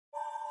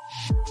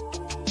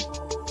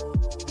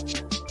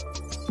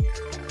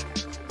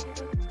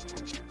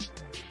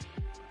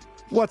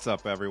What's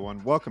up,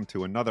 everyone? Welcome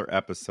to another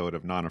episode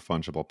of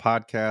Non-Fungible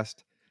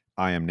Podcast.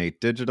 I am Nate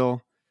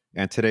Digital,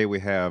 and today we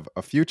have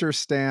a future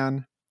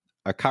Stan,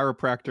 a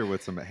chiropractor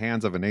with some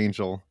hands of an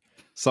angel,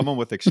 someone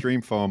with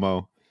extreme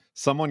FOMO,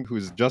 someone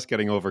who's just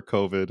getting over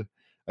COVID,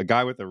 a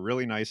guy with a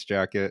really nice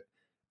jacket,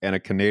 and a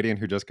Canadian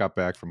who just got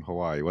back from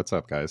Hawaii. What's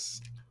up,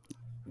 guys?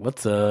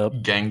 What's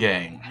up? Gang,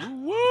 gang.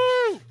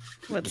 Woo!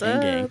 What's Gang,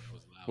 up? gang.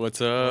 What's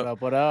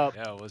up? What up?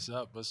 Yeah, what's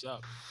up? What's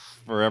up?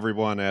 For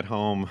everyone at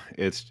home,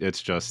 it's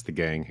just the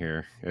gang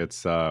here.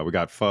 It's we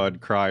got Fudd,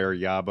 Crier,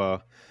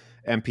 Yaba,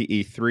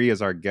 MPE3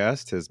 is our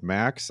guest. His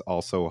Max,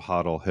 also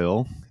Huddle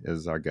Hill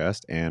is our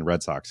guest, and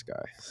Red Sox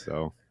guy.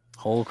 So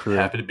Whole crew.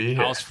 Happy to be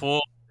here. House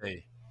full.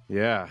 Hey.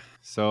 yeah.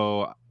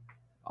 So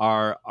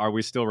are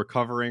we still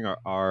recovering?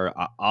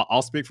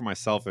 I'll speak for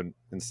myself and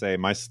say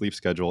my sleep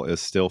schedule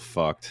is still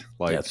fucked.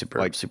 Like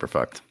super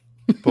fucked.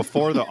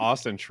 Before the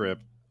Austin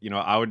trip, you know,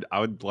 I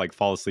would like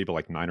fall asleep at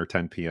like 9 or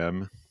 10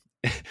 p.m.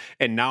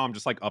 And now I'm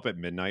just like up at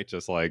midnight,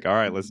 just like, all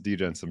right, let's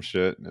degen some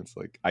shit. And it's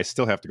like I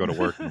still have to go to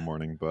work in the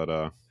morning. But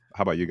how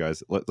about you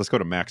guys? Let's go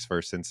to Max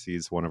first, since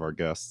he's one of our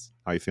guests.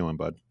 How you feeling,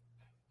 bud?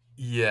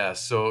 Yeah,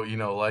 so,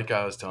 like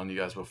I was telling you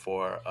guys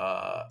before,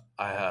 I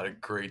had a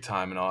great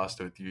time in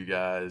Austin with you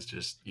guys,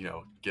 just,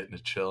 getting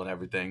to chill and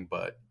everything,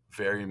 but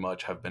very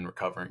much have been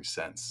recovering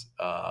since.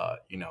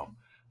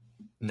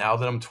 Now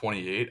that I'm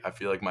 28, I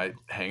feel like my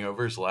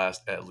hangovers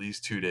last at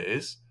least 2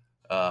 days.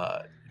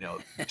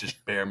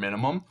 Just bare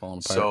minimum.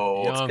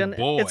 So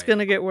it's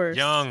gonna get worse.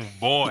 Young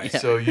boy.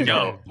 So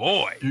young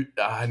boy.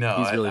 I know.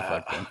 He's really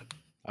fucked up.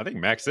 I think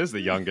Max is the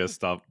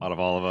youngest out of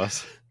all of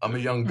us. I'm a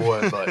young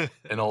boy, but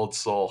an old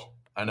soul.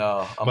 I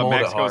know. I'm but old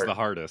Max at goes heart. the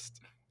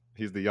hardest.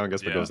 He's the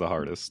youngest, but goes the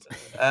hardest.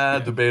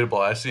 Debatable.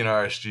 I've seen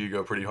RSG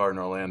go pretty hard in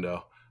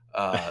Orlando.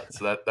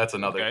 So that's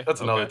another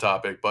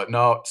topic. But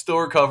no, still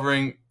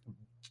recovering.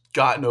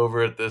 Gotten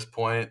over at this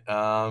point.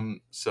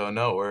 So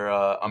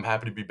no, I'm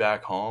happy to be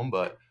back home,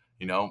 but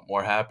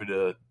more happy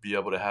to be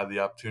able to have the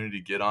opportunity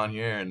to get on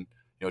here and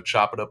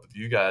chop it up with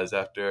you guys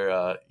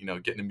after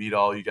getting to meet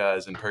all you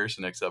guys in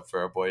person, except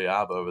for our boy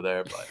Yaba over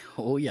there. But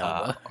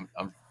Yaba.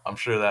 I'm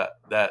sure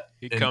that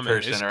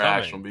in-person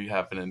interaction will be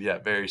happening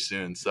very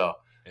soon. So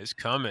it's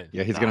coming.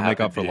 Yeah, he's gonna make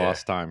up for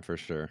lost time for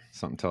sure.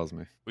 Something tells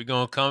me we're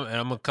gonna come, and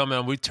I'm gonna come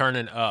in. We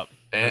turning up,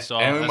 and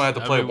we might have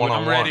to play one-on-one.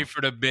 I'm ready for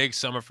the big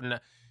summer from now,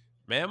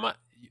 man.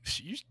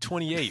 You're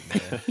 28,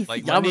 man.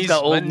 Like my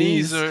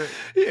knees are.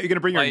 Yeah, you're gonna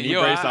bring your knee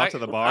brace out to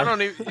the bar. I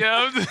don't even.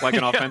 Yeah, like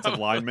an offensive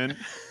lineman.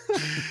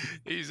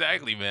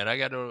 Exactly, man. I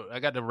got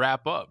to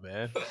wrap up,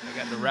 man. I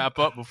got to wrap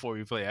up before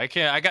we play.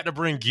 I got to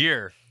bring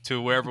gear to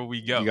wherever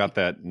we go. You got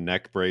that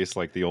neck brace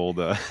like the old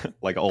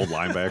like old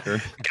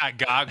linebacker. Got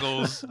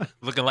goggles,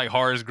 looking like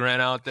Horace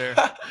Grant out there.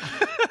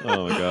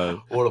 Oh my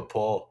god, what a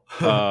pull.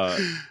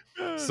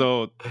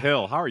 So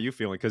Hill, how are you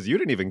feeling? Because you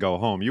didn't even go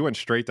home. You went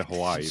straight to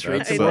Hawaii.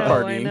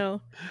 I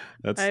know.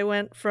 I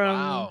went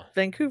from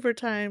Vancouver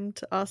time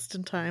to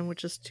Austin time,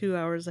 which is 2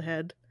 hours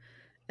ahead,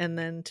 and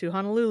then to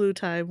Honolulu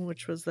time,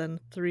 which was then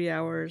 3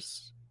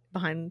 hours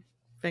behind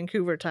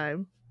Vancouver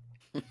time,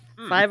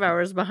 5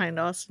 hours behind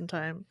Austin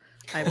time.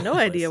 I have no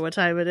idea what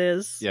time it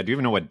is. Yeah, do you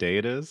even know what day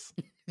it is?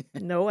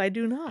 No, I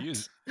do not.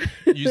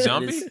 You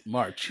zombie?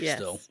 March yes.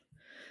 Still.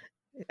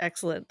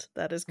 Excellent.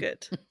 That is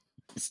good.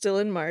 Still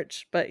in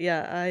March, but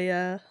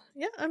I'm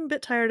a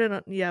bit tired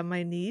and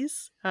my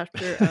knees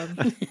after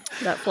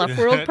that Fluff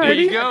World party.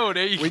 There you go.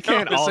 It's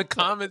a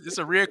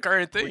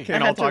reoccurring thing. We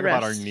can't all talk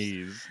about our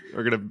knees.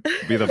 We're gonna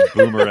be the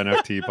Boomer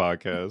NFT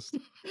podcast.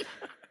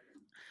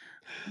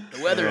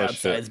 The weather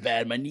outside's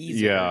bad. My knees.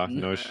 Yeah,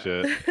 no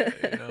shit.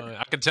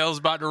 I can tell it's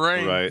about to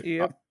rain. Right.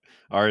 Yep.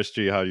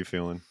 RSG, how are you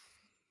feeling?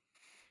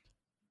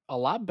 A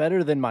lot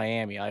better than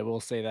Miami, I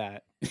will say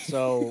that.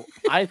 So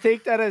I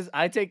take that as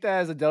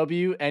a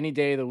W any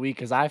day of the week,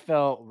 because I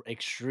felt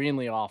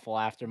extremely awful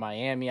after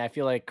Miami. I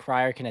feel like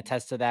Crier can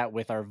attest to that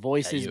with our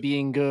voices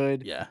being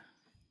good. Yeah.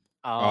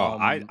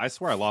 I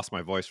swear I lost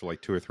my voice for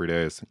like 2 or 3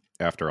 days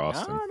after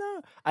Austin. No.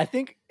 I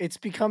think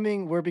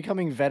we're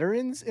becoming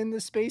veterans in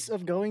the space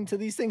of going to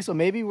these things. So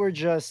maybe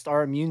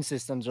our immune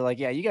systems are like,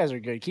 yeah, you guys are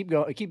good. Keep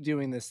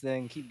doing this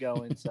thing. Keep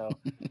going. So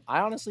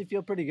I honestly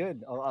feel pretty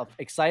good.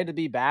 Excited to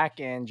be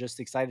back and just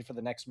excited for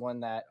the next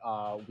one that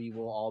we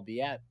will all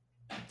be at.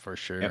 For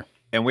sure.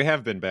 And we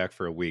have been back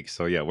for a week.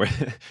 So yeah,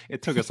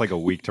 it took us like a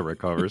week to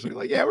recover. So we're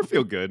like, yeah, we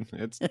feel good.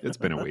 It's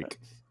been a week.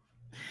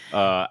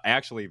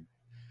 Actually,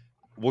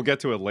 we'll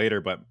get to it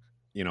later, but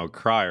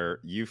Crier,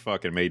 you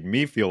fucking made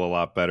me feel a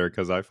lot better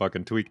because I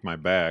fucking tweaked my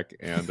back,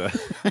 and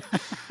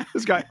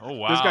this guy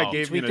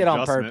gave me an adjustment.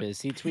 On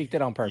purpose. He tweaked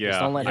it on purpose. Yeah,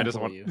 don't let him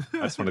fool you. I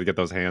just wanted to get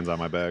those hands on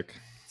my back.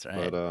 That's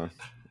right. But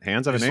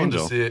hands of an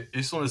angel. You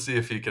just want to see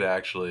if he could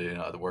actually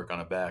work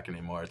on a back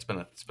anymore. It's been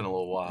a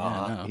little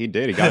while. Yeah, He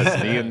did. He got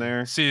his knee in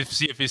there. See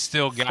if he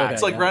still got it.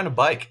 It's like riding a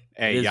bike.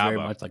 Hey, it is Yaba, very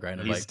much like riding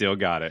a bike. He still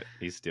got it.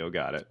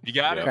 You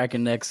got it.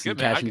 Cracking necks and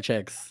cashing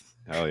checks.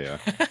 Hell yeah.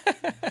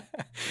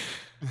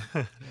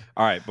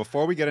 All right,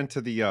 before we get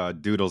into the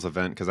Doodles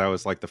event, because that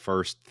was like the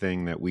first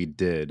thing that we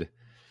did.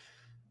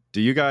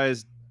 Did you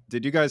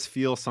guys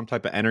feel some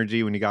type of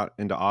energy when you got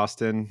into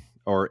Austin,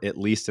 or at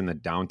least in the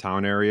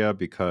downtown area?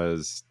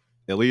 Because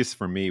at least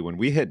for me, when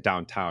we hit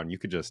downtown, you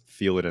could just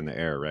feel it in the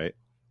air, right?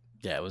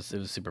 Yeah, it was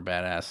super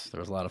badass. There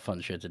was a lot of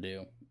fun shit to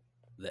do.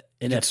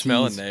 You could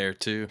smell in the air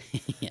too.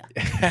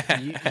 Yeah,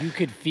 you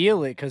could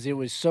feel it because it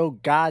was so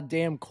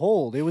goddamn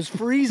cold. It was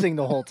freezing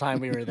the whole time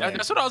we were there.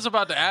 That's what I was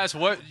about to ask.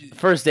 What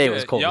first day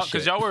was cold,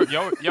 because y'all were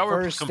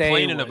First day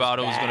complaining was about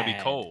it was going to be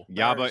bad. cold.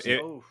 Yeah, but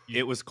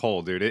it was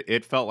cold, dude.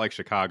 It felt like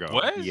Chicago.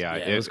 What? Yeah,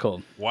 it was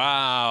cold.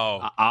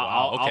 Wow.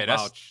 I'll Okay,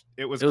 that's vouch.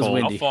 It was was cold.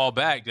 windy. I'll fall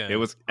back then.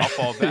 I'll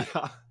fall back.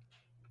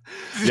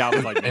 Yeah, I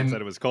was like, you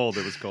said it was cold.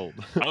 It was cold.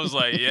 I was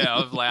like,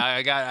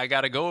 I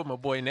got to go with my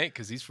boy Nate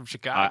because he's from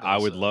Chicago. I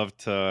would love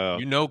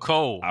to.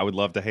 Cold. I would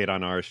love to hate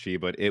on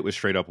RSG, but it was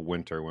straight up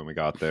winter when we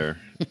got there,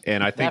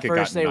 and I think That it got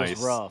first day nice.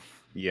 was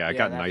rough. Yeah, it Yeah,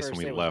 got that nice first when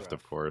we day was left, rough.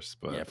 of course.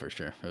 But Yeah, for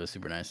sure. It was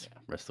super nice.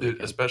 Rest of the Dude,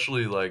 weekend.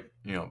 especially like,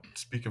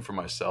 speaking for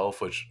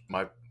myself, which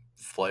my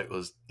flight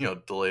was,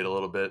 delayed a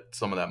little bit.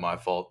 Some of that my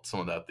fault, some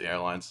of that the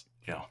airlines.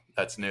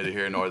 That's neither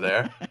here nor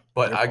there.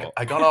 But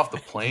I got off the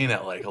plane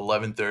at like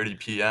 11:30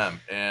 p.m.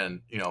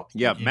 and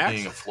Max,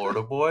 being a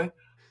Florida boy,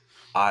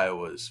 I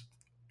was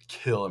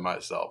killing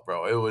myself,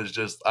 bro. It was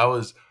just I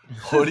was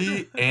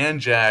hoodie and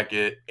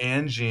jacket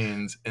and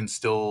jeans and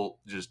still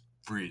just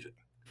freezing.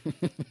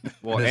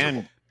 well, Miserable.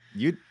 and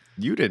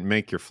you didn't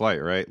make your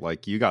flight, right?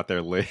 Like you got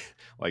there late,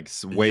 like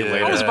way Yeah.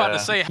 later. I was about to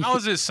say, how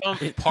is it some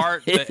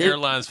part the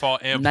airline's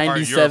fault and part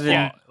your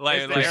 97% fault? Like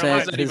It's how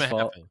does that his even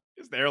fault. happen?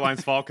 It's the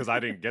airline's fault because I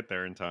didn't get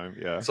there in time.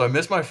 Yeah. So I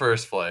missed my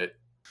first flight.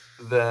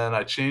 Then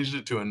I changed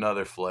it to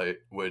another flight,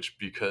 which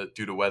because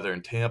due to weather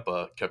in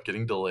Tampa kept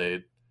getting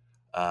delayed.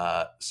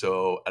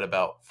 So at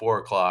about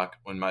 4:00,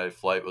 when my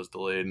flight was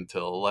delayed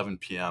until 11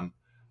 p.m.,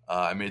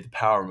 I made the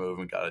power move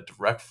and got a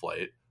direct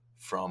flight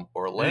from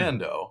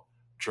Orlando.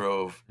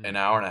 Drove an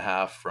hour and a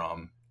half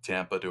from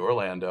Tampa to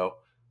Orlando.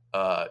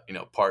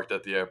 Parked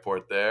at the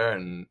airport there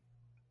and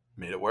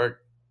made it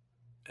work.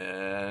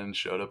 And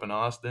showed up in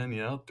Austin,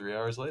 3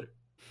 hours later.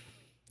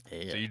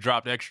 Yeah. So you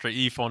dropped extra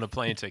ETH on the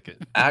plane ticket.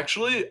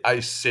 Actually,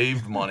 I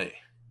saved money.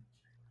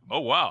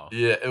 Oh wow.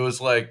 Yeah, it was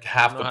like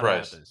half I the know how that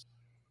price. happens.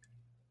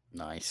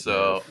 Nice.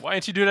 So Why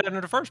didn't you do that in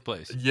the first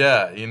place?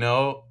 yeah,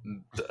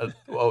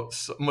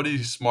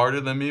 somebody smarter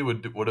than me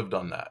would have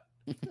done that.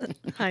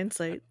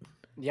 Hindsight.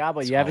 Yeah,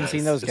 but It's you haven't nice.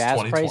 seen those It's gas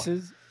 2020.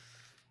 prices.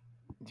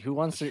 Who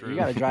wants to? True. You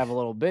got to drive a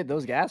little bit.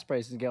 Those gas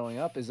prices going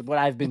up is what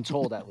I've been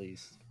told, at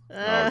least.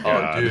 God.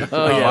 Oh, dude.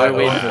 Oh, yeah, my we're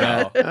waiting for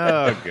that.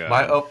 Oh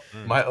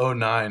god. My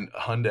 09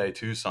 Hyundai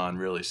Tucson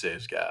really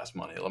saves gas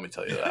money. Let me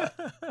tell you that.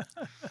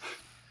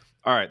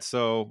 All right,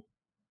 so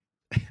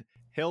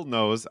Hill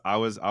knows I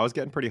was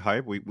getting pretty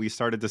hyped. We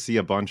started to see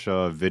a bunch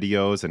of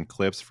videos and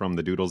clips from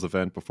the Doodles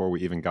event before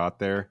we even got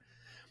there,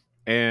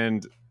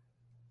 and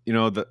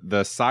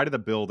the side of the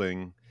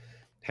building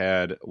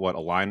had a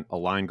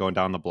line going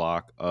down the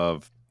block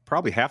of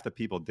probably half the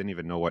people didn't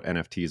even know what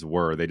NFTs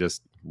were. They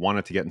just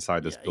wanted to get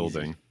inside this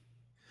building. Easy.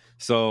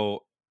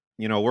 So,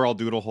 we're all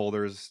doodle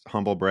holders,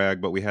 humble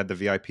brag, but we had the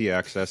VIP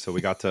access, so we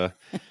got to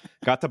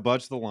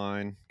budge the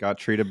line, got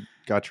treated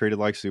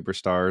like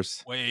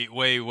superstars. Wait.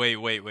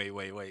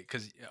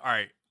 Because all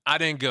right, I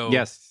didn't go.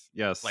 Yes.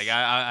 Like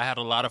I had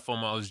a lot of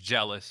FOMO. I was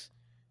jealous.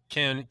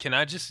 Can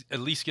I just at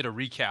least get a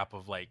recap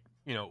of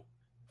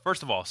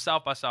first of all,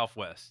 South by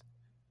Southwest,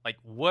 like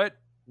what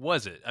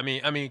was it? I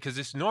mean, because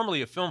it's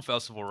normally a film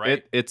festival,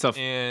 right? It's a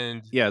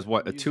and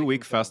what a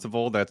 2-week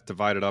festival that's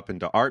divided up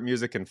into art,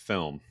 music, and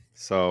film.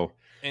 So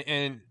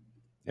and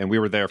we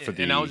were there for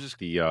and I was just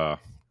the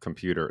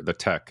computer, the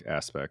tech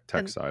aspect, tech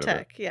And side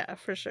tech, of it. yeah,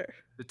 for sure.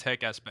 the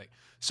tech aspect.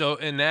 So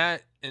in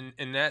that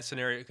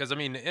scenario, because I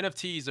mean the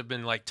NFTs have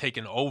been like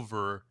taking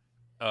over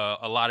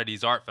a lot of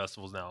these art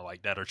festivals now,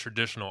 like that are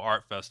traditional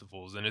art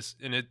festivals, and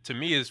it to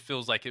me it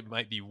feels like it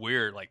might be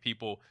weird, like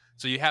people.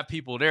 So you have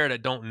people there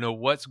that don't know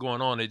what's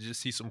going on. They just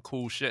see some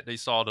cool shit. They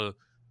saw the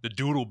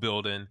doodle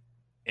building,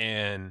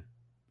 and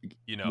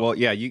Well,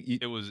 yeah,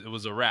 it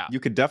was a wrap. you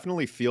could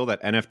definitely feel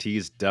that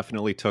NFTs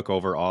definitely took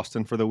over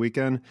Austin for the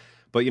weekend.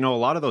 But a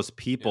lot of those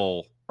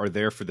people are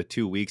there for the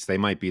 2 weeks. They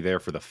might be there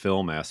for the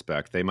film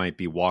aspect. They might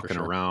be walking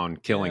sure.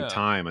 around killing Yeah.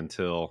 time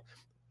until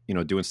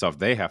doing stuff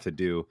they have to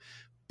do.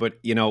 But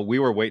we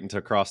were waiting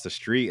to cross the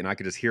street, and I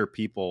could just hear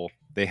people.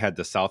 They had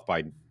the South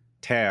by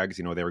tags.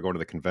 They were going to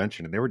the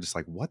convention, and they were just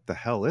like, "What the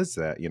hell is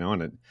that?"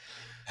 And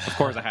of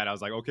course, I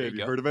was like, "Okay, have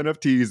you heard of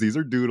NFTs? These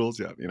are doodles."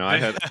 Yeah, I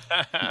had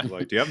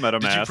like, "Do you have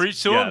MetaMask?" Did you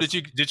preach to Yes.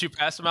 them? Did you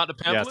pass them out the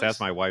pamphlets? Yes, that's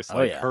my wife's Oh,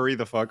 like, yeah. "Hurry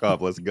the fuck up,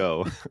 let's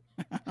go."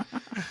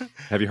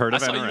 Have you heard I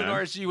of saw you in NRM?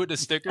 RSG with the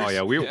stickers. Oh,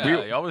 yeah,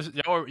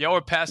 y'all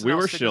were passing we out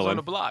were stickers on shilling.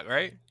 the block,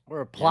 right?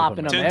 We're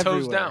plopping them 10 everywhere.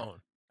 toes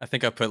down. I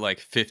think I put like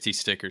 50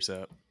 stickers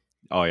up.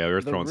 Oh yeah, we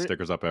were The throwing ri-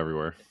 stickers up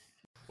everywhere.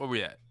 Where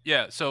we at?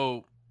 Yeah,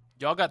 so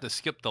y'all got to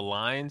skip the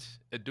lines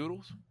at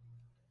Doodles?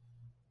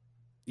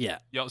 Yeah.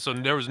 Yo, so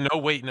there was no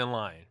waiting in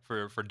line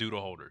for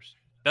doodle holders.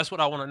 That's what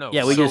I want to know.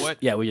 Yeah, we So just- what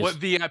yeah, we just- what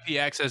VIP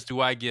access do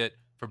I get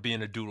for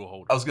being a doodle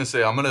holder? I was gonna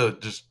say I'm gonna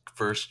just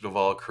first of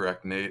all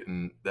correct Nate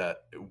in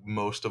that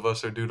most of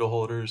us are doodle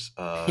holders.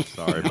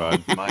 Sorry,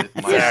 bud.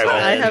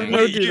 I have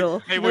no doodle.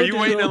 Hey, were you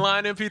waiting in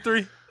line,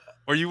 MP3?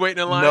 Were you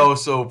waiting in line? No,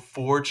 so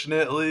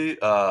fortunately,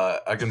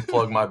 I can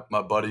plug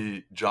my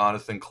buddy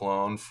Jonathan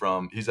Clone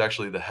he's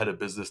actually the head of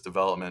business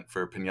development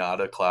for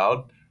Pinata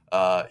Cloud.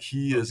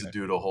 He is a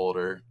doodle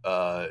holder.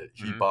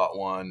 He bought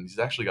one. He's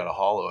actually got a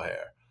hollow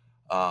hair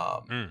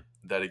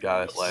that he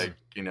got at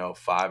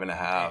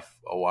 5.5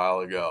 a while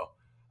ago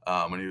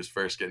when he was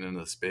first getting into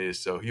the space.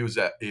 So he was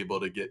able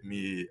to get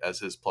me as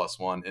his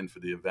 +1 in for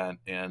the event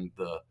and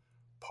the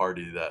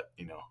party that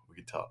we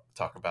could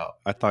talk about.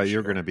 I thought you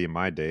were going to be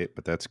my date,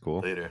 but that's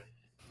cool. Later.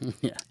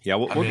 Yeah,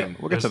 we'll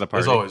get to the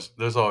party.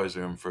 There's always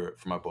room for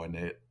my boy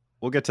Nate.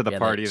 We'll get to the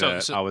party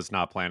that I was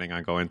not planning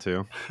on going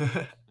to.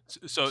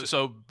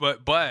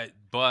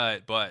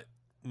 But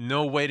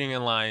no waiting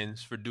in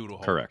lines for doodle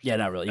holders. Correct. Yeah,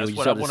 not really. That's you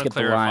what just I had to want to skip the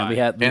clarify. line.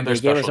 They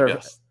gave us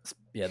our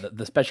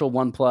the special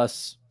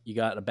 1+. You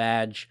got a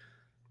badge,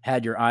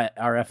 had your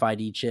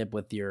RFID chip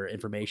with your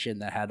information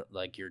that had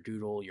like your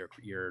doodle,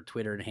 your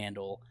Twitter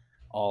handle,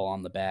 all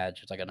on the badge.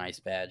 It's like a nice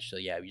badge. So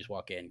yeah, you just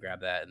walk in, grab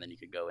that, and then you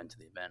could go into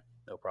the event.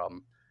 No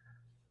problem.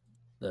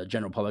 The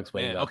general public's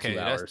waiting about 2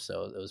 hours,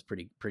 so it was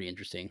pretty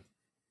interesting.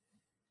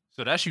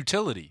 So that's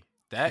utility.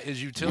 That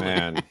is utility.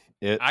 Man,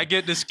 I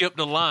get to skip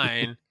the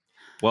line.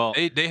 Well,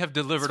 they have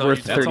delivered.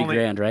 It's worth 30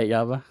 grand, right,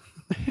 Yaba?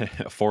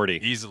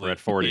 40. Easily. We're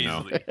at 40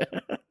 now.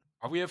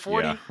 Are we at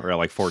 40? Yeah, we're at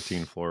like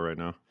 14th floor right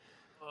now.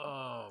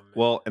 Oh, man.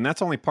 Well, and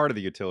that's only part of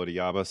the utility,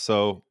 Yaba.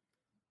 So,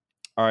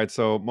 all right.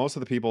 So most of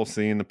the people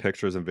seeing the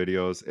pictures and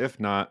videos. If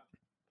not,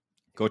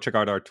 go check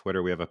out our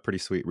Twitter. We have a pretty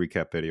sweet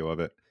recap video of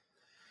it.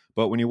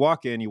 But when you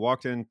walked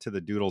into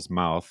the doodle's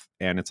mouth,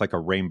 and it's like a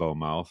rainbow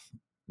mouth,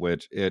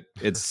 which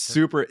it's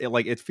super.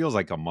 It feels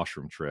like a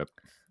mushroom trip.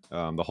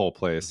 The whole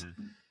place.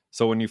 Mm-hmm.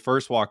 So when you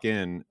first walk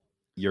in,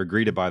 you're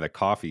greeted by the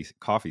coffee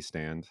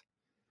stand,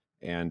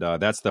 and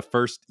that's the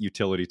first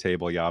utility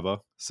table,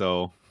 Yaba.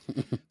 So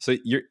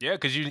you're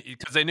because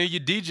they knew you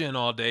DJing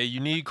all day.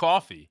 You need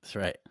coffee. That's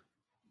right.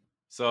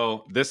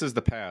 So this is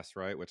the pass,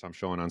 right, which I'm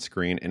showing on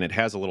screen, and it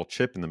has a little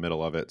chip in the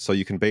middle of it. So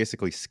you can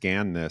basically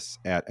scan this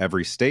at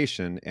every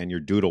station, and your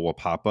doodle will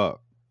pop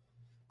up.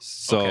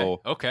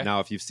 So okay. Now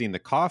if you've seen the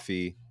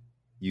coffee,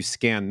 you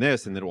scan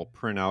this, and it will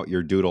print out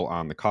your doodle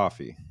on the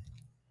coffee.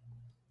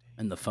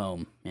 In the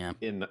foam, yeah.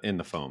 In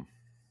the foam.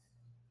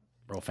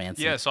 Real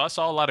fancy. Yeah, so I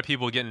saw a lot of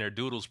people getting their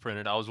doodles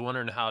printed. I was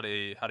wondering how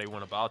they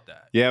went about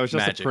that. Yeah, it was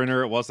just a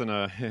printer. It wasn't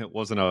a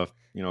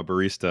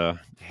barista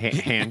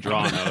hand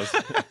drawn those.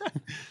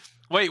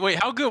 Wait,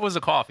 how good was the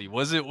coffee?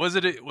 Was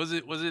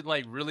it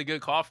like really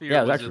good coffee,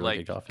 or was it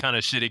like kind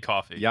of shitty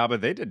coffee? Yeah,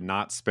 but they did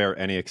not spare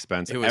any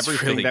expense.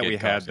 Everything that we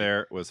had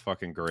there was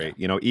fucking great.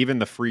 Yeah. Even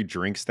the free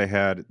drinks they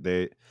had,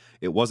 it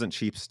wasn't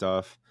cheap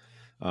stuff.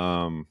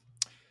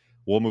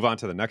 We'll move on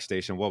to the next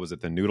station. What was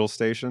it? The noodle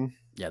station?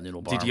 Yeah,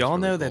 noodle bar. Did y'all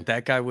know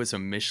that guy was a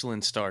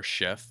Michelin star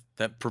chef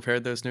that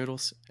prepared those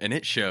noodles? And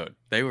it showed.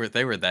 They were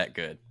that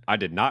good. I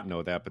did not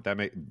know that, but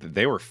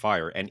they were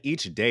fire. And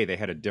each day they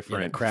had a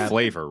different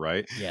flavor,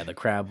 right? Yeah, the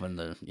crab one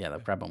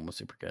was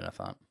super good, I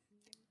thought.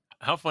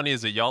 How funny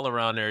is it? Y'all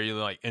around there, you're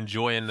like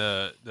enjoying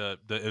the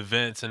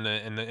events and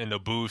the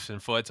booths,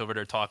 and Fud's over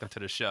there talking to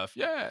the chef.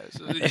 Yeah,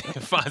 so he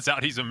finds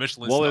out he's a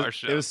Michelin star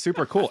chef. It was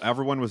super cool.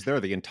 Everyone was there.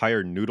 The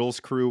entire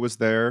noodles crew was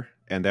there,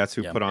 and that's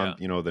who put on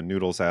the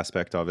noodles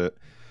aspect of it.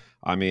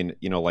 I mean,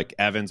 like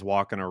Evan's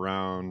walking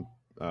around.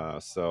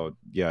 So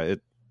yeah,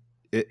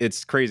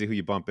 it's crazy who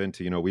you bump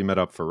into. We met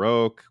up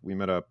Farouk. We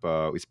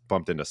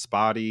bumped into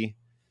Spotty.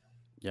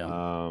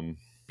 Yeah.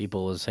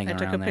 People was hanging around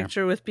there. I took a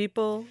picture with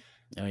people.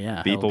 Oh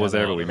yeah, People was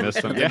there, but we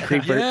missed them. The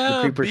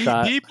creeper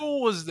shot.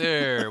 People was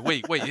there.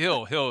 Wait,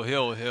 Hill.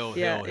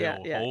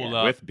 Yeah. Hold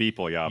up. With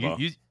Beeple, Yaba.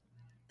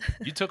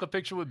 You took a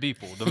picture with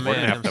Beeple, the We're man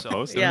gonna have himself. to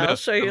post it. Yeah, I'll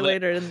show you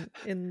later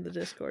in the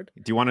Discord.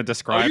 Do you want to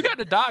describe? Oh, you got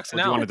the docs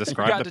now. Do you want to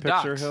describe the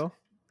picture, docs. Hill?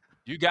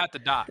 You got the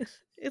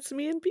docs. It's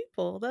me and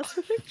people. That's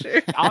the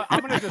picture. I'm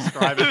going to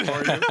describe it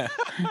for you.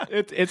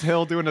 It's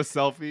Hill doing a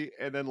selfie,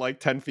 and then like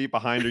 10 feet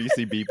behind her, you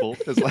see Beeple.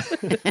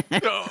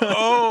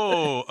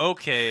 Oh,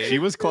 okay. She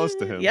was close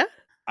to him. Yeah.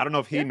 I don't know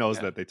if he knows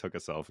that they took a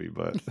selfie,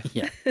 but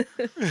yeah.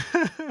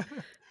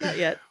 Not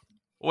yet.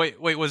 Wait,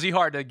 was he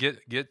hard to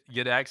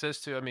get access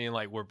to? I mean,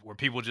 like, were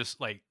people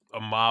just like a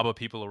mob of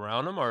people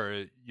around him,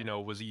 or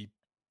was he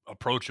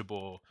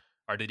approachable,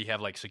 or did he have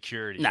like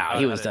security? No,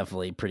 he was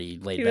definitely pretty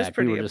laid back.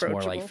 We were just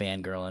more like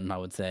fangirling, I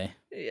would say.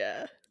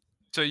 Yeah.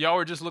 So y'all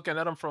were just looking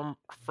at him from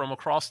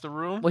across the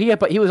room? Well,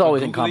 but he was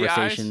always in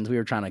conversations. We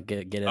were trying to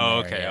get in there.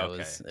 Okay. It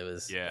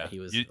was. He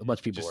was. A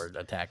bunch of people were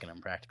attacking him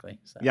practically.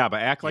 So. Yeah,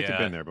 but act like you've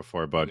been there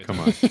before, bud. Come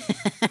on.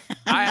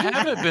 I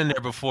haven't been there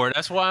before.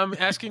 That's why I'm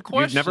asking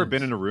questions. You've never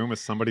been in a room with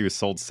somebody who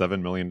sold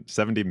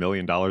 $70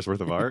 million worth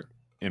of art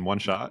in one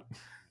shot?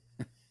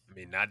 I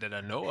mean, not that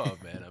I know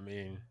of, man. I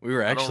mean, we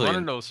were actually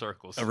in those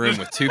circles. A room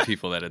with two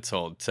people that had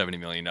sold $70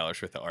 million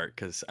worth of art,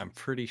 because I'm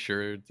pretty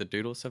sure the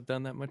Doodles have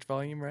done that much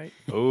volume, right?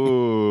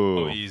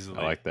 Ooh, easily.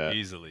 I like that.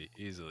 Easily.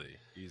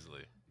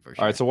 For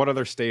sure. All right. So what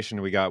other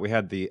station we got? We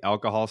had the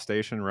alcohol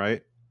station,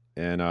 right?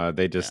 And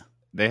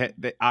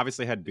they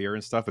obviously had beer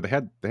and stuff, but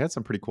they had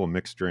some pretty cool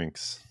mixed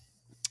drinks.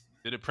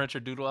 Did it print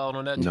your doodle out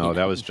on that? No,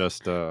 that was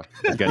just the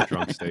get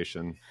drunk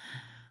station.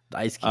 The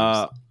ice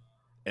cubes.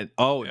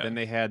 Then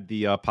they had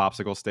the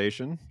popsicle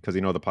station, because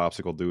the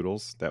popsicle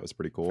doodles. That was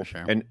pretty cool.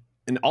 For sure.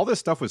 And all this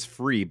stuff was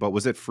free, but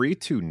was it free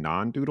to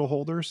non-doodle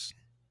holders?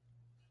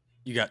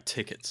 You got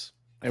tickets.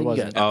 It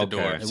wasn't at the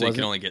door, It so you wasn't?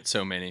 can only get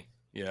so many.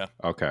 Yeah.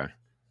 Okay.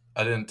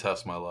 I didn't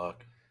test my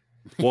luck.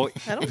 Well,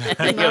 I don't You're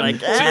think like,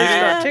 So you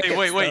didn't, tickets,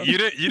 wait, though. you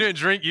didn't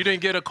drink, you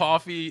didn't get a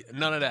coffee,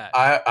 none of that.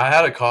 I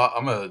had a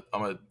I'm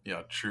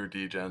a true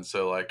degen,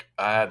 so like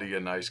I had to get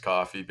an iced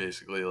coffee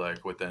basically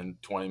like within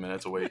 20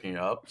 minutes of waking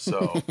up.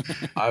 So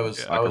I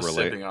was I can relate.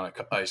 sipping on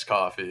iced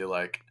coffee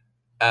like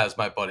as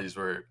my buddies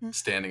were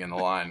standing in the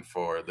line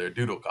for their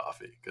doodle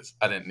coffee, because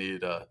I didn't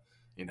need a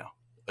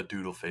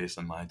doodle face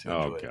on mine to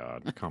enjoy it.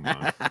 God, come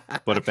on.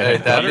 But if they Hey,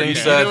 had that beer, being you,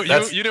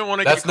 said, you didn't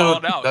want to get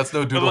called out. That's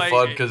no But, doodle like,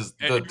 fun, because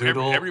the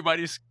doodle.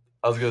 Everybody's.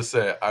 I was gonna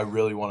say I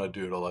really want a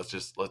doodle. Let's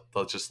just let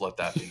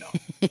that be known.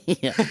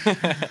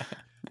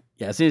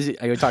 Yeah. As soon as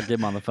I talked to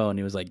him on the phone,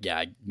 he was like,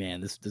 "Yeah, man,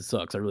 this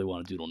sucks. I really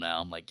want a doodle now."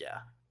 I'm like,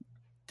 "Yeah,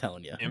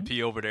 telling you."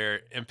 MP's over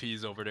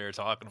there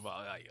talking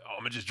about like, oh,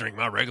 I'm gonna just drink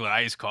my regular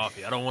iced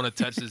coffee. I don't want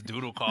to touch this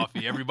doodle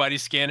coffee.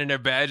 Everybody's scanning their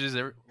badges.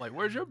 Like,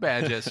 where's your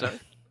badge at, sir?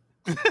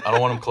 I don't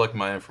want them collecting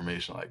my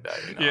information like that.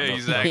 Yeah, No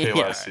exactly.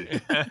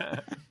 KYC.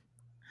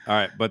 all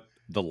right, but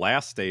the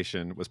last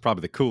station was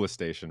probably the coolest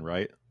station,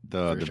 right?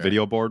 The For sure.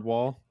 video board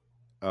wall.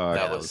 That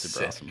Yeah, was super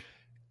sick. awesome.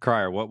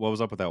 Crier, what was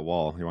up with that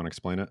wall? You want to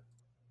explain it?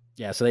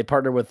 Yeah, so they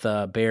partnered with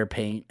Bear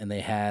Paint, and they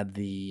had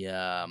the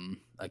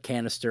a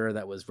canister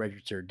that was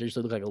registered digitally,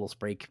 looked like a little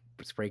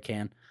spray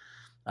can,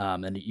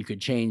 and you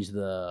could change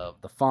the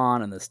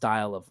font and the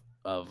style of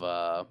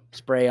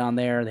spray on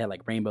there. They had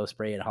like rainbow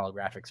spray and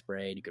holographic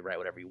spray, and you could write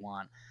whatever you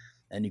want,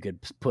 and you could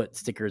put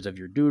stickers of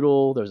your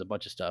doodle. There was a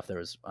bunch of stuff. There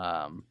was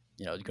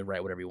you could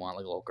write whatever you want,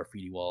 like a little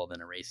graffiti wall,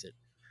 then erase it.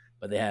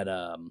 But they had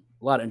a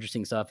lot of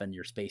interesting stuff, and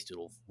your space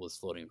doodle was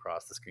floating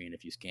across the screen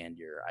if you scanned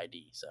your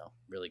ID. So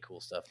really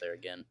cool stuff there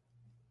again.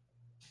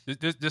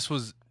 This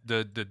was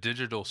the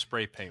digital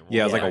spray paint.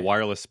 Yeah, it was like a right?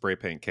 wireless spray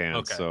paint can.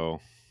 Okay. So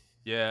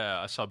Yeah,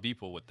 I saw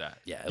Beeple with that.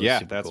 Yeah, it was yeah,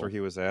 super that's cool. where he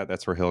was at.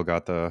 That's where Hill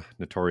got the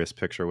notorious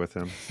picture with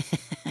him.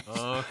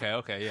 Oh,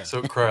 okay, yeah.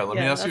 So, Cry, let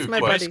me Yeah, ask you that's a my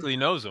question. buddy. Basically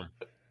knows him.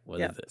 What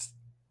Yeah. is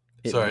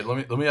it? Sorry,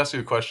 let me ask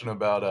you a question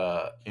about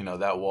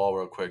that wall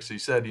real quick. So you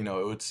said it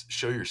would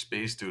show your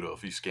space doodle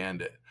if you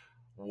scanned it.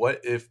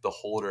 What if the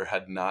holder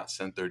had not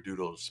sent their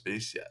doodle to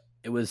space yet?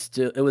 It was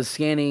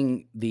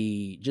scanning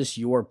just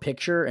your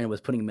picture, and it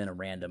was putting them in a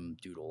random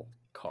doodle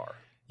car.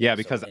 Yeah, So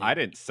because I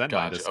didn't send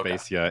mine to Gotcha, okay.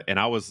 space yet, and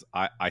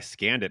I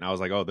scanned it and I was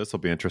like, oh, this will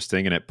be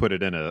interesting, and it put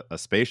it in a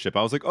spaceship.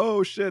 I was like,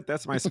 oh shit,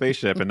 that's my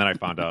spaceship, and then I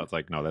found out it's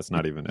like, no, that's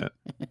not even it.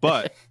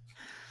 But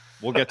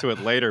we'll get to it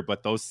later.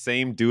 But those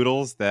same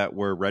doodles that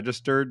were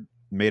registered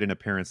made an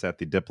appearance at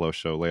the Diplo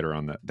show later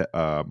on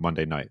that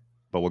Monday night.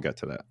 But we'll get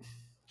to that.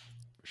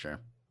 For sure.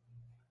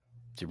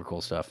 Super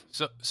cool stuff.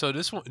 So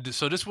this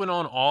went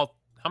on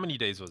how many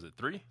days was it?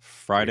 3?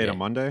 Friday to Friday.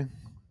 Monday,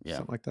 Yeah.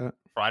 something like that.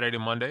 Friday to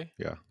Monday?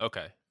 Yeah.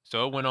 Okay.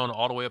 So it went on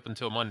all the way up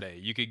until Monday.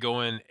 You could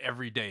go in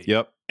every day.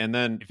 Yep. And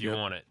then If you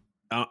want it.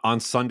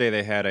 On Sunday,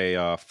 they had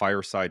a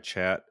fireside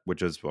chat,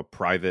 which is a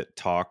private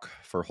talk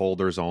for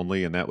holders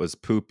only. And that was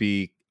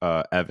Poopy,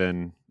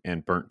 Evan,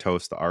 and Burnt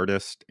Toast, the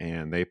artist.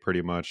 And they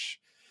pretty much,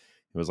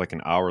 it was like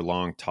an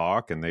hour-long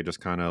talk. And they just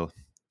kind of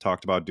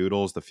talked about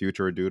doodles, the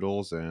future of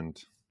doodles. And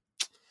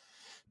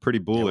pretty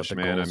bullish,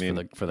 man. I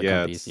mean, for the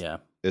companies,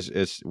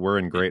 it's we're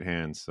in great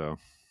hands. So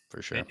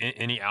for sure.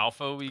 Any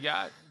alpha we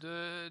got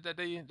that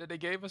they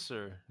gave us,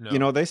 or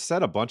no? They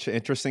said a bunch of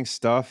interesting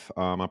stuff.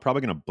 I'm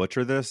probably going to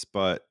butcher this,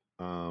 but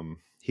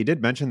he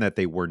did mention that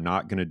they were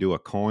not going to do a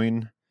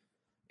coin.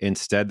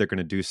 Instead, they're going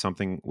to do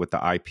something with the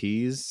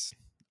IPs.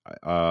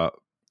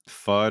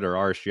 FUD or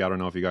RSG, I don't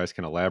know if you guys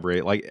can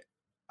elaborate. Like,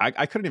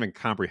 I couldn't even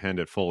comprehend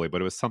it fully,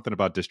 but it was something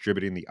about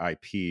distributing the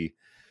IP. It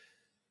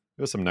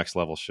was some next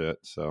level shit.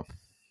 So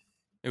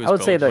I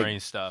would say brain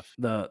stuff.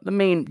 The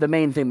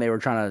main thing they were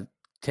trying to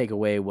take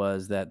away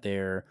was that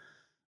they're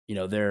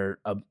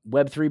a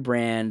Web3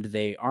 brand.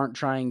 They aren't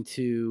trying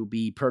to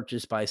be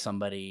purchased by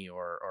somebody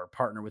or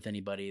partner with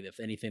anybody. If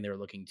anything, they're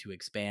looking to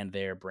expand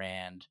their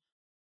brand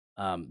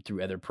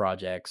through other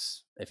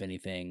projects. If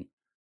anything,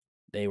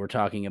 they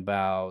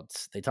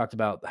talked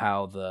about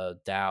how the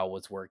DAO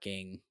was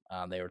working.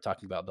 They were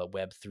talking about the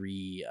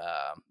Web3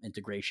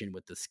 integration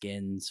with the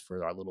skins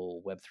for our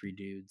little Web3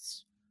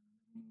 dudes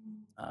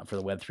for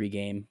the Web3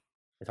 game.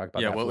 They talked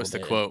about that what was the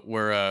quote?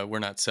 We're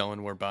not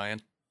selling, we're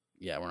buying.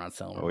 Yeah, we're not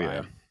selling. Oh, we're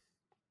buying.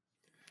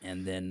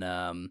 And then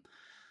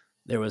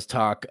there was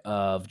talk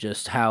of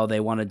just how they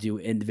want to do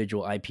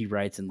individual IP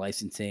rights and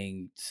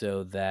licensing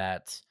so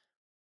that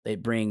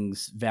it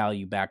brings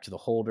value back to the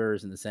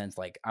holders, in the sense,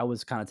 like, I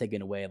was kind of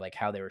taken away, like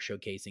how they were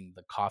showcasing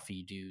the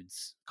coffee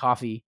dudes,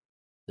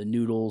 the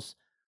noodles,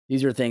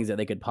 these are things that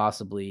they could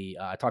possibly.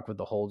 I talked with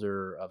the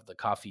holder of the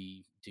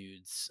Coffee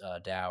Dudes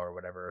DAO or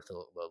whatever,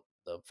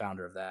 the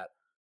founder of that,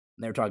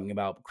 and they were talking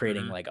about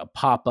creating like a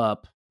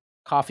pop-up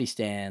coffee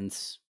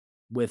stands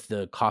with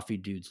the Coffee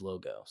Dudes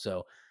logo.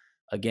 So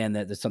again,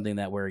 that's something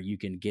that where you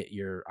can get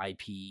your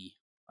IP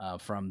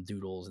from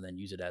Doodles and then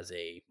use it as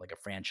a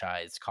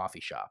franchise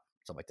coffee shop,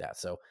 stuff like that.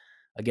 So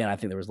again, I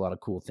think there was a lot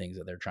of cool things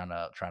that they're trying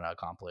to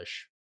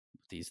accomplish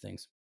with these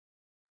things.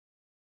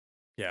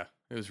 Yeah,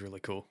 it was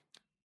really cool.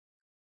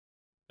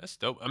 That's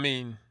dope. I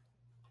mean,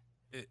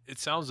 it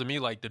sounds to me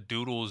like the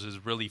Doodles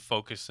is really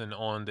focusing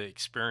on the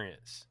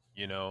experience,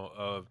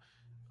 of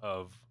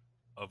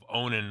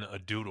owning a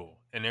doodle,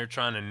 and they're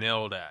trying to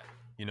nail that,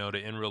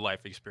 the in real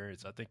life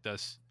experience. I think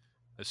that's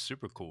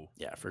super cool.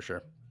 Yeah, for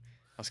sure.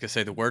 I was gonna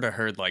say the word I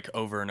heard like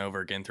over and over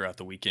again throughout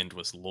the weekend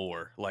was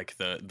lore. Like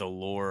the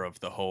lore of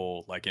the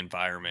whole like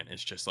environment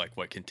is just like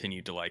what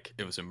continued to like,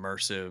 it was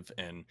immersive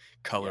and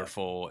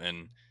colorful,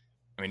 and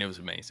I mean it was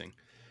amazing.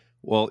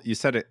 Well, you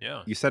said it.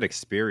 Yeah. You said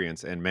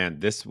experience, and man,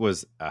 this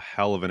was a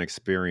hell of an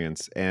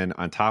experience. And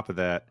on top of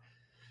that,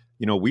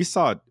 we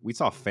saw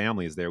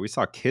families there. We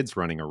saw kids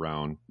running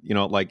around.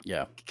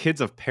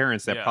 Kids of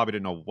parents that probably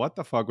didn't know what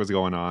the fuck was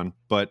going on.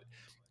 But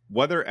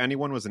whether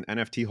anyone was an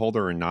NFT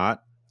holder or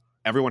not,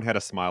 everyone had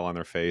a smile on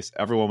their face.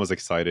 Everyone was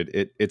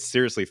excited. It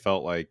seriously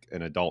felt like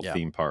an adult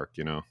theme park.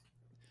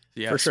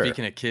 Yeah, for sure.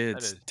 Speaking of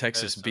kids,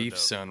 Texas Beef's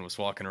son was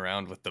walking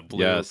around with the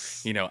blue,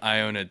 yes.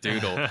 I own a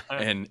doodle.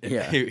 And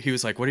he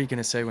was like, what are you going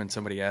to say when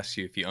somebody asks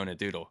you if you own a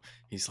doodle?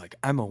 He's like,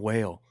 I'm a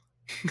whale.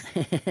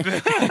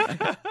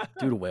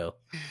 Doodle whale.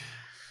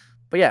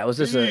 But yeah, it was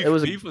just it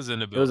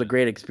was a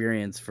great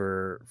experience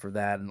for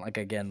that. And like,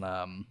 again,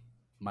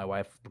 my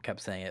wife kept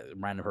saying it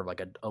reminded her of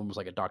almost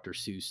like a Dr.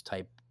 Seuss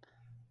type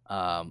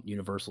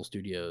Universal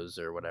Studios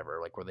or whatever,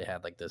 like where they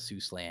had like the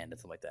Seuss land and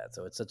stuff like that.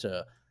 So it's such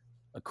a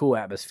cool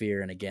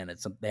atmosphere, and again,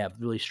 they have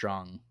really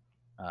strong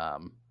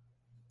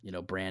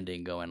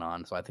branding going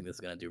on, so I think this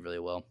is going to do really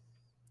well.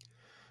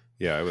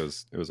 Yeah, it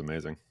was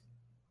amazing.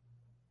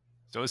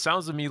 So it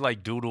sounds to me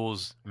like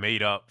Doodles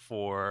made up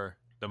for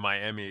the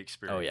Miami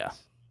experience. Oh yeah,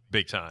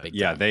 big time.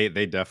 Yeah, they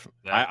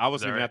definitely. I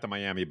wasn't even at the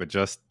Miami, but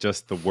just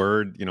the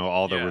word,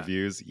 all the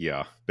reviews,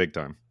 big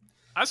time.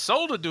 I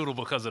sold a doodle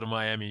because of the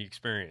Miami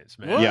experience,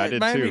 man. What? Yeah, I did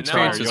Miami too.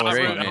 Experience was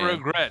great, I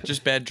regret.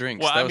 Just bad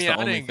drinks. Well, that was the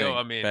only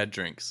thing. Bad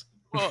drinks.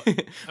 Well,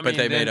 but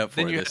they made up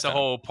for it. Then you had the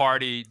whole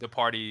party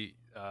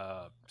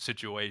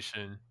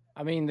situation.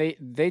 I mean,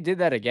 they did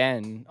that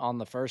again on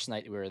the first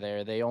night we were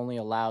there. They only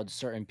allowed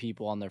certain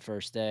people on their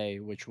first day,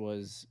 which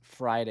was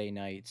Friday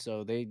night.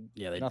 So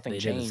nothing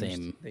changed. The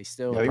same. They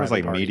still it was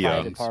like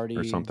media party,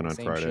 or something on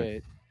Friday.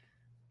 Shit.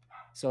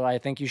 So I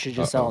think you should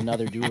just sell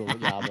another doodle.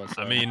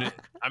 I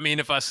mean,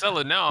 if I sell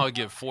it now, I'll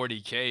get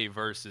 $40K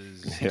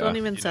versus. Don't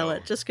even sell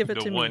it. Just give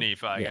it to me.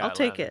 I'll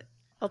take it.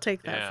 I'll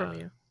take that from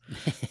you.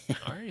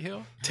 All right,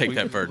 Hill. Take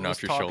that burden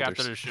off your shoulders.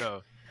 After the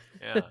show.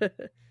 Yeah.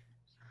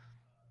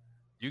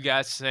 You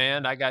got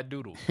sand, I got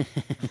doodles.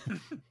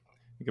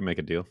 You can make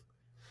a deal.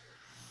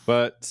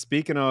 But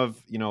speaking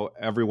of,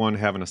 everyone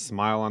having a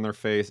smile on their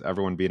face,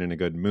 everyone being in a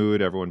good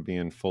mood, everyone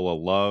being full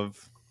of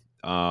love,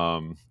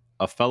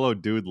 a fellow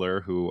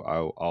doodler who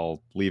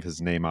I'll leave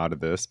his name out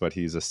of this, but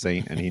he's a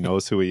saint and he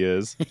knows who he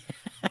is.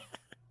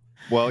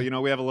 Well,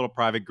 we have a little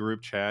private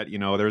group chat.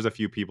 There's a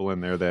few people in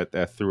there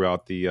that threw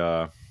out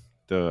the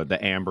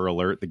amber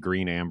alert, the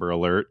green amber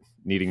alert,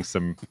 needing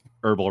some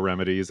herbal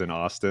remedies in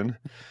Austin.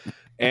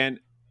 And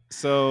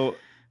so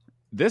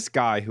this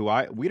guy who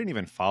we didn't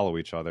even follow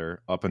each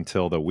other up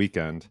until the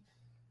weekend.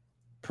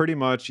 Pretty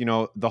much,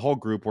 the whole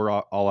group, we're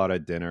all out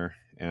at dinner,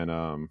 and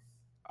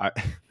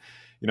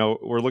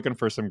we're looking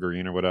for some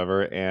green or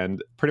whatever.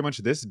 And pretty much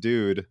this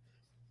dude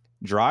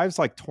drives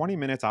like 20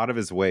 minutes out of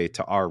his way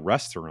to our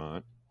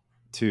restaurant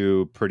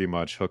to pretty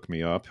much hook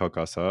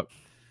us up.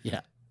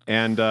 Yeah.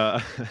 And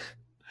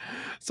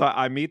so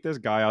I meet this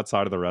guy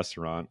outside of the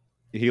restaurant.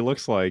 He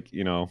looks like,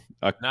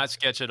 not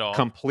sketch at all.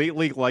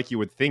 Completely like you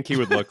would think he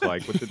would look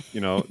like, with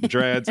the,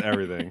 dreads,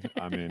 everything.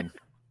 I mean,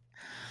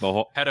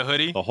 had a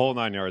hoodie, the whole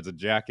 9 yards, a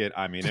jacket.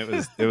 I mean, it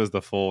was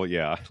the full,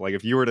 like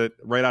if you were to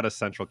right out of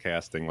Central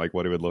Casting, like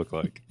what it would look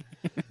like.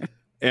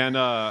 And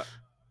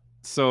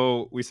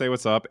so we say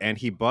what's up, and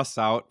he busts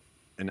out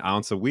an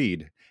ounce of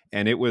weed,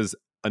 and it was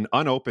an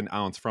unopened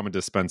ounce from a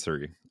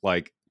dispensary.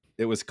 Like,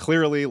 it was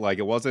clearly like,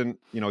 it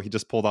wasn't, he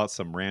just pulled out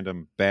some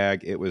random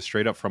bag. It was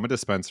straight up from a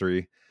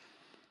dispensary.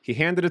 He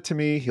handed it to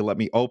me. He let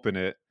me open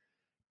it.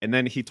 And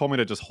then he told me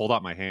to just hold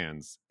out my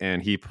hands.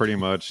 And he pretty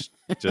much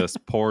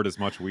just poured as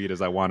much weed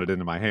as I wanted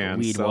into my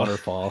hands. Weed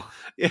waterfall.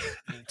 Yeah.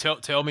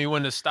 Tell me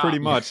when to stop. Pretty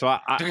much. So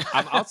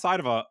I'm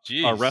outside of a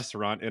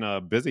restaurant in a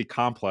busy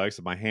complex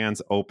with my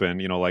hands open,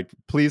 like,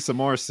 please some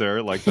more,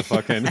 sir. Like the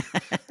fucking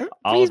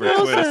Oliver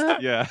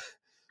Twist. Yeah.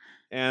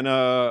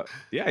 And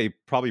he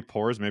probably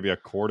pours maybe a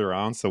quarter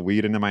ounce of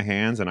weed into my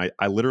hands. And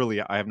I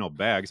literally have no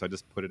bag. So I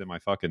just put it in my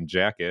fucking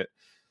jacket.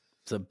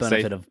 It's a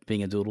benefit of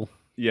being a doodle.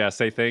 Yeah,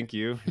 say thank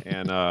you,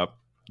 and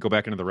go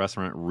back into the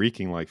restaurant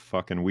reeking like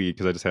fucking weed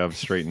because I just have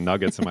straight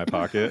nuggets in my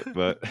pocket.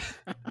 But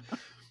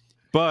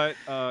But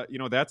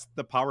that's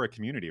the power of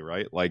community,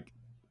 right? Like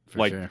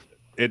Sure.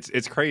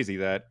 it's crazy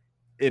that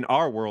in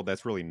our world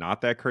that's really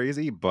not that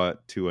crazy,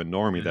 but to a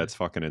normie that's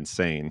fucking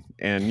insane.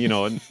 And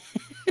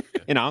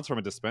an ounce from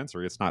a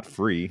dispensary, it's not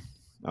free.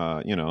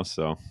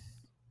 So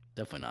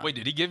Definitely not. Wait,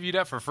 did he give you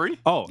that for free?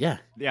 Oh, yeah.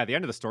 At the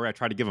end of the story, I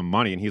tried to give him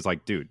money, and he's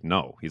like, "Dude,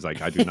 no." He's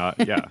like, "I do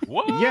not." Yeah.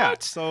 What? Yeah.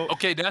 So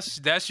okay,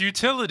 that's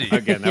utility.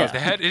 Again,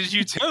 that is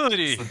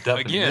utility.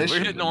 Again, we're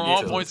hitting on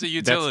all points of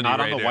utility. That's not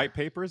right on the there. white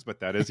papers, but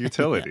that is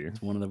utility.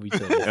 It's one of the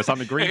utilities. That's on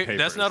the green papers.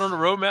 That's not on the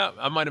roadmap.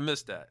 I might have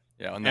missed that.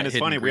 Yeah, on that and it's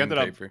funny. We ended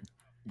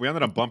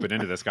up bumping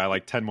into this guy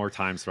like 10 more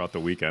times throughout the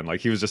weekend. Like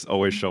he was just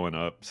always showing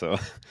up. So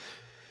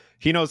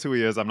he knows who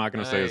he is. I'm not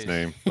going to say his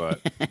name,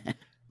 but.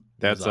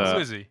 That's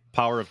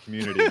power of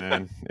community,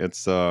 man.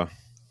 It's I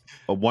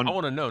want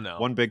to know now.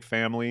 One big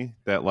family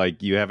that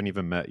like you haven't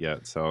even met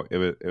yet. So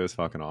it was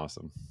fucking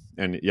awesome.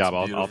 And yeah,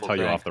 I'll tell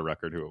you off the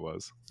record who it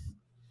was.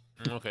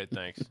 Okay,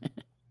 thanks.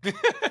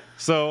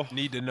 So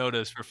need to know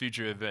this for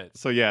future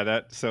events. So yeah,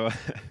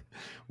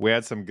 we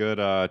had some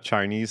good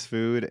Chinese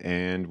food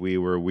and we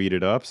were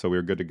weeded up, so we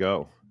were good to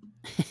go.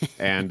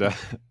 And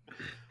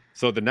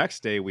so the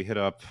next day we hit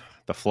up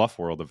the Fluff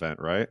World event,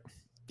 right?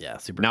 Yeah,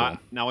 super cool.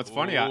 Now what's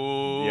funny,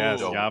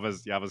 yes,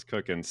 Yava's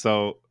cooking.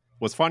 So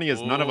what's funny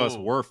is none of us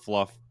were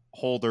Fluff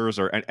holders,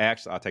 and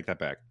actually, I'll take that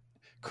back.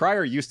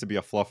 Cryer used to be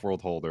a Fluff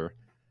World holder.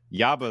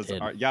 Yaba,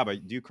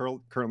 do you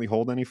currently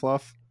hold any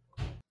Fluff?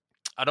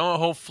 I don't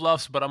hold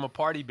Fluffs, but I'm a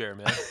party bear,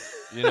 man.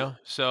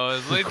 So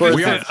of course,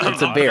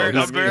 it's a bear.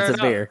 It's a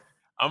bear.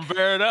 I'm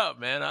bared up,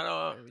 man. I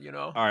don't,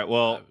 All right,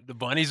 well, the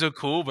bunnies are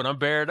cool, but I'm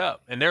bared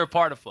up, and they're a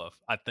part of Fluff.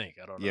 I think.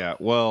 I don't know. Yeah,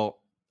 well.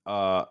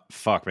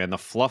 Fuck, man, the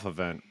Fluff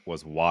event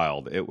was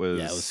wild. It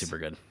was super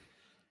good.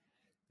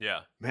 Yeah,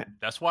 man,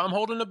 that's why I'm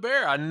holding the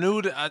bear. I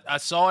knew that. I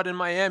saw it in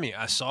Miami.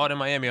 I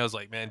was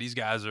like, man, these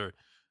guys are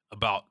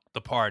about the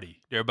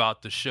party. They're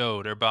about the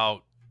show. They're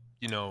about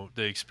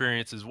the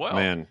experience as well.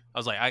 Man, I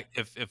was like,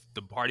 if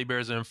the party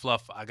bears are in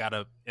Fluff, I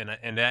gotta,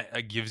 and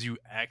that gives you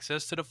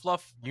access to the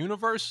Fluff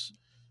universe,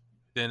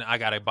 then I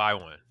gotta buy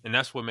one, and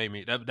that's what made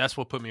me. That's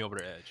what put me over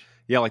the edge.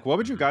 Yeah, like what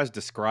would you guys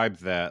describe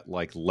that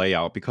like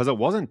layout? Because it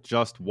wasn't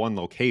just one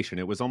location;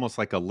 it was almost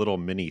like a little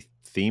mini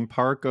theme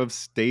park of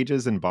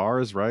stages and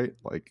bars, right?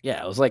 Like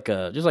it was like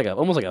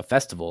almost like a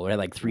festival. They had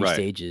like 3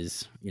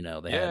 stages.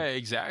 They had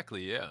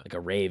exactly, like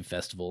a rave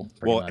festival.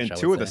 Well, and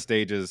 2 of the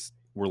stages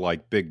were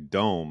like big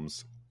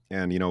domes,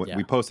 and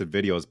we posted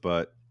videos,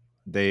 but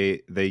they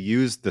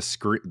used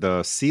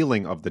the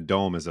ceiling of the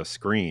dome as a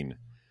screen,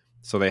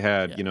 so they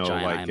had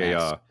like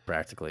IMAX,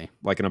 practically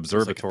like an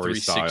observatory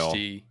style.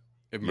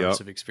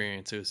 Immersive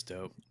experience. It was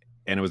dope.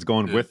 And it was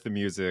going with the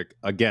music.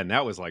 Again,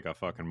 that was like a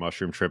fucking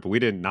mushroom trip. We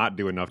did not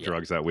do enough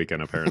drugs that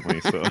weekend, apparently.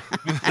 So,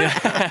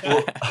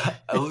 well,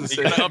 I was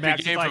saying,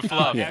 Max is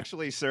like,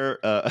 actually, sir.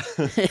 No,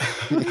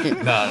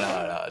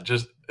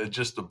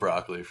 just the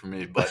broccoli for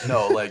me. But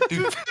no, like,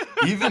 dude,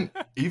 even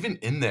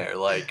in there,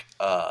 like,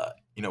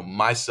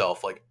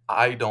 myself, like,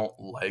 I don't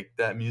like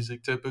that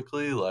music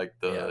typically, like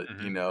the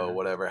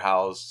whatever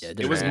house.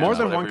 It was more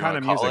than one kind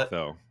of music,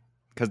 though.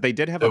 Because they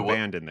did have a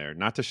band in there.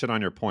 Not to shit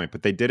on your point,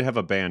 but they did have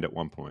a band at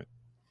one point.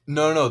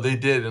 No, they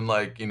did, and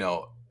like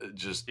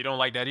just you don't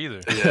like that either.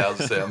 Yeah, I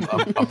was say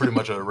I'm pretty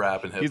much a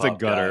rap and hip hop. He's a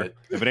gutter.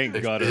 Guy. If it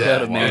ain't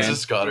gutter, man. It's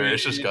just gutter.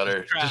 It's just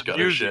gutter. Just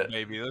gutter music, shit,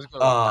 baby. Let's go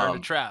turn the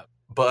trap.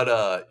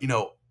 But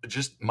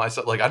just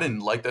myself, like I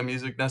didn't like that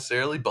music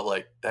necessarily, but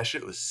like that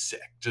shit was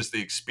sick. Just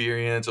the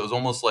experience. It was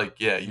almost like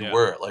you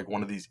were at like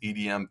one of these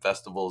EDM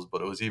festivals,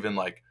 but it was even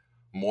like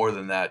more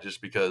than that.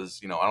 Just because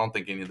I don't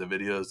think any of the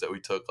videos that we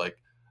took like.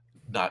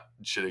 Not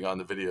shitting on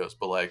the videos,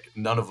 but like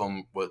none of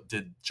them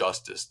did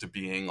justice to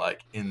being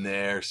like in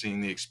there,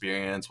 seeing the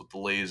experience with the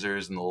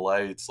lasers and the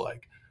lights.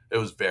 Like it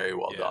was very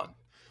well done.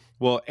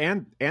 Well,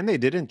 and they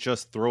didn't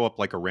just throw up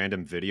like a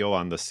random video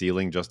on the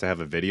ceiling just to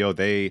have a video.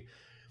 They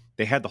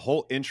had the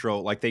whole intro,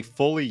 like they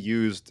fully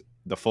used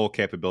the full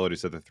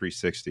capabilities of the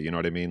 360. You know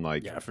what I mean?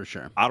 Like, yeah, for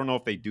sure. I don't know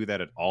if they do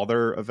that at all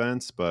their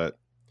events, but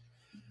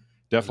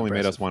definitely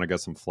made us want to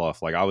get some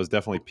Fluff. Like I was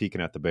definitely peeking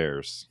at the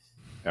Bears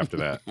after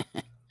that.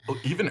 Well,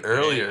 even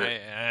earlier,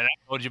 I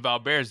told you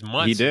about Bears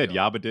months. He did. Ago.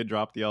 Yaba did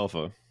drop the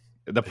alpha.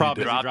 The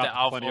problem is he dropped the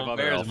alpha plenty of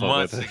other Bears alpha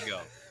months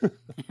ago.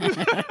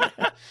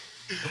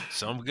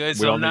 Some good,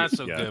 some not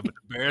so good, but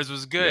the Bears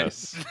was good.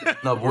 Yes.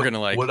 No, we're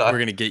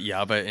gonna get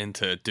Yaba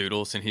into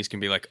doodles, and he's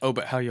gonna be like, "Oh,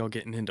 but how y'all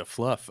getting into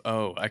Fluff?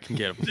 Oh, I can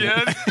get him."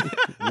 Yeah.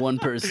 One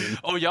person.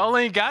 Oh, y'all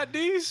ain't got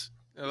these.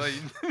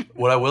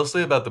 What I will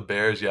say about the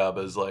Bears,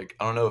 Yaba, is like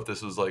I don't know if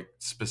this was like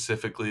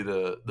specifically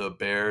the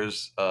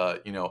Bears,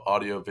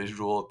 audio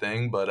visual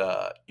thing,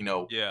 but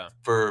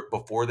for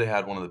before they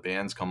had one of the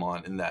bands come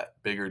on in that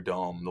bigger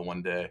dome the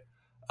one day,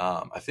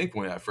 I think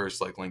when I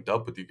first like linked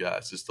up with you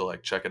guys just to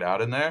like check it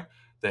out in there,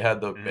 they had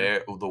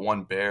the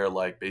one bear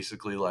like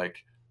basically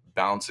like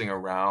bouncing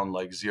around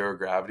like zero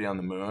gravity on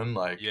the moon,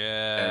 like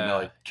and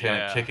like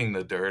kind of kicking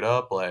the dirt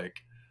up,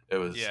 like it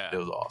was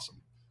awesome.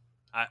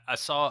 I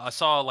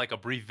saw like a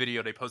brief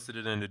video. They posted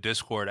it in the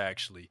Discord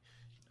actually,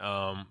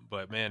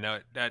 But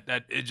man,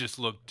 that it just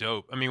looked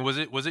dope. I mean, was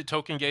it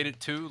token gated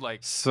too? Like,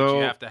 so did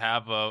you have to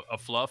have a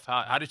fluff?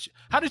 How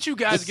did you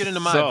guys get into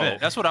my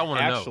event? That's what I want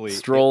to know.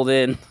 Strolled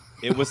in.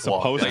 It was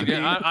supposed to be.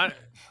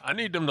 I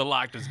need them to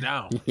lock this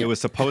down. It was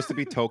supposed to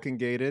be token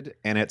gated,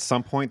 and at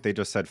some point they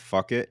just said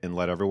fuck it and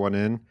let everyone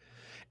in.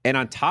 And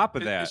on top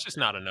of that, it's just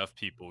not enough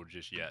people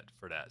just yet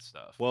for that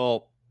stuff.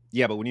 Well,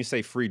 yeah, but when you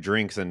say free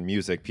drinks and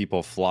music,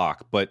 people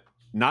flock. But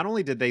not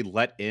only did they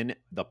let in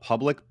the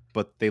public,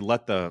 but they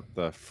let the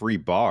free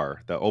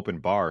bar, the open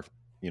bar,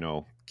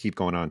 keep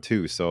going on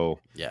too. So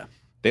yeah,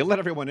 they let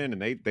everyone in,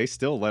 and they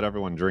still let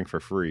everyone drink for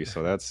free.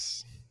 So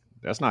that's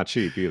not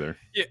cheap either.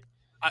 Yeah,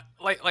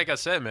 like I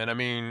said, man. I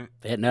mean,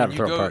 they had not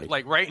throw a party.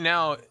 Like right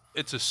now,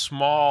 it's a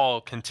small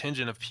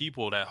contingent of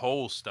people that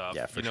hold stuff.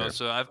 Yeah, for sure.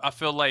 So I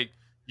feel like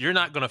you're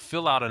not going to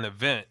fill out an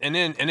event, and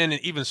then an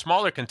even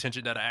smaller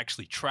contingent that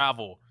actually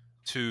travel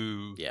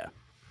to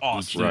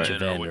Austin, each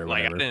event or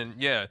like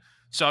whatever.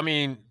 So I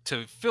mean,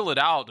 to fill it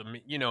out,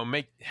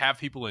 have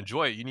people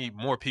enjoy it, you need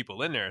more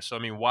people in there. So I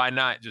mean, why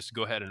not just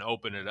go ahead and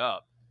open it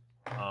up?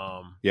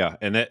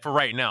 And that for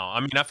right now. I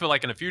mean, I feel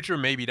like in the future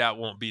maybe that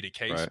won't be the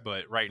case, right.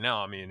 But right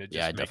now, I mean, it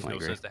just makes no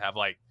agree. sense to have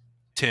like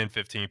 10,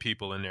 15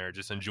 people in there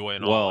just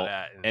enjoying all of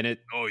that.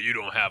 You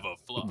don't have a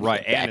fluff.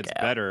 Right, and it's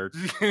better.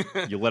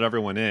 You let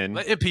everyone in.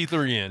 Let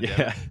MP3 in.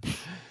 Yeah.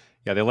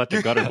 Yeah, they let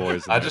the gutter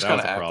boys in. I just kind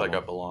of act like I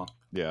belong.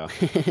 Yeah.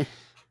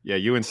 Yeah,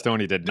 you and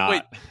Stoney did not.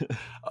 Wait,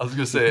 I was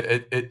gonna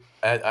say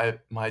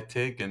my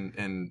take,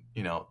 and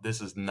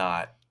this is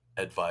not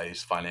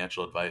advice,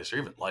 financial advice, or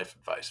even life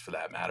advice for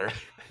that matter.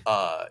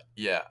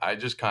 I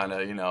just kind of,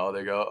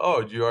 they go,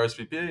 oh, do you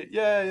RSVP?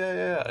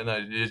 Yeah.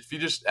 And if you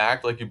just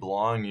act like you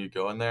belong, you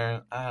go in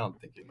there. I don't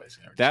think anybody's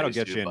gonna. That'll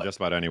get you in just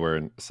about anywhere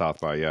in South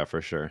by, yeah,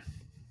 for sure.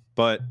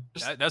 But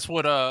that's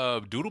what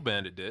Doodle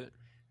Bandit did.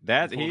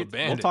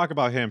 We'll talk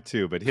about him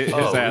too, but his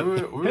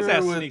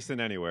ass sneaks in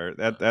anywhere.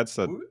 That's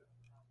a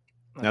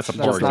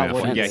poor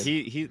example. Yeah,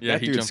 he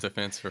jumped the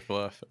fence for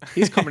fluff.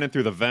 He's coming in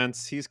through the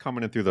vents. He's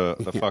coming in through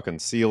the fucking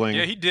ceiling.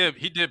 Yeah, he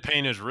did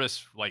paint his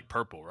wrist like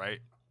purple, right?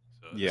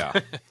 So. Yeah.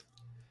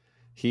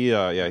 He's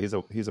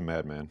a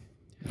madman.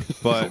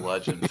 But he's a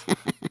legend.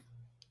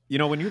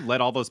 When you let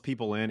all those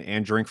people in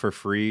and drink for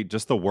free,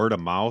 just the word of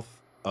mouth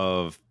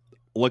of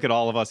look at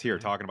all of us here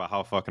talking about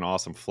how fucking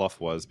awesome fluff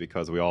was,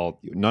 because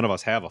none of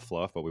us have a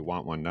fluff, but we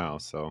want one now.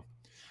 So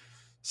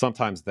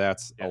sometimes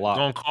that's a lot. It's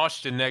going to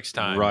cost you next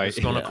time. Right. It's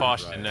going to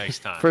cost you next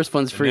time. First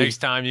one's free. Next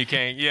time you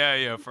can't.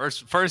 Yeah.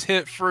 First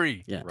hit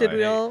free. Yeah. Right.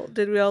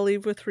 Did we all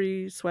leave with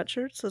free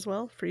sweatshirts as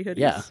well? Free hoodies?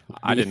 Yeah.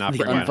 I did not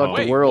bring mine home.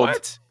 home. The world.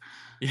 What?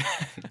 Yeah.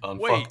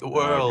 Unfuck the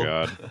world.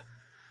 Oh, God.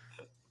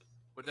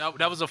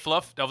 That was a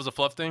fluff. That was a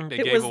fluff thing. They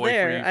it gave was away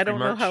there. free I don't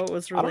merch. know how it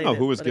was related. I don't know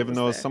who was giving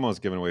those. There. Someone was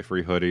giving away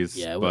free hoodies.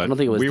 Yeah, but I don't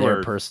think it was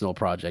their personal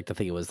project. I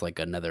think it was like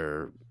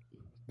another,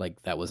 like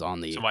that was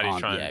on the Somebody's on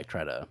trying the act.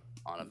 Try to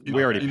on a.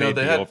 We already paid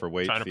the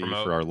overweight fee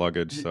promote. for our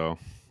luggage, so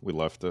we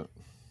left it.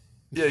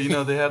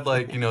 Yeah, they had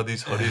like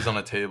these hoodies on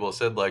a table. It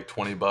said like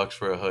 $20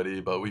 for a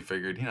hoodie, but we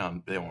figured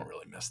they won't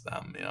really miss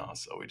them,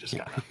 so we just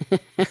kind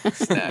of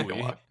snag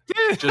them up.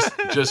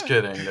 Just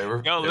kidding. They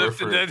were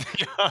free.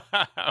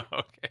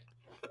 Okay.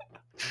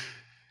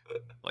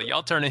 Like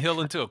y'all turned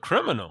Hill into a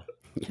criminal.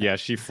 Yeah,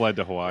 she fled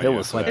to Hawaii. Hill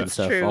was swiping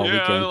stuff true. all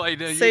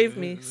weekend. Save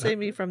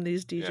me from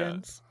these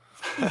degens.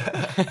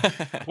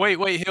 Yeah.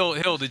 Wait,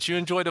 Hill, did you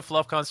enjoy the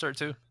Fluff concert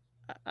too?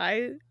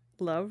 I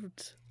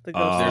loved the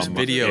Ghost. There's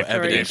video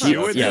evidence.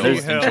 There's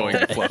enjoying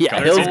the Fluff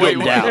concert. Hill's getting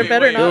down. There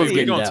better not be.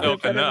 We're gonna tell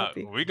Canuck.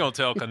 We're gonna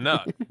tell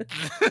Canuck.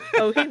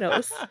 Oh, he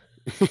knows.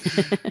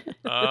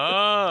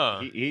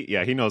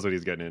 He knows what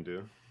he's getting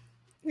into.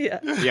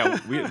 Yeah.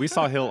 We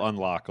saw Hill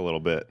unlock a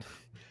little bit.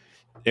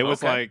 It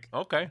was like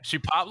she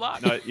pop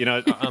locked.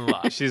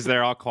 Unlocked. She's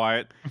there all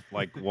quiet,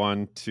 like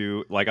 1,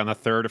 2, like on the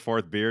third or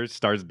fourth beer,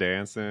 starts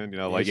dancing. She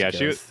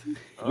was.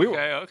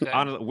 Okay.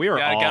 We were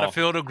gotta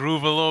feel the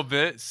groove a little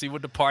bit, see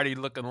what the party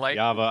looking like.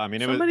 Java. I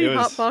mean, somebody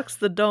hotboxed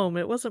the dome.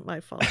 It wasn't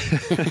my fault.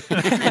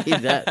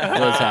 That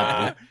was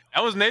happening.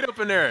 That was Nate up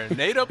in there.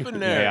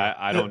 Yeah,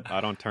 I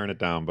don't turn it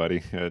down,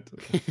 buddy.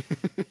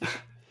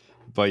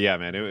 But yeah,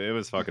 man, it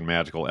was fucking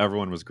magical.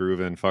 Everyone was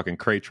grooving. Fucking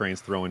crate trains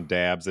throwing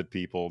dabs at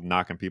people,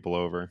 knocking people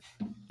over.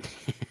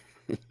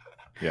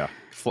 Yeah.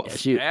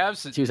 She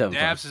was having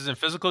dabs fun. Is in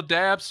physical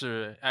dabs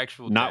or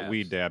actual dabs? Not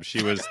weed dabs.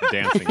 She was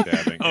dancing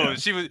dabbing. Oh,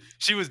 yeah.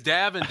 she was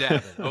dabbing.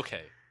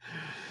 Okay.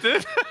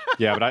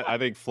 Yeah, but I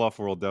think Fluff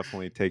World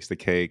definitely takes the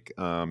cake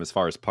as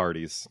far as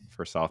parties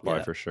for South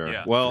by for sure.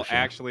 Yeah, well, for sure.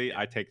 actually,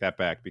 I take that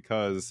back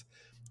because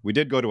we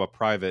did go to a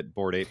private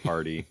Bored Ape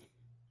party.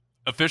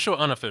 Official,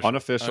 unofficial?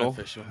 Unofficial.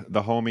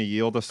 The homie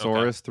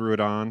Yieldosaurus threw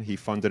it on. He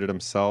funded it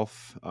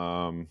himself.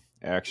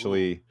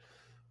 Actually,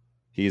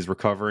 he's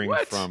recovering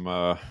from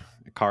a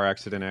car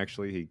accident.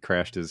 Actually, he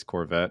crashed his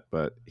Corvette,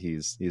 but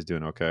he's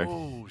doing okay.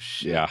 Oh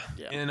shit!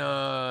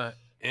 Yeah.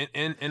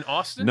 In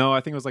Austin? No, I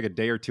think it was like a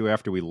day or two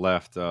after we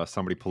left.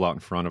 Somebody pulled out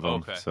in front of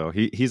him, so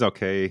he's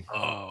okay.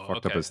 Oh,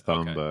 fucked up his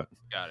thumb, but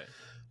got it.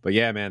 But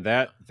yeah, man,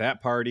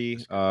 that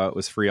party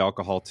was free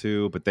alcohol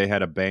too. But they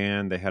had a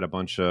band. They had a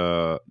bunch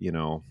of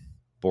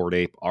Bored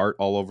Ape art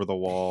all over the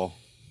wall.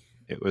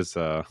 It was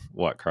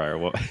what, Crier?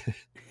 What?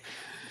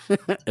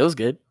 It was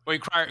good.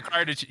 Wait,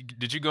 Crier,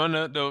 did you go in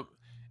the?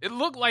 It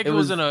looked like it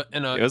was in a.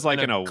 It was like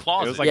in a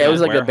closet. It was like it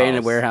was like an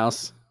abandoned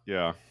warehouse.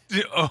 Yeah.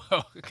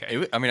 Oh,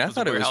 okay. I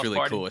thought it was really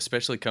party? cool,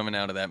 especially coming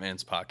out of that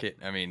man's pocket.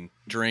 I mean,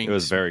 drinks, It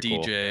was very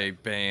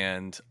DJ,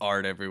 band,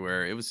 art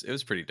everywhere. It was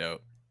pretty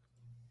dope.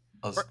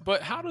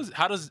 But how do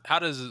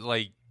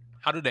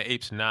the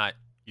apes not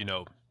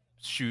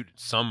shoot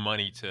some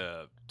money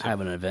to have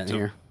an event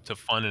here to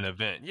fund an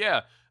event?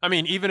 Yeah, I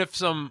mean, even if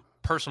some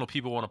personal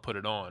people want to put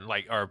it on,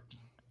 like our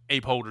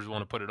ape holders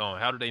want to put it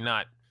on, how do they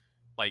not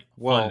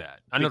fund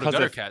that? I know the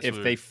gutter cats.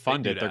 If they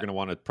fund it, they're going to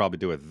want to probably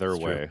do it their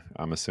way. True.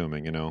 I'm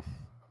assuming,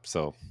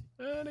 So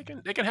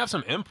they can have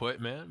some input,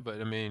 man.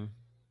 But I mean,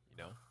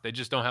 they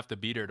just don't have to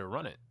be there to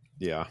run it.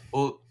 Yeah.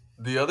 Well,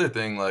 the other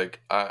thing,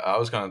 I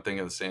was kind of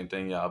thinking the same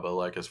thing,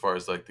 but as far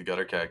as the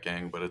Gutter Cat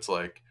Gang, but it's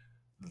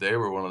they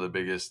were one of the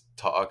biggest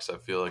talks, I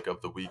feel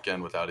of the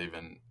weekend without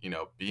even,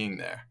 being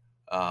there,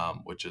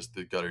 which is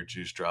the Gutter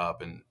Juice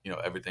Drop and,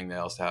 everything they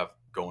else have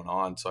going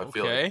on. So I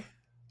feel like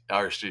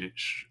RSG,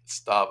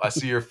 stop. I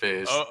see your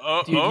face. Dude,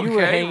 okay. You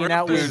were hanging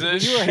out with Stoney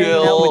the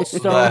hell way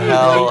too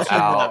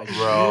out, much.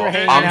 bro.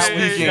 I'm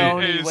speaking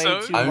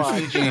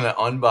in an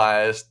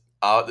unbiased.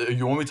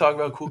 You want me to talk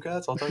about cool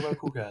cats? I'll talk about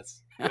cool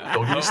cats.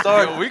 Don't get me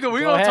started. We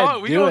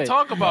gonna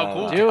talk about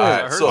cool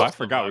cats. So I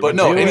forgot. But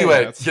no,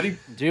 anyway, getting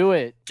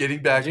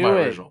back to my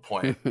original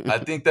point. I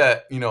think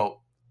that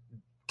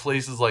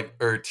places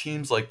or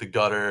teams like the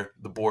Gutter,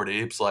 the Bored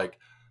Apes,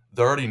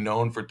 they're already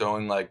known for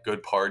throwing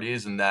good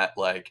parties, and that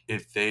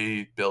if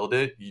they build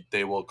it,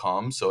 they will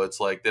come. So it's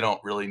they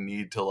don't really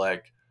need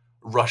to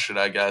rush it,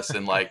 I guess,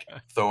 and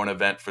throw an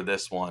event for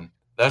this one.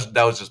 That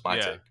was just my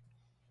take.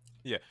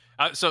 Yeah.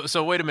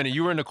 So wait a minute.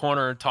 You were in the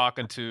corner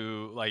talking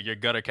to your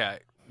Gutter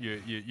Cat, your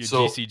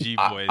GCG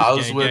boys. I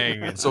was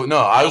with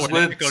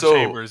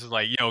Chambers.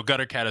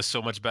 Gutter Cat is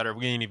so much better.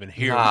 We ain't even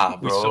here. Nah,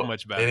 we're bro. so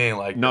much better. It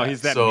ain't no, that.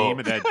 He's that meme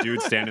of that dude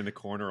standing in the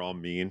corner all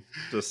mean.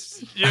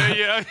 Just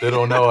yeah. They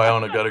don't know I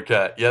own a Gutter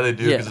Cat. Yeah, they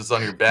do because it's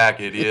on your back,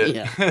 idiot.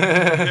 Yeah.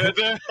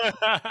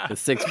 The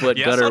 6-foot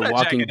gutter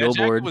walking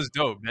billboard.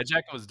 That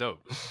jacket was dope.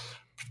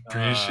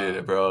 Appreciate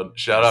it, bro.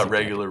 Shout out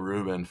Regular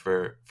Ruben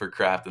for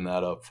crafting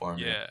that up for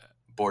me. Yeah.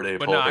 Bored Ape.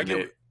 But no, I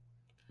get.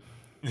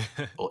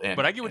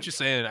 But I get what you're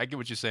saying. I get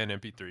what you're saying,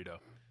 MP3 though.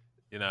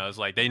 It's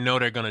they know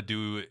they're gonna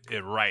do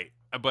it right.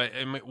 But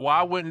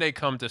why wouldn't they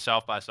come to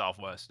South by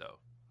Southwest though?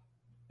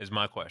 Is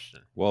my question.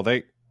 Well,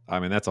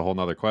 that's a whole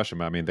nother question.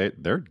 But I mean,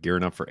 they're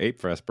gearing up for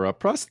Ape Fest, bro.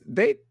 Plus,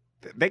 they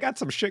got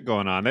some shit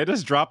going on. They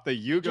just dropped the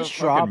Yuga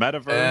fucking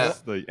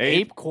metaverse, the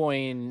ape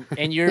coin,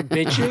 and you're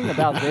bitching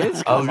about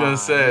this? I was gonna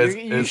say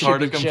it's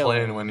hard to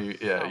complain when you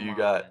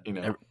got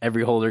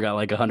every holder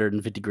got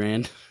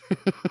 $150,000.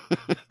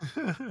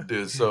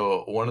 Dude,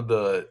 so one of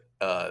the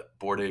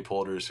Bored Ape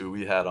holders who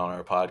we had on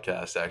our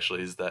podcast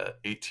actually is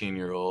that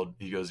 18-year-old.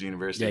 He goes to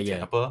University of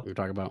Tampa. We were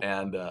talking about,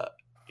 and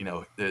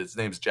his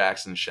name's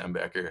Jackson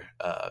Schembecker.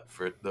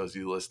 For those of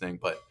you listening,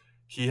 but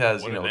he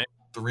has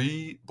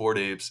 3 Bored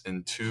Apes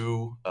and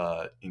 2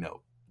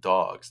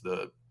 dogs,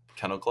 the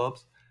kennel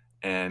clubs,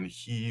 and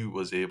he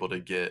was able to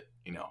get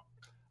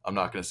I'm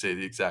not going to say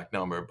the exact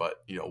number,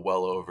 but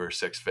well over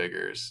 6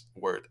 figures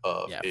worth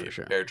of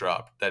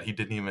airdrop that he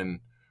didn't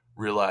even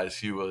realize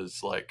he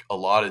was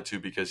allotted to,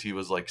 because he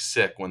was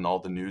sick when all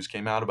the news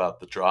came out about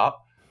the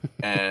drop.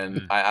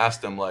 And I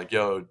asked him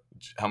yo,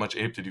 how much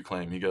ape did you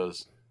claim? He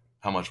goes,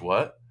 how much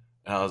what?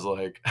 And I was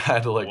I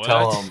had to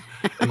tell him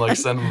and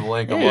send him the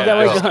link. I'm you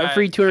got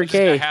free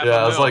 200K. Yeah,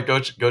 I was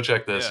go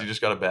check this. You just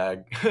got a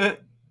bag.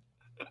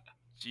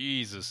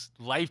 Jesus,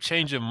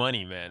 life-changing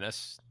money, man.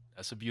 That's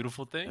a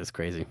beautiful thing. That's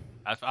crazy.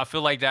 I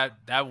feel like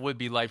that would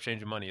be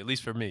life-changing money, at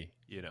least for me.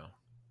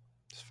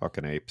 It's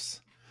fucking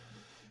apes.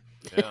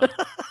 Yeah,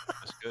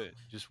 that's good.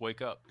 Just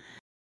wake up.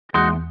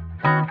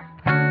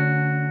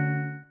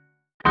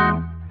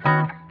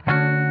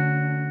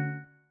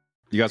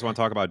 You guys want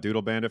to talk about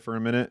Doodle Bandit for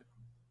a minute?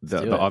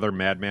 The other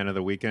madman of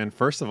the weekend.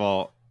 First of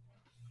all,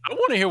 I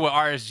want to hear what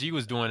RSG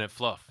was doing at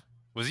Fluff.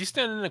 Was he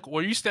standing in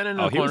were you standing in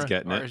the corner? He was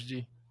getting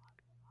RSG?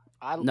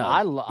 it.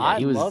 I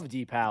love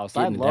Deep House.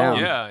 I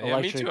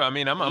love me too. I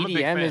mean, I'm a big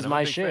fan. EDM is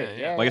my shit.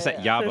 Yeah. Like I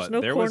said, There's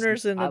no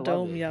corners in a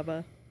dome,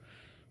 Yaba.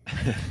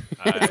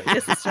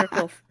 It's a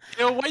circle.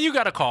 Why you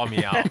gotta call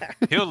me out?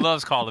 Hill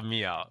loves calling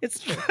me out. It's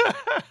true.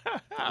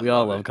 We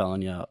all love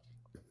calling you out.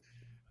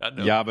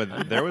 Yeah,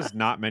 but there was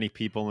not many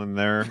people in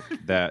there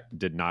that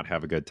did not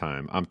have a good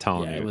time. I'm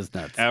telling you, it was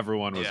nuts.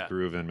 Everyone was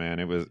grooving, man.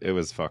 It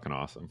was fucking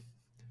awesome.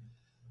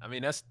 I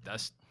mean, that's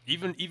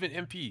even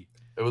MP.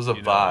 It was a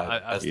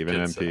vibe. Even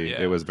MP,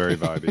 it was very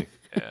vibey.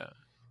 Yeah,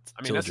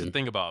 I mean, that's the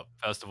thing about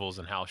festivals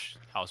and house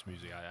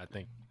music.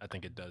 I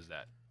think it does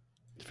that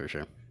for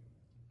sure.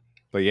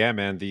 But yeah,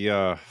 man,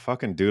 the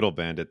fucking Doodle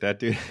Bandit, that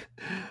dude,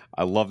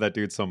 I love that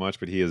dude so much,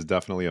 but he is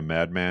definitely a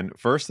madman.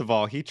 First of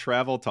all, he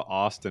traveled to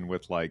Austin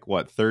with like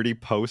 30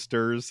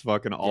 posters,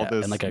 fucking all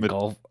this, and like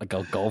a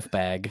golf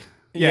bag.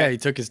 Yeah, he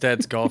took his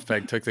dad's golf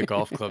bag, took the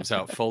golf clubs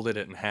out, folded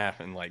it in half,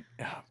 and like,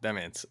 that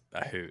man's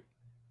a hoot.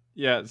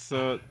 Yeah,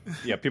 so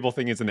people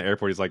think he's in the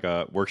airport. He's like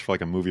works for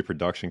like a movie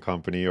production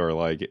company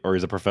or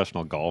he's a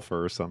professional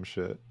golfer or some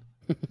shit.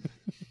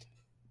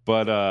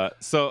 But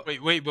so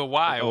wait, but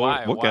why?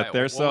 Why? We'll get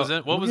there.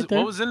 What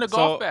was in the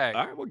golf bag?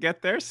 All right, we'll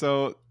get there.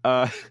 So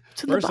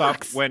first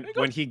off, when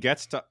he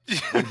gets to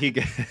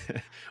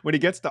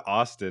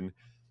Austin,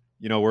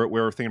 you know,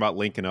 we're thinking about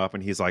linking up,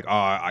 and he's like, "Oh,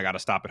 I got to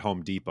stop at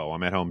Home Depot.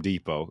 I'm at Home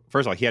Depot."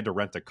 First of all, he had to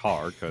rent a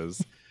car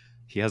because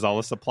he has all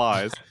the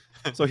supplies.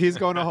 So he's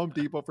going to Home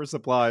Depot for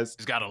supplies.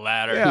 He's got a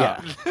ladder.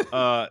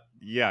 Yeah.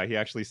 He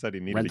actually said he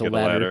needed to get a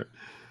ladder.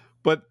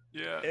 But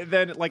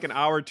then like an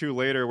hour or two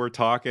later, we're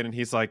talking, and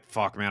he's like,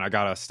 "Fuck, man, I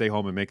gotta stay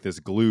home and make this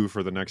glue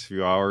for the next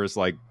few hours."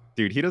 Like,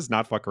 dude, he does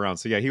not fuck around.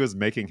 So yeah, he was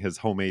making his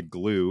homemade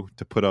glue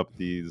to put up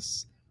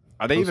these.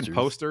 Are they even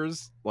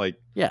posters? Like,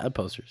 yeah,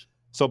 posters.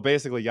 So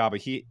basically,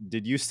 but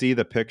did you see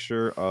the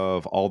picture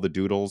of all the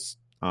doodles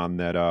on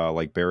that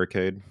like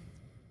barricade?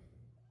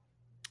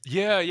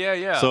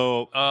 Yeah.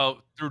 So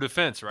through the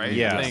fence, right?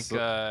 Yeah. I think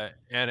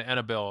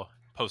Annabelle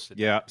posted.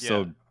 Yeah.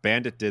 So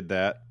Bandit did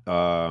that.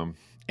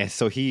 And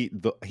so he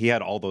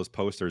had all those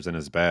posters in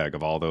his bag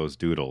of all those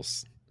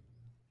doodles.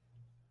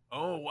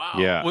 Oh wow!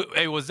 Yeah.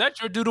 Hey, was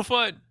that your doodle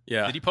FUD?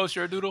 Yeah. Did he post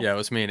your doodle? Yeah, it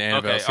was me and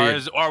Annabelle.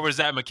 Okay. Or was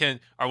that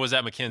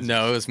Mackenzie?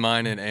 No, it was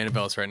mine and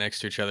Annabelle's right next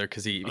to each other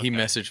because he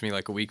messaged me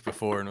like a week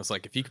before and was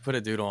like, "If you could put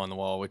a doodle on the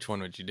wall, which one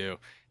would you do?"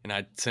 And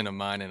I sent him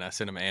mine and I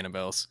sent him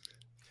Annabelle's.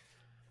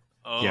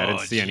 Oh, yeah, I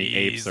didn't see any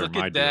apes or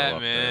my doodle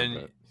up man.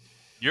 there.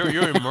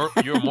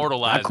 But... You're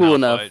immortalized. Not cool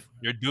enough. Bud.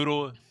 Your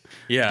doodle.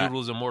 Yeah,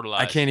 doodle's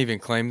immortalized. I can't even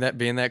claim that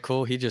being that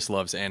cool. He just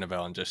loves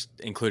Annabelle and just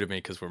included me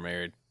because we're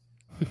married.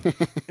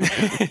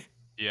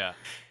 Yeah.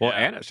 Well,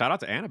 shout out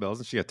to Annabelle.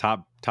 Isn't she a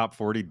top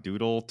 40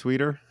 doodle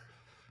tweeter?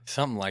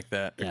 Something like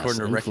that, yes,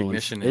 according to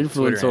recognition.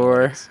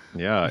 Influencer.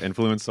 Yeah,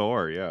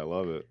 influencer. Yeah, I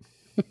love it.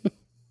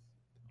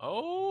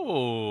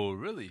 Oh,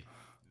 really?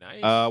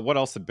 Nice. What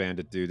else did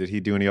Bandit do? Did he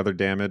do any other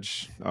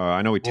damage?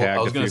 I know he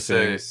tagged a few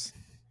things.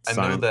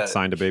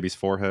 Signed a baby's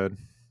forehead.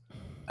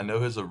 I know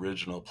his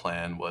original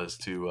plan was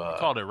to... he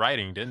called it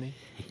writing, didn't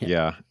he?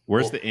 Yeah.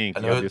 Where's the ink?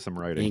 You gotta do some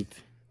writing. Ink.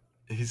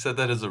 He said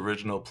that his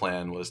original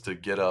plan was to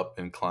get up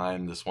and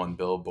climb this one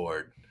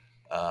billboard,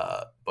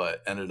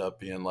 but ended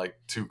up being like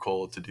too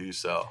cold to do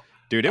so.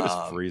 Dude, it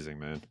was freezing,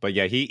 man. But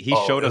yeah, he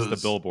showed us the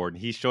billboard.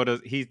 He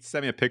sent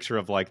me a picture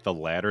of like the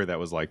ladder that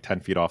was like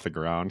 10 feet off the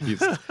ground.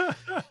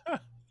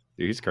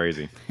 He's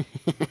crazy.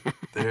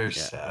 They're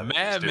savage.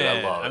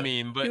 Man. I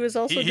mean, but he was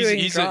also doing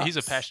he's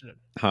a passionate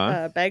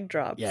bag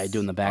drops. Yeah,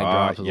 doing the bag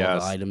drops with all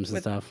the items and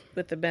stuff.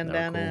 With the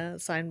bandana,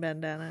 signed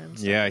bandana and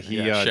stuff.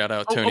 Yeah, shout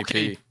out Tony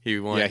P.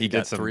 He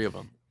got 3 of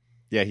them.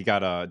 Yeah, he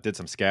did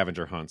some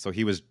scavenger hunt. So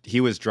he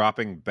was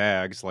dropping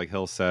bags, like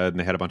Hill said, and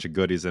they had a bunch of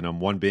goodies in them.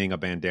 One being a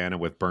bandana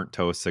with burnt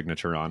toast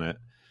signature on it.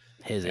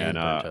 His and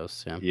burnt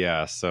toast, yeah.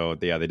 Yeah, so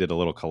they did a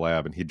little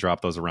collab, and he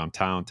dropped those around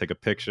town, take a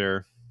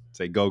picture,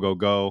 say go go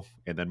go,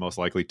 and then most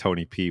likely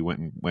Tony P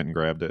went and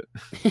grabbed it.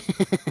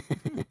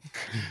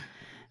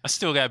 I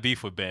still got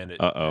beef with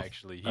Bandit.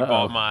 Actually, he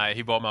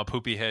bought my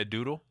poopy head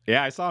doodle.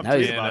 Yeah, I saw him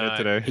tweet about it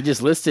today. He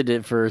just listed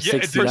it for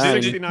 69.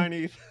 For 69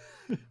 ETH.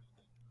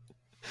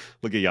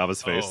 Look at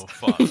Yava's face. Oh,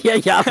 fuck. Yeah,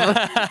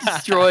 Yava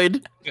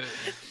destroyed.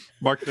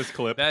 Mark this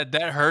clip. That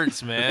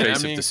hurts, man.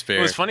 Face of despair.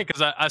 It was funny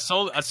because I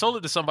sold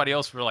it to somebody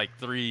else for like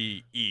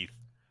 3 ETH,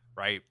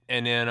 right?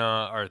 And then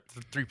or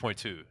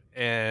 3.2.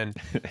 And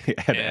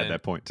I had to add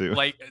that point too.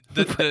 Like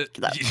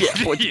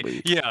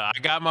I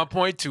got my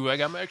point too. I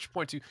got my extra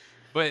point too.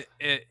 But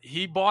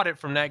he bought it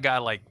from that guy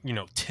like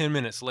 10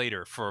 minutes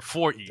later for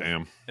 4 ETH.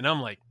 Damn. And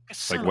I'm like,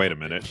 wait a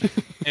minute.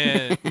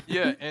 And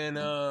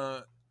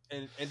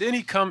and then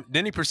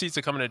he proceeds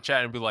to come in the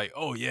chat and be like,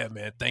 "Oh yeah,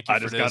 man, thank you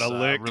for this.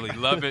 I really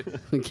love it."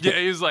 Yeah,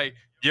 he was like,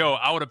 "Yo,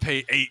 I would have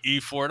paid 8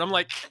 ETH for it." I'm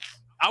like,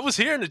 I was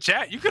here in the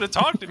chat. You could have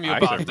talked to me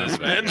about this,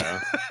 man.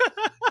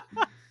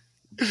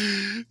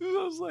 I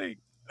was like,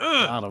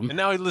 ugh. And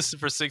now he listed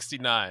for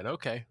 69.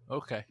 Okay,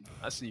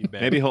 I see you,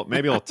 man. Maybe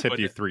he'll tip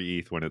you 3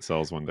 ETH when it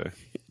sells one day.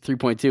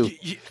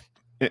 3.2.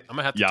 I'm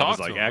gonna have to talk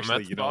to him.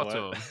 Actually, you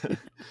know what?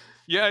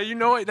 Yeah, you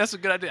know what? That's a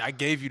good idea. I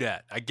gave you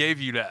that.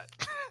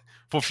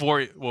 for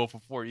 4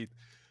 ETH.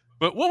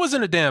 But what was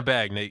in the damn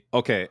bag, Nate?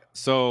 Okay,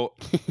 so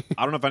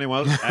I don't know if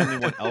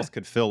anyone else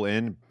could fill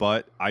in,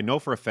 but I know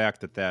for a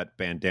fact that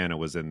bandana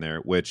was in there,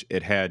 which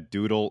it had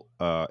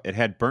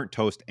burnt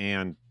toast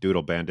and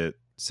Doodle Bandit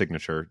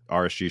signature.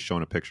 RSG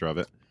showing a picture of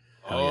it.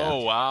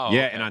 Oh, wow.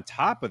 Yeah, and on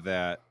top of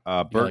that,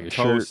 Burnt like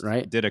Toast shirt,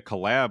 right? did a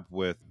collab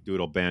with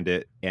Doodle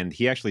Bandit, and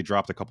he actually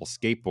dropped a couple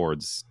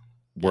skateboards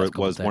where it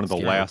was one of the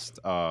last,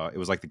 it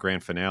was like the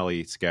grand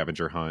finale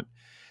scavenger hunt.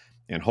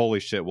 And holy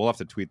shit, we'll have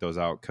to tweet those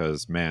out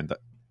because, man,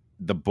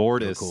 the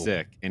board is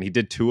sick. And he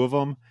did 2 of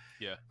them.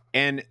 Yeah.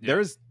 And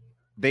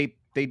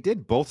they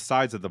did both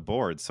sides of the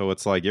board, so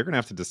it's like you're gonna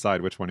have to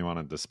decide which one you want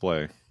to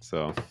display.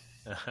 So,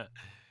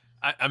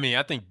 I mean,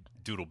 I think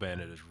Doodle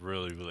Bandit is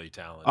really, really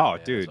talented. Oh,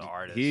 man, dude, as an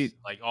artist. he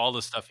like all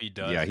the stuff he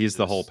does. Yeah, is he's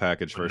the whole just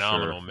package for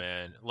phenomenal, sure.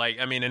 man. Like,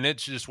 I mean, and it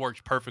just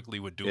works perfectly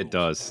with Doodles. It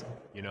does.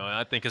 You know,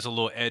 I think it's a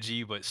little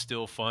edgy, but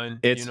still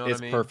fun. It's you know what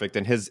I mean? perfect,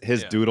 and his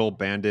Doodle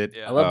Bandit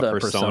I love the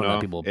persona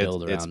that people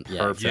build around. It's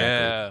perfect.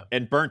 Yeah.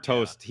 And Burnt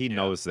Toast, he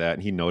knows that,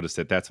 and he noticed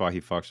it. That's why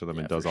he fucks with them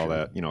and does all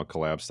sure. that,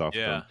 collab stuff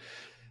with them.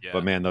 Yeah.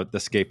 But man, the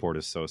skateboard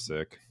is so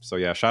sick. So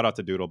yeah, shout out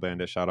to Doodle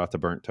Bandit. Shout out to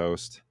Burnt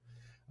Toast.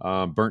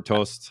 Burnt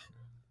Toast.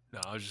 No,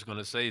 I was just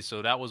gonna say.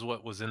 So that was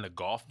what was in the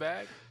golf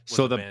bag.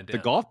 So the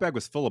golf bag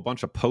was full of a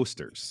bunch of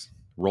posters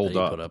rolled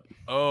up.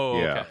 Oh,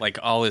 yeah, okay. Like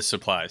all his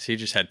supplies. He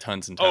just had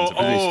tons and tons of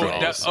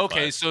posters.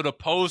 Okay, so the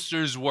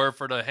posters were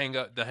for the hang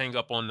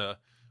up on the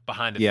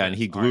behind the yeah, fence. and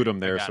he glued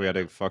them there, so he had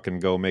to fucking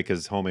go make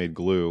his homemade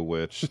glue,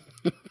 which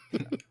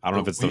I don't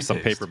know if it's some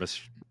paper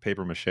mache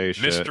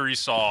shit. Mystery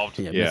solved.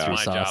 Yeah.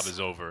 My job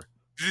is over.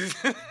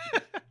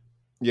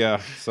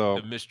 Yeah, so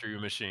the mystery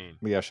machine.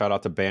 Yeah, shout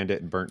out to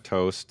Bandit and Burnt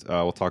Toast.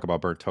 We'll talk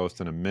about Burnt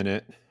Toast in a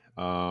minute.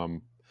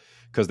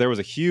 Because there was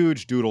a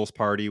huge Doodles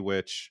party,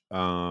 which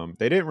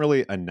they didn't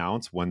really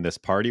announce when this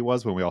party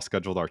was, when we all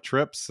scheduled our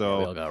trips. So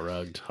we all got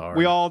rugged hard.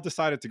 We all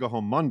decided to go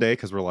home Monday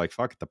because we're like,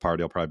 fuck it, the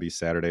party will probably be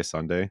Saturday,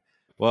 Sunday.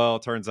 Well,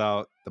 it turns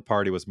out the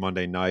party was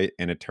Monday night,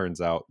 and it turns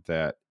out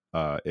that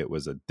it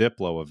was a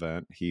Diplo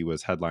event. He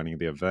was headlining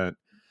the event.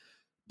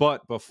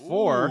 But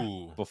before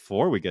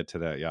we get to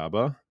that,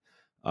 Yaba,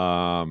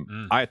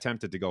 I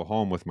attempted to go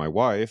home with my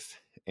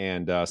wife,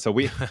 and so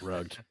we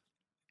rugged.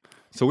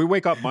 So we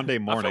wake up Monday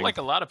morning. I feel like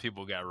a lot of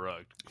people got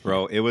rugged.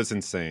 Bro, it was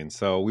insane.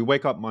 So we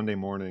wake up Monday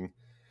morning,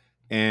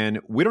 and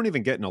we don't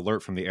even get an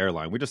alert from the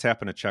airline. We just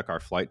happen to check our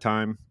flight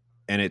time,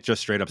 and it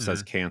just straight up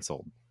says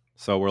canceled.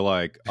 So we're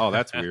like, oh,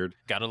 that's weird.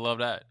 Gotta love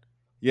that.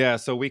 Yeah,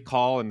 so we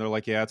call, and they're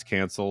like, yeah, it's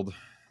canceled.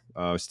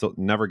 Still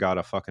never got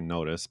a fucking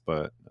notice,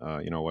 but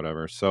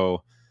whatever.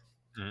 So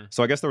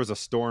I guess there was a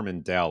storm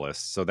in Dallas,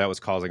 so that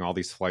was causing all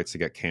these flights to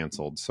get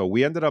canceled. So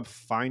we ended up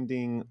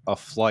finding a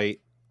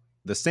flight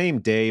the same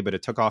day, but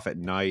it took off at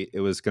night. It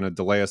was going to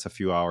delay us a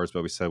few hours,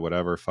 but we said,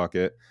 whatever, fuck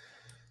it.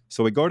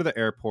 So we go to the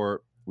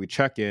airport, we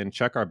check in,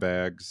 check our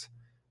bags,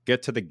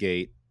 get to the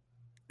gate,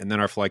 and then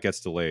our flight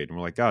gets delayed. And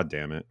we're like, God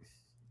damn it.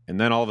 And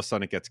then all of a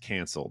sudden it gets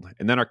canceled.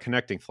 And then our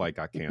connecting flight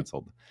got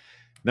canceled.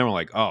 And then we're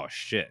like, oh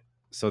shit.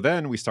 So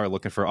then we started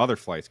looking for other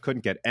flights.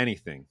 Couldn't get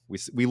anything.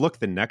 We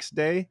looked the next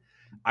day.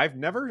 I've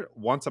never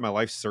once in my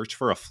life searched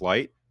for a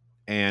flight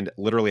and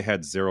literally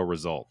had zero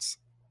results.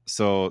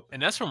 So,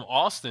 and that's from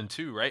Austin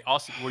too, right?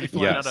 Austin, were you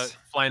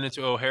flying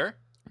into O'Hare?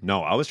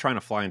 No, I was trying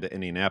to fly into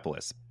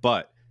Indianapolis,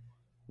 but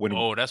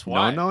that's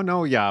why. No,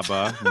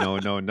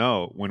 Yaba,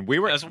 no. When we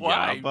were that's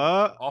why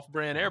Yaba,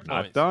 off-brand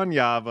airplanes. Not done,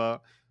 Yaba.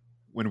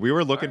 When we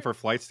were looking for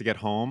flights to get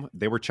home,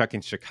 they were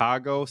checking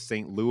Chicago,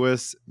 St.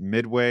 Louis,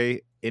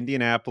 Midway,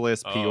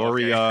 Indianapolis,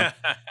 Peoria.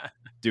 Okay.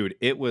 Dude,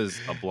 it was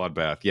a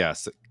bloodbath.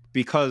 Yes,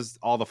 because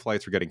all the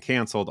flights were getting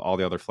canceled, all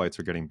the other flights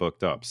were getting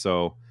booked up.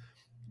 So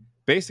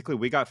basically,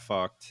 we got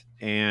fucked,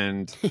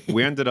 and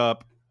we ended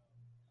up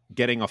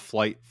getting a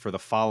flight for the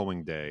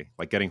following day,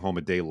 like getting home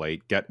a day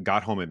late.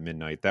 Got home at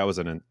midnight. That was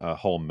a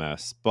whole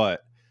mess.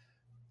 But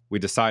we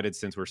decided,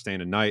 since we're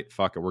staying a night,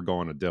 fuck it, we're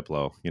going to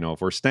Diplo.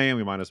 If we're staying,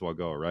 we might as well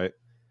go, right?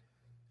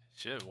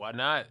 Shit, why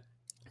not?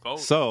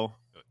 So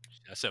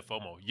I said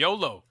FOMO.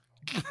 YOLO.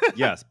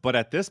 Yes, but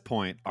at this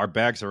point, our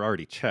bags are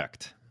already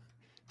checked.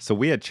 So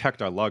we had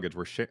checked our luggage.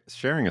 We're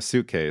sharing a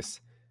suitcase.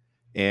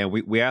 And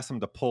we asked them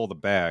to pull the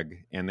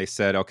bag, and they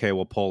said, okay,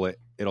 we'll pull it.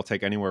 It'll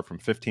take anywhere from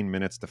 15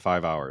 minutes to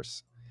 5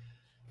 hours.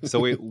 So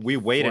we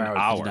wait an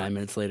hour. 9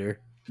 minutes later.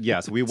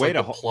 Yes, we wait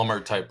like a plumber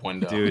type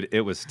window. Dude,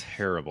 it was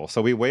terrible.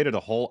 So we waited a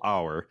whole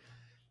hour.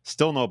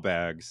 Still no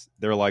bags.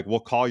 They're like,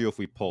 we'll call you if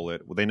we pull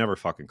it. Well, they never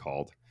fucking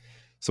called.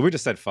 So we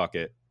just said, fuck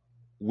it.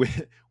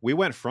 We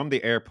went from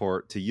the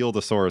airport to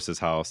Yildosaurus's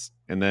house,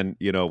 and then,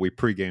 we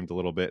pre-gamed a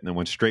little bit, and then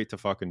went straight to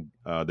fucking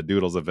the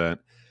Doodles event.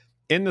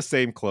 In the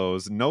same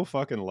clothes, no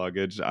fucking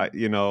luggage,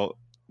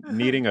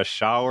 needing a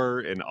shower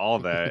and all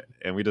that.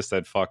 And we just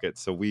said, fuck it.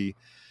 So we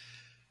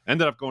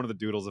ended up going to the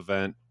Doodles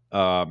event.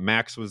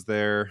 Max was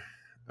there.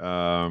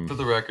 For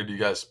the record, you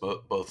guys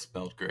both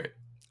smelled great.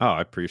 Oh,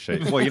 I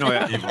appreciate it. Well, even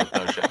with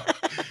no shower.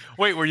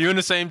 Wait, were you in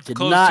the same Did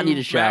clothes not too, need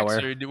a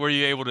shower. Max, or were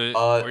you able to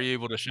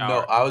shower? No,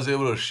 I was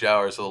able to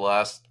shower. So the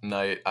last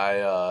night,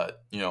 I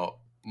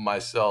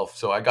myself.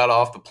 So I got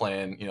off the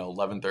plane,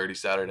 11:30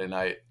 Saturday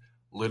night.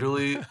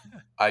 Literally,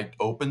 I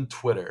opened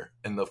Twitter,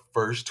 and the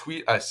first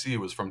tweet I see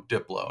was from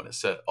Diplo, and it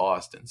said,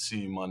 Austin,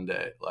 see you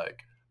Monday,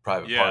 like,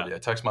 private party. I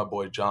text my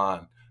boy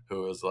John,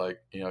 who was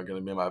like, going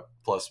to be my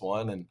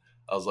 +1, and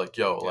I was like,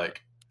 yo,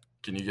 like,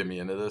 can you get me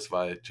into this if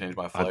I change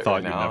my flight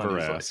right now? I thought you'd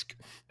never ask.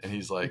 And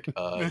he's like,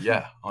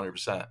 yeah,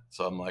 100%.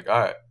 So I'm like, all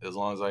right, as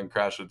long as I can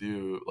crash with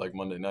you, like,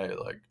 Monday night,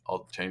 like,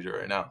 I'll change it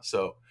right now.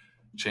 So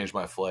changed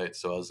my flight,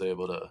 so I was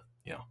able to,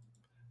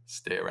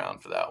 stay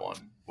around for that one,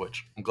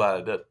 which I'm glad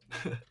I did.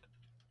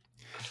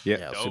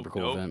 Yeah, super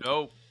cool event.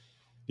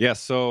 Yeah,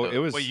 so it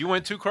was. Wait, you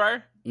went to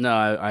Crier? No,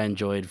 I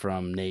enjoyed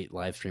from Nate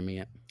live streaming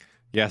it.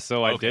 Yeah,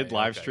 so I did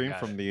live stream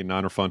from the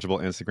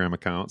non-refundable Instagram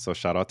account. So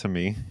shout out to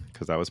me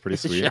because that was pretty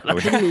sweet.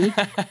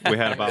 We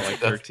had about like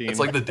 13. It's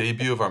like the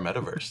debut of our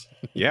metaverse.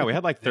 Yeah, we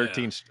had like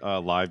 13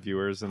 live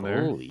viewers in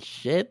there. Holy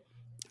shit!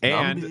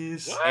 And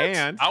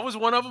I was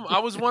one of them. I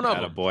was one of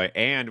them. Boy,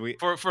 and we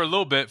for a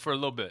little bit.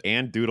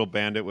 And Doodle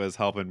Bandit was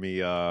helping me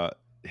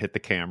hit the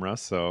camera,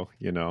 so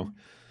you know.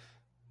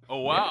 Oh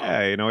wow!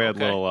 Yeah, we had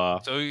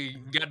little. So you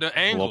got the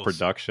angles.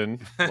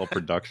 Little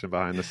production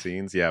behind the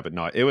scenes. Yeah, but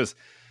no, it was.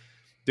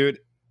 Dude,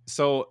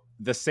 so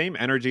the same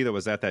energy that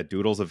was at that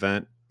Doodles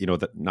event,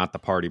 not the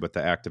party, but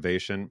the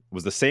activation,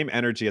 was the same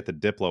energy at the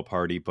Diplo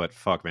party. But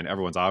fuck, man,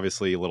 everyone's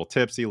obviously a little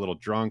tipsy, a little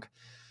drunk.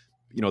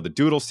 The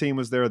Doodles team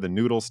was there, the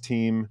Noodles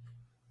team.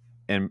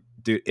 And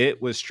dude,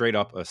 it was straight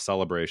up a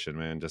celebration,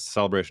 man. Just a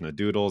celebration of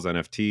Doodles,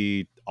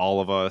 NFT,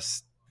 all of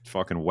us,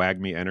 fucking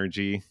wag me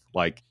energy.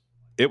 Like,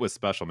 it was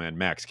special, man.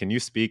 Max, can you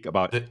speak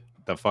about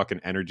the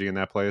fucking energy in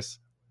that place?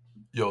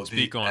 Yo,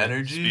 the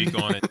energy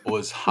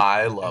was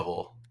high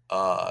level.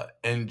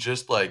 And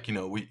just like,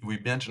 we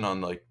mentioned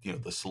on like,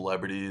 the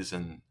celebrities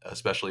and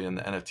especially in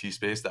the NFT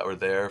space that were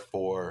there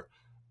for,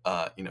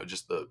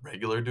 just the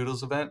regular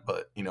Doodles event.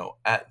 But,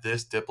 at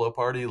this Diplo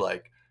party,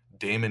 like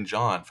Damon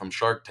John from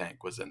Shark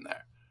Tank was in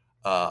there.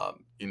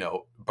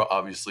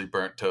 Obviously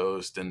Burnt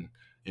Toast and,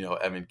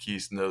 Evan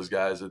Keast and those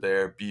guys are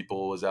there.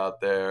 Beeple was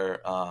out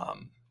there.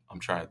 I'm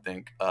trying to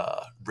think,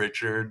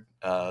 Richard,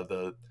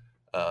 the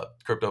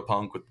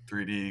CryptoPunk with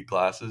 3D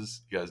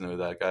glasses. You guys know who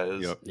that guy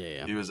is? Yep.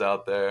 Yeah. He was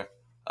out there.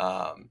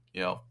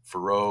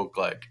 Farouk,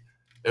 like,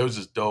 it was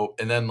just dope.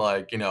 And then,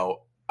 like,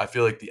 I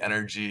feel like the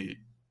energy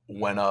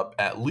went up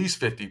at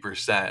least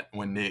 50%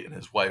 when Nate and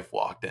his wife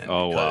walked in.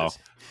 Oh, because,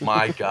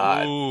 my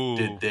God,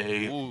 did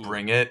they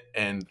bring it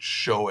and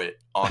show it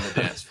on the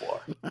dance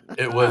floor.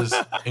 It was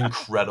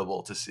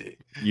incredible to see.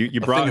 You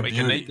brought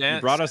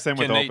us in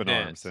with open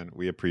arms, and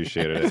we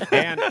appreciated it.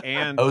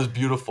 And it was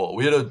beautiful.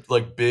 We had a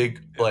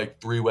big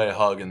 3-way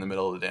hug in the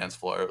middle of the dance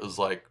floor. It was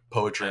like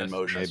poetry in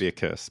motion. Maybe a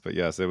kiss, but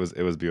yes, it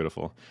was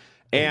beautiful.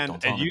 And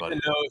you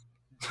didn't know?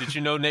 Did you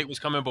know Nate was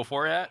coming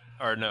before that,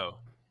 or no?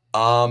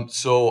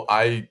 So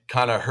I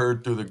kind of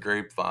heard through the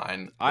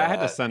grapevine. I had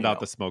to send out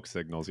the smoke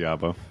signals,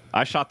 Yabo.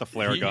 I shot the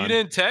flare gun. You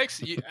didn't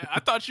text? I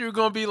thought you were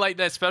going to be like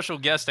that special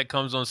guest that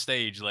comes on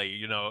stage, like,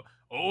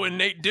 and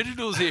Nate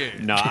Digital's here.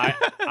 No, I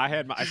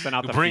sent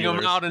out the bring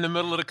feelers. him out in the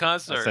middle of the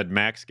concert. I said,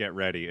 Max, get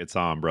ready. It's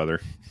on,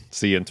 brother.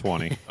 See you in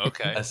 20.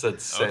 Okay. I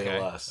said, say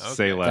less. Okay.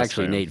 Say less. It's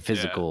actually Nate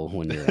Physical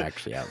when you're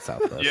actually out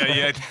Southwest.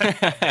 Yeah.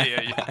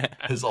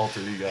 His alter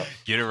ego.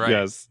 Get it right.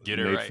 Yes, get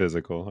it Nate right.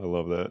 Physical. I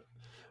love that.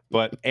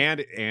 But and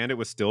it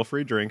was still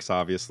free drinks,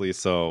 obviously.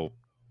 So,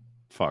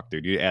 fuck,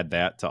 dude, you add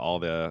that to all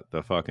the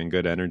fucking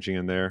good energy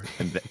in there,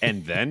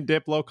 and then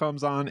Diplo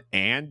comes on,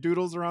 and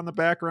Doodles are on the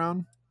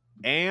background,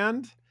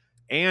 and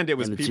it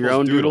was people's your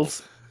own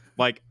Doodles,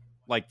 like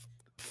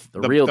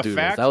the real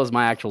Doodles. That was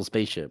my actual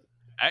spaceship.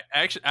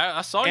 I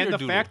saw your Doodle. And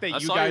the fact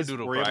that you guys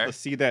were able to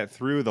see that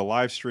through the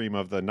live stream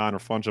of the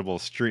non-refundable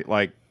street,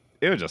 like,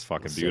 it was just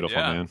fucking beautiful,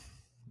 man.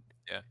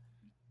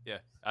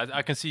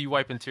 I can see you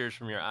wiping tears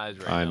from your eyes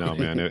right now. I know,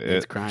 man.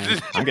 It's crying.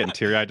 I'm getting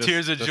teary-eyed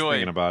tears of joy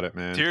thinking about it,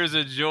 man. Tears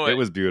of joy. It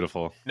was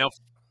beautiful. Now,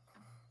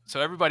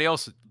 so everybody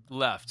else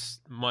left.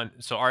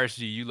 So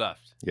RSG, you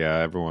left. Yeah,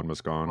 everyone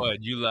was gone.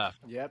 But you left.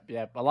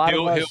 Yep. A lot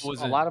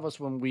of us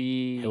when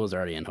we... It was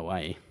already in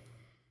Hawaii.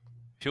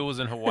 Hill was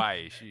in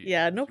Hawaii.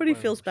 Nobody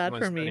feels bad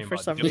for me for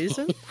some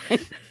reason.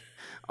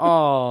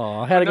 Oh,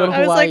 I had to go to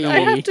Hawaii. I was like, I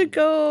have to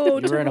go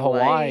to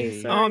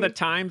Hawaii. Oh, the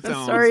time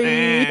zones.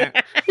 Sorry.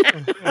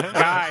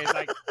 Guys,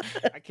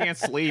 I can't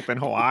sleep in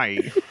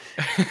Hawaii.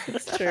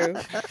 It's true.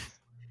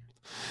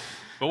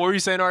 What were you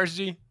saying,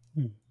 RSG?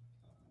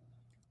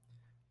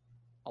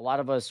 A lot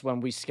of us,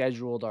 when we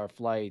scheduled our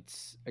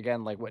flights,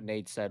 again, like what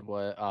Nate said,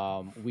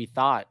 we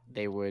thought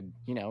they would,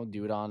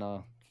 do it on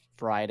a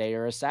Friday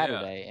or a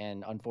Saturday. Yeah.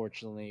 And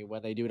unfortunately,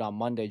 when they do it on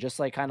Monday, just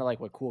kind of like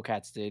what Cool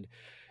Cats did,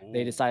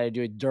 they decided to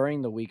do it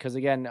during the week. Because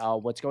again,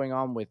 what's going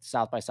on with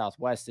South by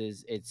Southwest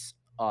is it's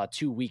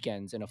 2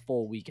 weekends in a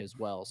full week as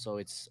well. So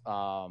it's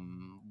how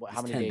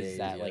many days is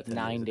that? Like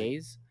 9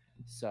 days.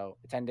 So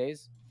 10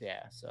 days.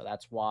 Yeah. So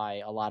that's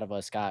why a lot of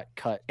us got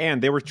cut.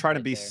 And they were trying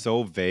to be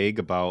so vague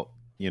about,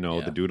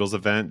 the Doodles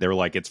event. They were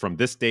like, it's from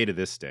this day to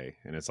this day.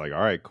 And it's like, all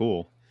right,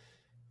 cool.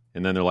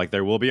 And then they're like,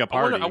 there will be a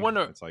party. I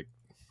wonder. It's like,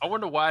 I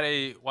wonder why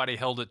they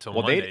held it till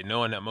Monday,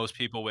 knowing that most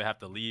people would have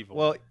to leave.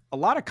 Well, a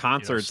lot of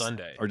concerts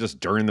are just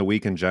during the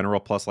week in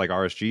general. Plus, like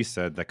RSG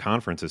said, the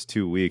conference is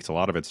 2 weeks. A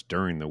lot of it's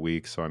during the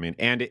week. So, I mean,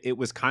 and it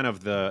was kind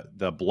of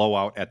the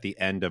blowout at the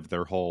end of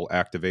their whole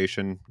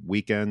activation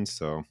weekend.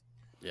 So,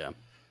 yeah,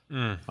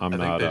 I think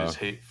they just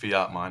hate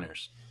fiat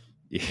miners.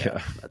 Yeah,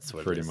 that's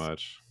what pretty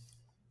much.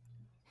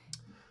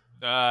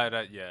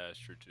 That's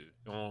true too.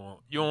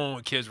 You don't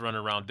want kids running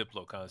around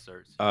Diplo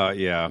concerts.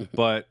 Yeah,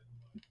 but.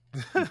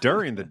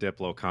 During the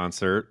Diplo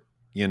concert,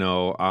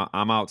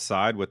 I'm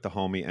outside with the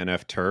homie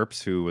NF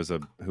Terps,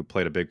 who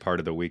played a big part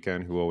of the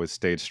weekend, who always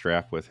stayed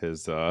strapped with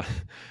his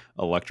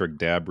electric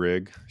dab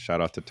rig.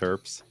 Shout out to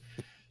Terps.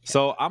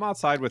 So I'm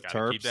outside with Gotta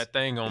Terps. keep that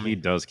thing on me. He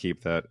does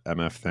keep that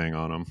MF thing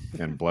on him,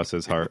 and bless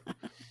his heart.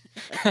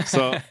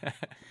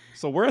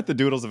 So we're at the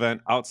Doodles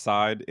event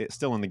outside. It's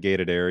still in the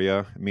gated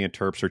area. Me and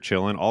Terps are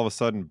chilling. All of a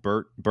sudden,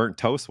 Burnt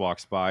Toast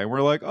walks by, and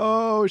we're like,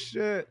 "Oh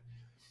shit!"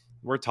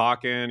 We're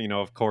talking.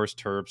 Of course,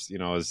 Terps,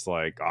 is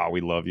like, "Oh,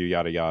 we love you,"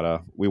 yada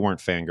yada. We weren't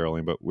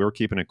fangirling, but we were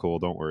keeping it cool.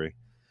 Don't worry.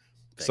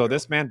 So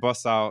this man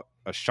busts out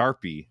a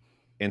Sharpie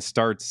and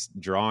starts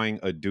drawing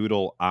a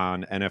doodle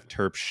on NF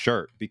Terp's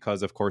shirt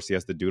because, of course, he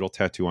has the doodle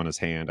tattoo on his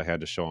hand. I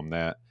had to show him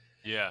that.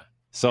 Yeah.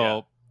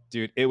 So,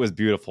 dude, it was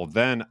beautiful.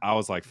 Then I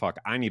was like, fuck,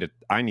 I need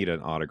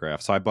an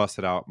autograph. So I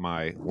busted out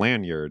my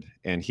lanyard,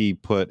 and he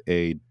put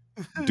a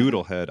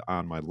doodle head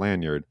on my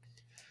lanyard.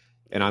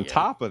 And on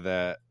top of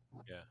that,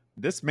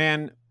 this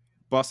man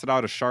busted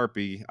out a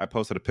Sharpie. I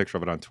posted a picture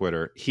of it on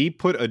Twitter. He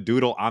put a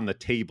doodle on the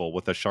table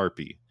with a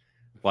Sharpie.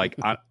 Like,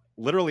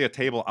 literally a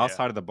table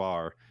outside of the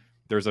bar.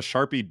 There's a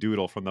Sharpie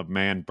doodle from the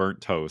man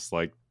Burnt Toast.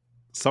 Like,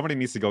 somebody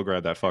needs to go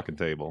grab that fucking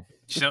table.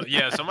 So,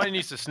 somebody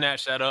needs to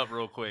snatch that up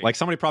real quick. Like,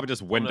 somebody probably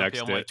just Windexed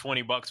it. Like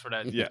 $20 for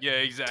that. Yeah,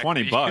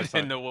 exactly. $20. I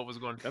didn't know what was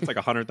going on. That's like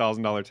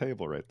 $100,000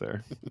 table right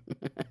there.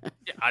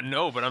 Yeah, I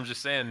know, but I'm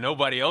just saying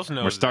nobody else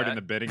knows. We're starting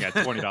the bidding at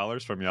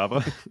 $20 from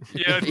Yaba.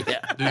 Dude,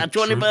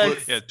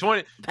 $20. Yeah,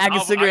 20. Pack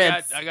of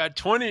cigarettes. I got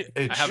 20.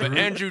 I have an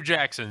Andrew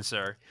Jackson,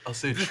 sir. I'll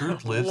say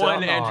truth lives One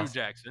out in Andrew Austin.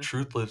 Jackson.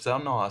 Truth lives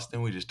out in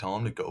Austin. We just tell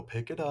him to go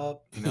pick it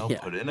up.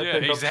 Put it in a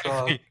pickup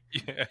exactly.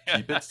 truck.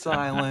 Keep it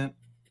silent.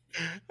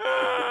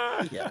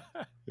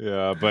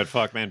 Yeah, but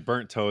fuck, man,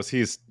 Burnt Toast,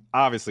 he's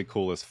obviously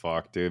cool as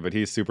fuck, dude, but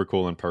he's super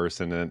cool in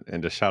person,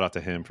 and just shout out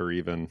to him for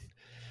even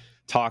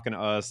talking to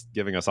us,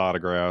 giving us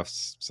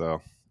autographs.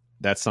 So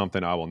that's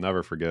something I will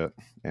never forget,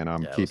 and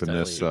I'm keeping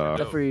this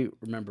definitely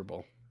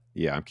rememberable.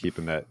 Yeah, I'm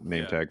keeping that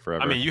name tag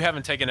forever. I mean, you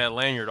haven't taken that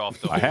lanyard off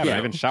the I haven't. I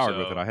even showered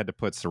with it. I had to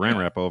put saran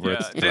wrap over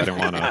it, so I didn't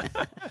want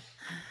to.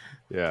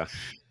 Yeah.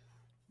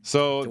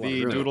 So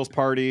the Doodles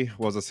party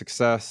was a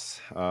success.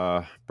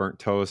 Burnt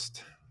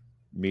Toast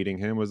meeting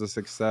him was a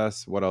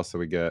success. What else did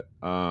we get?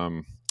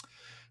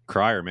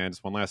 Crier, man,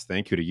 just one last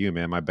thank you to you,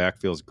 man. My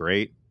back feels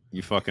great.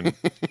 You fucking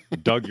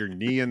dug your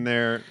knee in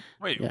there.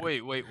 Wait,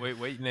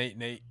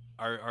 Nate.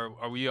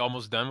 Are we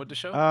almost done with the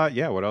show?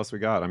 Yeah. What else we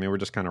got? I mean, we're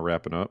just kind of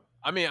wrapping up.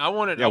 I mean, I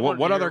wanted. Yeah. I wanted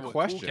what to other hear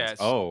questions? Cool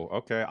Cats, oh,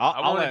 okay.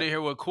 I wanted to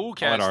hear what Cool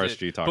Cats I'll let RSG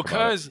did, talk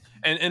because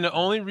about it. and the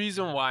only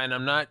reason why, and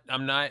I'm not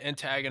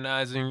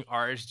antagonizing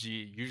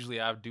RSG.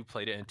 Usually, I do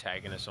play the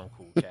antagonist on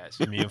Cool Cats,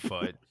 me and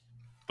Fudd.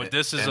 But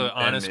this is an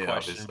honest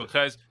question obviously.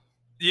 Because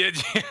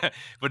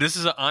but this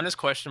is an honest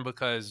question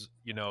because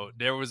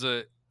there was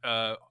a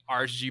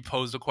RSG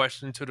posed a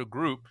question to the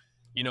group.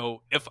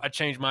 If I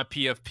change my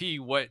PFP,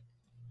 what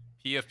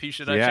PFP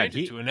should I change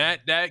it to? And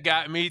that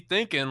got me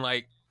thinking,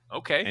 like,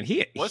 okay,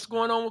 and what's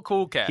going on with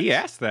Cool Cats? He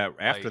asked that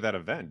after that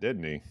event,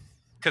 didn't he?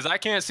 Because I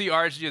can't see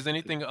RSG as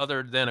anything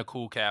other than a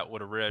cool cat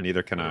with a red.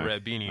 Neither can I.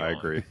 Red beanie. I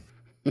agree.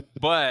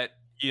 But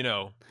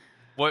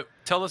what?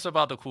 Tell us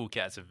about the Cool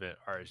Cats event,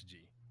 RSG.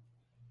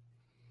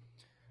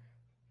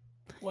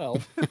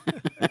 Well,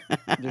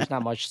 there's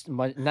not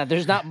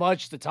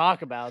much to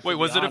talk about. Wait,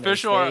 was it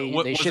official or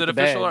was it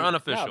official or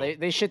unofficial? No,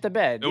 they shit the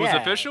bed. It was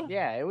official?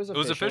 Yeah, it was official.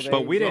 It was official.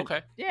 But we didn't.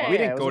 Okay. Yeah, we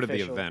didn't go to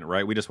official. the event,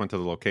 right? We just went to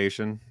the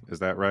location. Is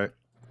that right?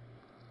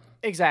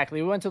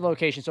 Exactly. We went to the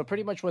location. So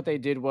pretty much what they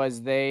did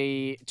was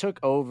they took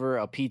over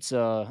a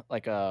pizza,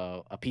 like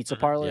a pizza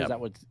parlor. Yep. Is that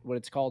what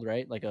it's called,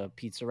 right? Like a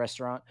pizza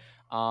restaurant.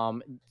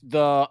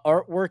 The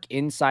artwork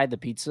inside the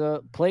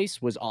pizza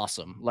place was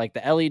awesome. Like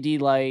the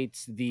LED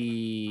lights,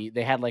 they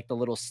had like the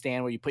little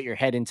stand where you put your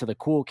head into the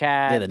Cool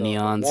Cat. Yeah, the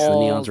neons. Walls, the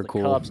neons are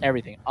cool. Cups,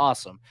 everything.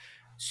 Awesome.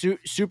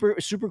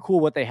 Super cool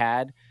what they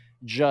had.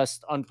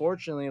 Just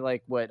unfortunately,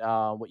 like what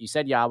you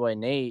said, Yaba and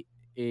Nate,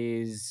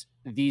 is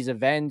these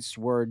events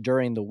were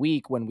during the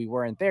week when we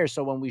weren't there.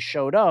 So when we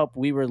showed up,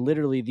 we were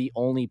literally the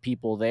only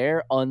people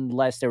there,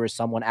 unless there was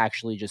someone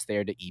actually just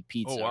there to eat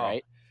pizza,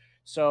 right?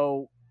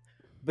 So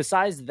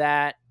besides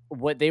that,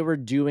 what they were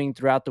doing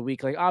throughout the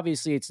week, like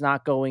obviously it's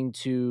not going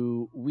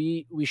to,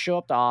 we show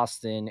up to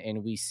Austin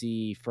and we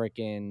see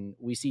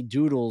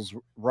Doodles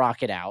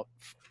rock it out,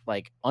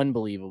 like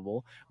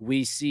unbelievable.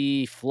 We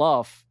see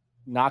Fluff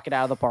knock it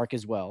out of the park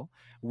as well.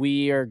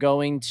 We are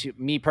going to,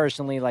 me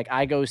personally, like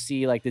I go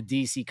see like the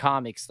DC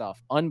comic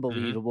stuff,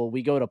 unbelievable. Mm-hmm.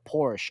 We go to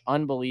Porsche,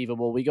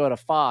 unbelievable. We go to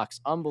Fox,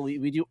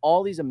 unbelievable. We do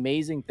all these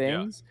amazing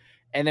things,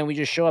 and then we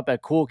just show up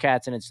at Cool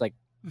Cats, and it's like,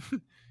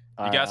 you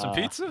got some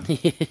pizza?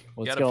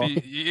 What's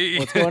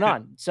going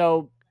on?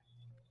 So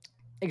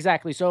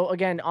exactly. So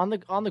again, on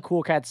the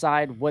Cool Cat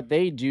side, what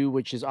they do,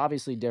 which is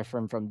obviously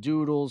different from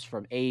Doodles,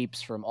 from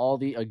Apes, from all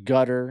the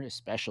Gutter,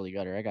 especially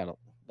Gutter.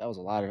 That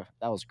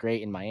was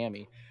great in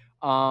Miami.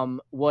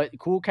 What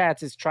Cool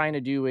Cats is trying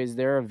to do is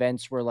their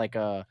events were like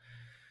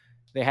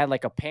they had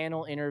like a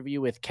panel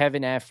interview with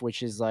Kevin F,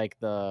 which is like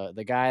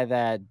the guy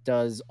that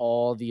does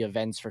all the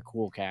events for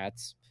Cool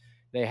Cats.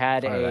 They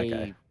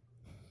had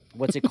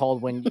what's it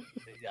called when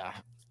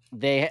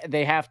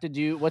they have to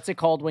do, what's it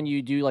called when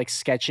you do like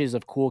sketches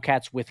of Cool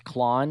Cats with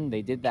Klon?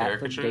 They did that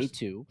for day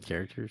 2.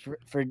 Characters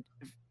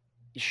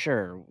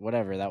Sure,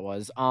 whatever that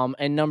was.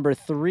 And number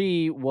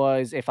 3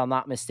 was, if I'm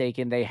not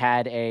mistaken, they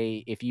had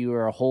if you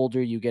were a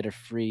holder, you get a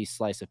free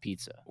slice of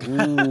pizza.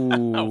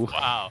 Ooh, Oh,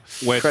 wow.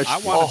 Which I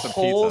wanted some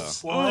whole pizza.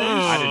 slice?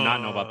 I did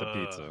not know about the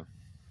pizza.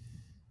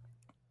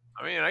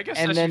 I mean, I guess.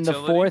 And that's then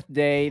utility. the 4th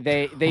day,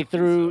 they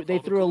threw Hold the a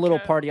cool little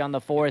cat. party on the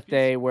 4th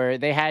day where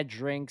they had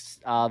drinks.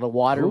 The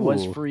water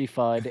was Ooh. free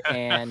FUD,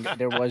 and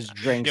there was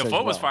drinks Yeah, as Fo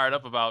well. was fired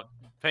up about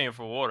paying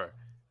for water.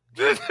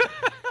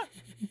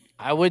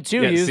 I would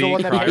too. Yeah, He was the see,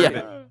 one that Crier, paid they-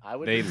 it. I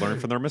would They too.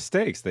 learned from their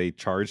mistakes. They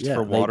charged Yeah,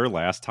 for they- water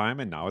last time,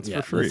 and now it's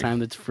for free. This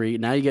time it's free.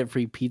 Now you get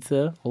free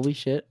pizza. Holy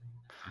shit!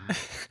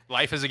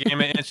 Life is a game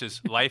of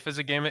inches. Life is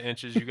a game of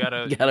inches. You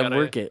gotta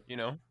work it. You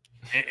know,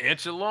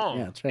 inch along.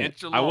 Yeah, that's right.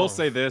 Inch along. I will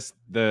say this: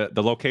 the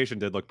location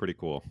did look pretty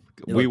cool.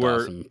 It We looked were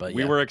awesome, but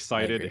we yeah, were I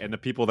excited, agree. and the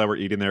people that were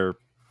eating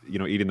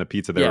eating the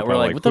pizza, they Yeah, were we're probably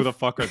like, like, what "Who the the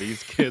fuck are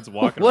these kids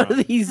walking What around?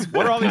 are these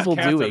What are all these people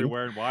cats doing?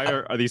 everywhere? And why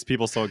are these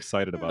people so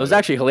excited about It was it?"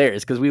 actually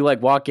hilarious because we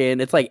like walk in.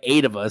 It's like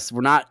 8 of us.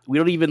 We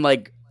don't even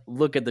like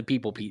look at the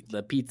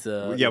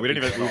pizza. Yeah, we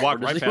didn't even- we at all.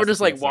 walked We're right just, past we're the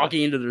just like pizza.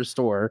 walking into their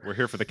store, We're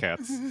here for the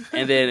cats.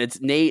 and then it's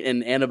Nate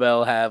and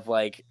Annabelle have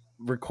like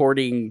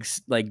recording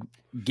like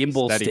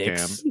gimbal Steadicam.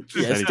 sticks.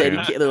 Yeah, Steadicam.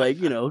 Steadicam. They're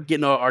like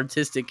getting all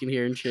artistic in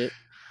here and shit.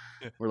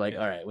 We're like,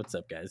 all right, what's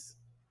up, guys?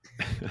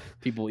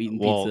 People eating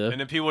Well, pizza.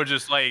 And then people are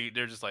just like,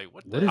 they're just like,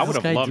 what the What is I this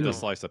would guy have loved doing? a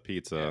slice of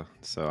pizza.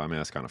 So I mean,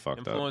 that's kind of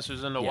fucked up.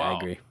 Influencers in the Yeah, wild. I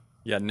agree.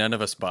 Yeah, none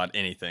of us bought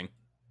anything.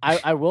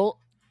 I will.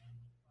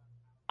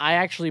 I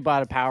actually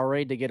bought a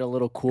Powerade to get a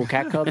little Cool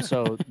Cat cup,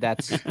 so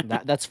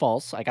that's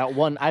false. I got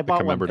one. I bought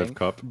one Commemorative thing.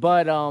 cup.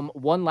 But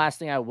one last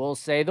thing I will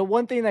say, the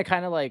one thing that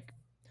kind of like,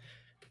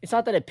 it's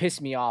not that it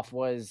pissed me off,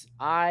 was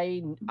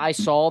I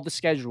saw the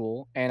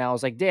schedule and I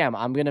was like, damn,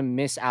 I'm gonna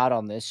miss out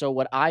on this. So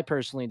what I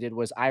personally did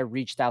was I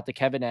reached out to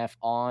Kevin F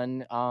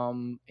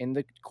on in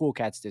the Cool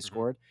Cats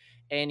Discord,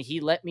 and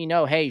he let me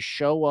know, hey,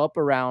 show up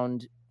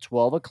around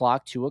 12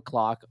 o'clock, 2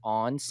 o'clock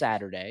on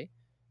Saturday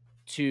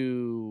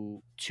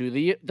to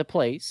the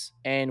place,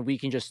 and we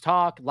can just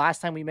talk.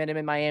 Last time we met him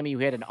in Miami,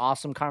 we had an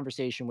awesome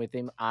conversation with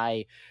him.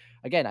 I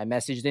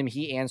messaged him,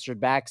 he answered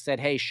back, said,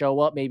 hey,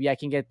 show up, maybe I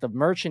can get the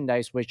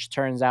merchandise, which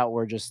turns out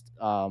we're just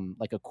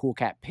like a Cool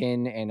Cat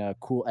pin and a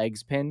Cool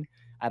Eggs pin.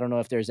 I don't know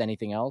if there's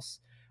anything else.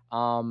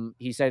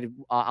 He said,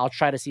 I'll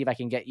try to see if I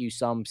can get you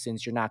some,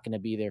 since you're not going to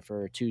be there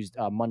for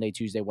Monday,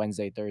 Tuesday,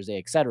 Wednesday, Thursday,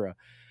 etc.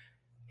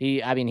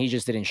 He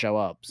just didn't show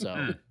up,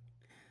 so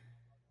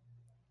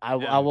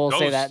I will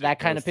say that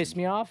kind of pissed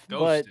me off.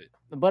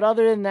 But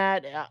other than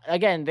that,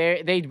 again,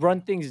 they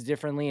run things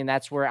differently, and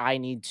that's where I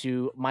need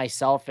to,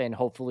 myself and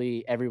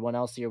hopefully everyone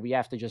else here, we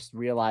have to just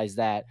realize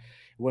that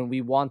when we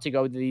want to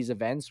go to these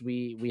events,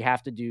 we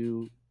have to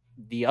do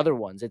the other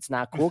ones. It's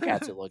not Cool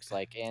Cats, it looks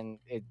like, and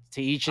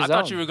to each his own. I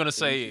thought you were going to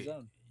say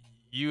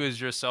you as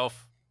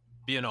yourself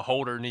being a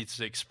holder needs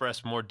to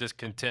express more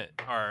discontent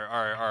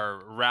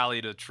or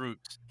rally the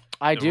troops.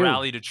 I do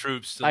rally the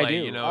troops to, I like, do.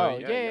 you know, Oh,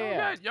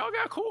 y'all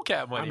got Cool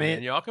Cat money,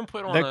 man. Y'all can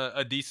put on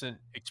a decent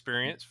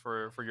experience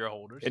for your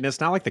holders. And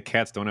it's not like the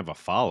cats don't have a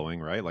following,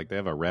 right? Like they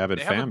have a rabid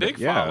they fan have a big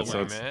base. Yeah,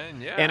 following, so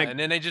man. Yeah, and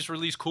then they just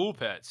release Cool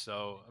Pets,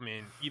 so I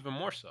mean, even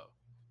more so.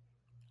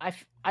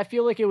 I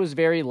feel like it was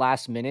very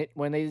last minute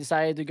when they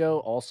decided to go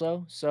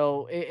also.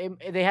 So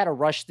they had to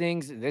rush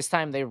things. This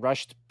time they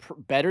rushed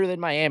better than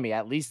Miami.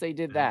 At least they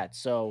did that.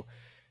 So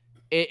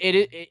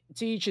it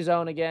to each his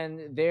own.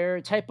 Again,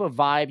 their type of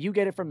vibe, you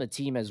get it from the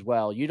team as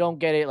well. You don't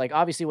get it, like,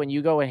 obviously when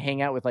you go and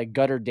hang out with like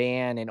Gutter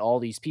Dan and all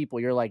these people,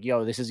 you're like,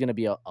 yo, this is going to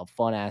be a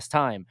fun ass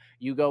time.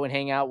 You go and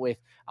hang out with,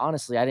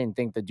 honestly, I didn't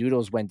think the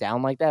Doodles went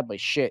down like that,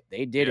 but shit,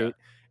 they did it.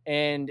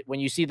 And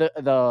when you see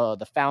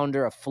the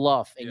founder of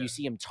Fluff and you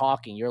see him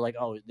talking, you're like,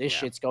 oh, this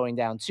shit's going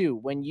down too.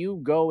 When you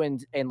go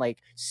and like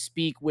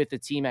speak with the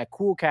team at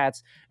Cool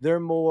Cats, they're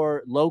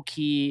more low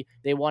key.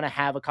 They want to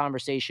have a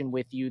conversation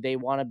with you. They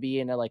want to be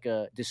in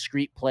a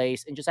discreet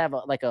place and just have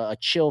a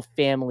chill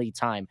family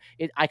time.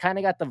 I kind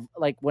of got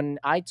like when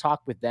I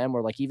talk with them,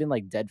 or like even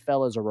like Dead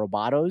Fellas or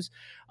Robotos.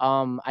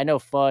 I know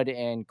Fudd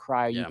and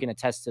Crier, you can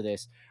attest to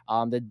this.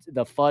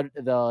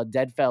 The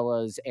Dead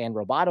Fellas and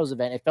Robotos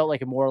event, it felt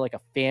like more like a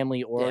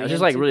family oriented. It was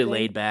just like really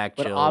laid back,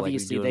 but chill.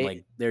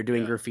 obviously they're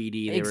doing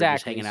graffiti. They were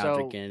just hanging out,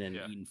 drinking, and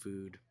eating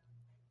food.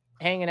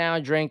 Hanging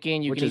out,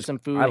 drinking. You can eat some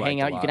food,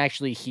 hang out. You can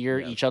actually hear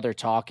each other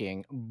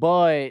talking.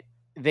 But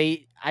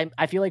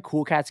I feel like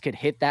Cool Cats could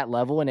hit that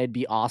level and it'd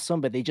be awesome,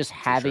 but they just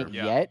haven't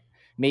yet.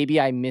 Maybe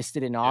I missed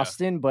it in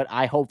Austin, but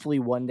I hopefully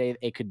one day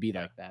it could be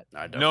like that.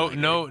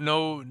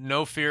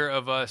 No fear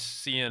of us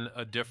seeing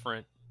a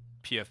different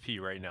PFP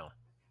right now.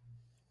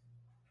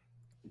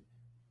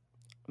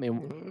 I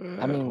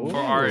mean for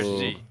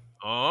RSG.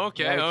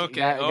 Okay.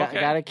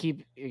 Gotta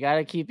keep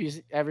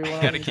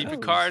everyone. Gotta keep your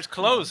cards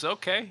close.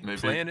 Okay, maybe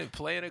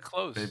playing it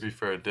close. Maybe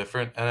for a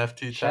different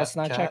NFT chat. That's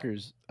not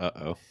checkers.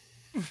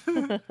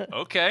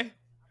 Okay.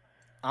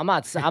 I'm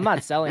not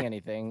selling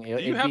anything. Do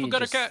you have a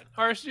Gutter Cat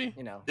RSG?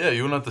 You know. Yeah,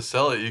 you wouldn't have to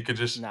sell it. You could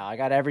just. No, I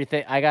got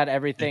everything.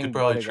 You could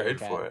probably trade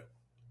for it.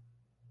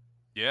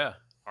 Yeah.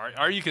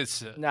 Or you could.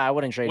 No, I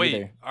wouldn't trade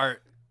either.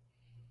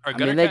 I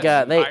mean, they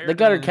got the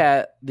Gutter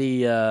Cat.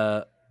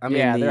 The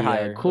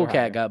Cool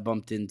Cat got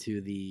bumped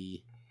into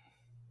the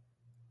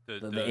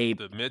ape,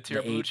 the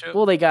mid-tier blue chip.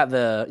 Well, they got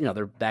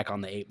they're back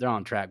on the ape. They're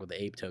on track with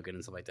the ape token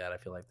and stuff like that. I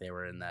feel like they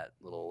were in that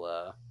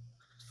little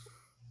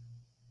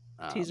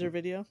teaser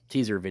video.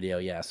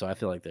 Yeah. So I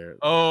feel like they're.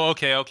 Oh,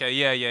 okay,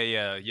 yeah.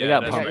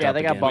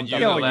 They got bumped.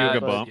 The old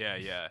Yuga bump.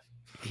 Yeah.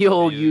 The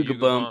old Yuga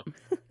bump.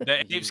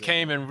 The apes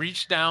came and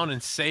reached down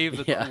and saved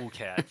the Cool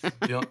Cats.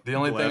 The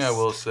only thing I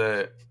will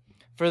say,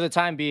 for the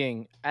time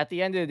being, at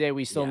the end of the day,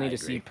 we still need to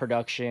see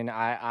production.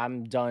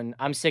 I'm done.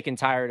 I'm sick and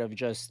tired of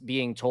just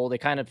being told. It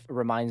kind of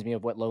reminds me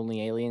of what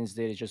Lonely Aliens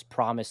did, is just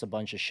promise a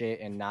bunch of shit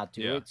and not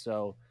do it.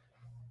 So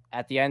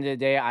at the end of the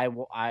day, I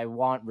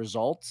want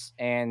results,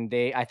 and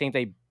I think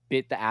they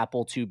bit the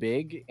apple too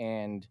big,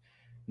 and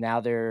now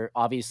they're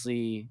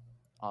obviously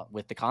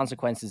with the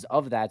consequences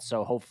of that.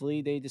 So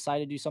hopefully they decide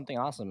to do something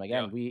awesome.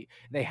 Again,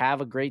 they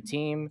have a great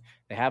team.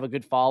 They have a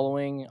good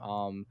following.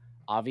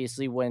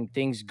 Obviously, when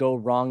things go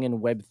wrong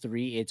in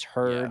Web3, it's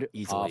heard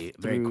easily,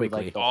 very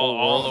quickly. Like,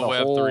 all the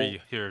Web3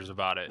 hears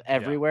about it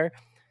everywhere.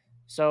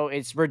 So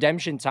it's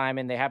redemption time,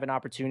 and they have an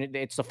opportunity.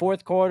 It's the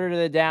fourth quarter to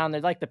the down.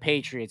 They're like the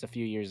Patriots a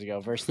few years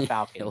ago versus the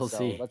Falcons.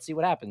 Let's see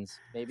what happens.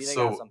 Maybe they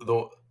got something.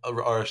 So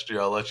RSG,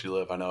 I'll let you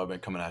live. I know I've been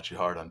coming at you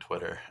hard on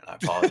Twitter, and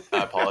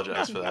I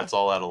apologize for that. It's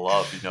all out of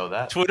love. You know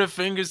that. Twitter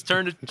fingers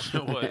turned to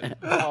what?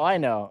 Oh, I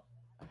know.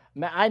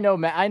 I know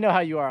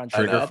how you are on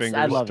Twitter. Trigger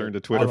fingers turned to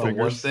Twitter fingers.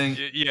 One thing,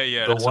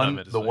 yeah.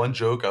 The one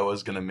joke I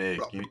was gonna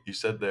make. You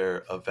said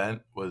their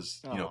event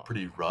was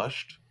pretty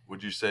rushed.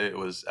 Would you say it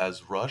was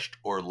as rushed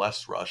or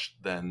less rushed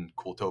than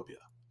Cooltopia?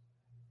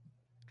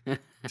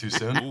 Too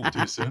soon? Ooh.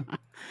 Too soon?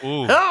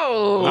 Ooh.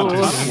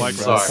 Oh!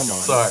 Sorry.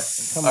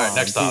 All right,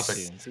 next topic.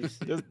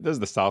 This is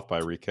the South by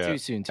recap. Too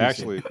soon.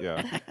 Actually,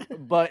 yeah.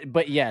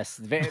 But yes,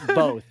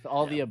 both,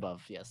 all the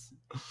above. Yes.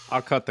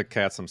 I'll cut the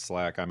cat some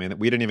slack. I mean,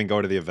 we didn't even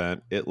go to the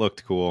event. It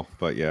looked cool,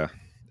 but yeah.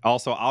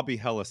 Also, I'll be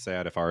hella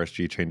sad if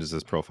RSG changes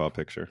his profile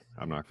picture.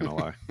 I'm not gonna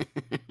lie.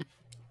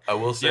 I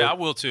will say. Yeah, I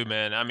will too,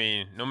 man. I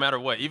mean, no matter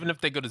what, even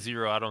if they go to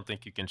 0, I don't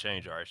think you can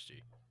change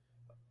RSG.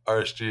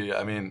 RSG.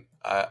 I mean,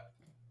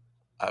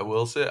 I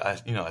will say, I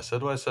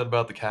said what I said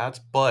about the cats,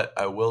 but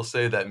I will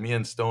say that me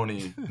and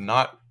Stoney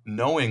not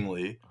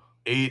knowingly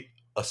ate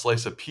a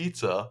slice of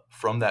pizza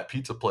from that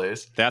pizza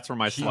place. That's where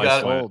my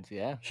slice went.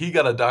 He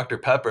got a Dr.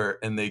 Pepper,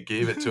 and they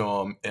gave it to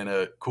him in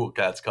a Cool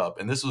Cats cup.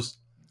 And this was.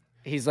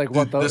 He's like,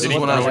 what? This is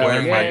when I was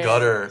wearing my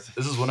gutter.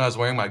 This is when I was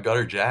wearing my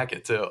gutter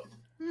jacket too.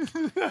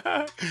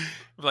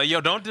 Like, yo,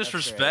 don't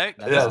disrespect.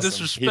 That's awesome.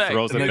 Disrespect. He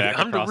throws it back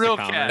I'm the real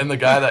cat. And the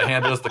guy that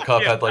handed us the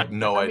cup had like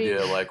no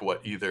idea like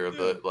what either of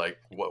the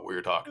what we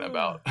were talking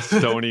about.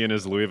 Stoney and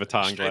his Louis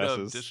Vuitton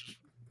glasses.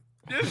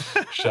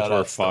 Shout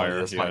out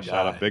fire!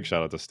 Yeah, big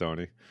shout out to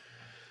Stoney.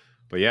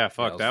 But yeah,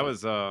 fuck, that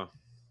was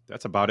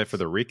that's about it for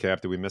the recap.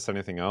 Did we miss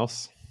anything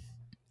else?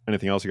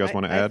 Anything else you guys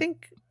want to add? I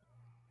think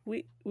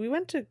we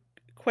went to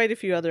quite a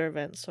few other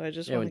events, so I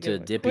just want to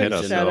give Dippies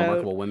and shout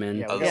Remarkable Women.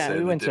 Yeah,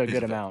 we went to a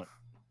good amount.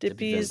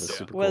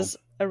 Dippies was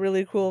a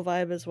really cool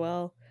vibe as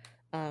well,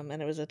 and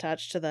it was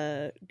attached to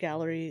the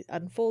gallery,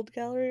 Unfold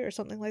Gallery or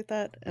something like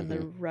that, and the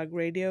Rug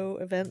Radio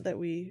event that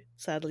we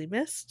sadly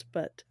missed,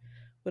 but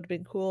would have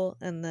been cool.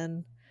 And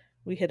then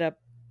we hit up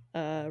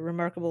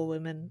Remarkable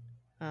Women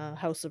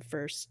House of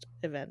First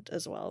event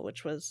as well,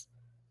 which was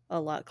a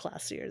lot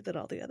classier than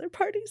all the other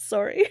parties.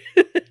 Sorry.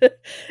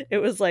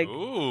 It was like,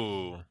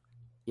 ooh.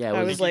 Yeah,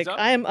 I was like,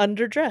 I am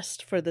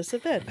underdressed for this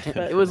event,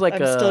 but it was like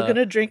I'm still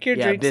gonna drink your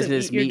drinks and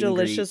eat your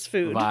delicious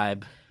food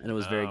vibe, and it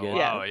was very good.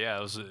 Wow, yeah,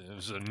 it was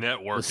a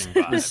networking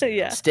vibe.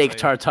 Yeah, steak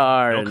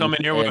tartare. Don't come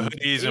in here with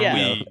hoodies and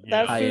weed.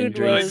 That food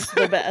was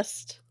the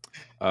best.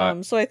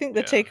 So I think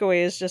the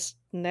takeaway is just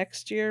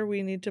next year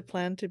we need to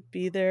plan to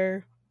be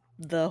there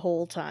the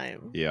whole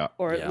time. Yeah,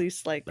 or at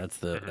least like that's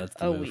the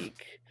a move.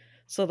 week,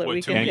 so that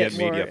we can get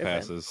more media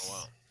events. passes.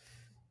 Oh,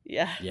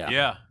 wow.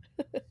 Yeah.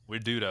 We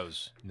do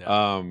those.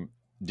 No.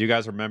 Do you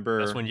guys remember?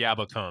 That's when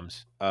Yabba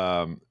comes.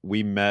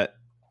 We met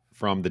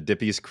from the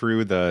Dippies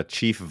crew, the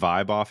chief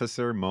vibe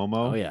officer,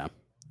 Momo. Oh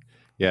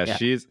yeah.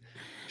 She's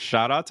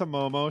shout out to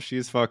Momo.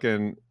 She's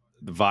fucking,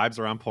 the vibes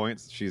are on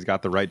point. She's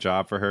got the right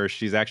job for her.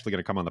 She's actually going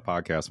to come on the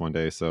podcast one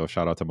day. So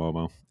shout out to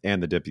Momo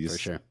and the Dippies for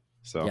sure.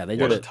 So yeah, they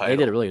did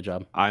a really good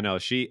job. I know.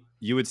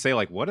 You would say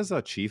like, what is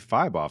a chief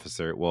vibe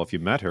officer? Well, if you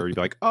met her, you'd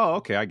be like, oh,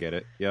 okay, I get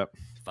it. Yep.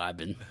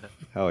 Vibing.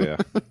 Hell yeah.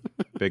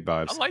 Big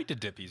vibes. I like the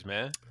Dippies,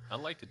 man. I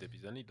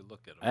need to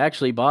look at them. I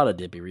actually bought a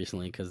Dippy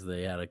recently because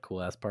they had a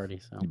cool ass party.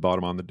 So you bought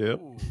them on the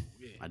dip? Ooh,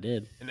 yeah. I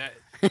did. And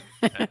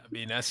I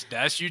mean,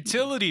 that's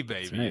utility,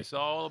 baby. Right. It's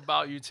all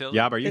about utility.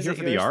 Yeah, but are you here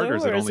for the art or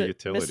is it only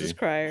utility?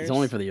 It's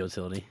only for the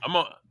utility.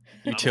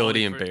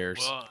 Utility and bears.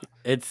 Well,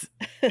 it's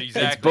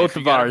exactly. It's both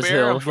of ours,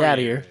 Hill. Get out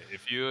of here.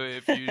 If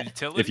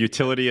utility, if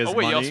utility is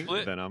money,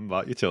 then I'm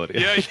about utility.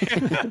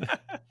 Yeah.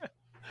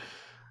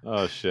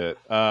 Oh shit.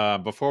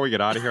 Before we get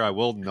out of here, I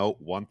will note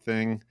one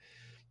thing.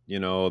 You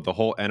know, the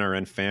whole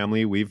NRN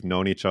family, we've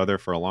known each other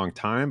for a long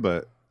time,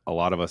 but a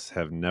lot of us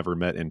have never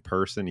met in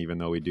person, even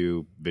though we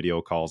do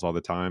video calls all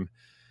the time.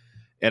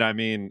 And I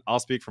mean, I'll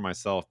speak for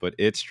myself, but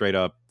it straight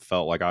up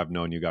felt like I've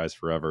known you guys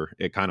forever.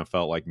 It kind of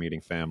felt like meeting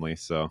family.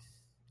 So,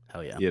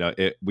 hell yeah. You know,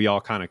 we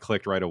all kind of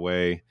clicked right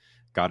away,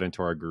 got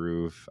into our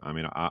groove. I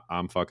mean,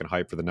 I'm fucking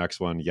hyped for the next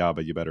one. Yeah,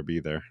 but you better be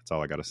there. That's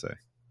all I got to say.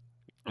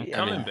 I'm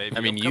coming, baby. I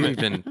mean, you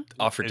even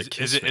offered to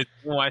kiss me.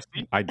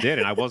 I did,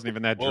 and I wasn't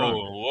even that drunk.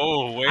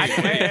 Whoa, wait.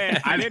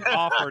 I didn't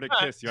offer to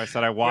kiss you. I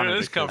said I wanted to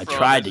kiss you. I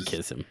tried to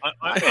kiss him.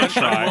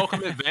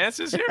 Welcome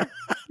advances here.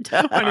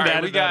 All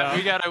right, we got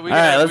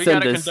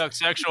to conduct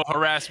sexual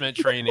harassment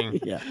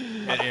training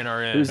in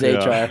our end. Who's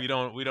HR? We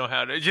don't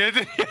have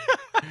to.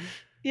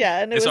 Yeah,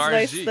 and it It's was RSG.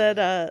 nice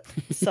that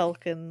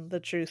Selk and the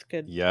Truth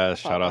could. Yes,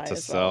 shout out to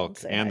Selk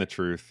Selk and the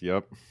Truth.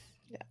 Yep.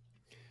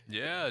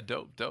 Yeah,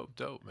 dope,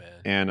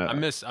 man. And I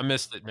missed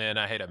it, man.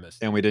 I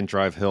missed it. And we didn't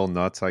drive Hill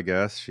nuts, I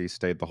guess. She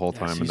stayed the whole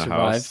time in the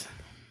survived. house.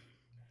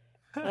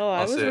 Oh,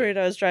 I was worried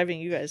I was driving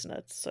you guys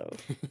nuts, so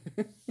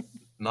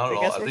Not at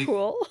all. I guess we're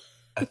cool.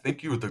 I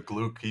think you were the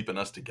glue keeping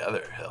us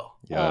together, Hill.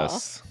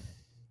 Yes.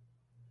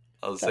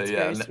 I would That's say,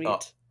 very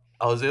sweet.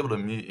 I was able to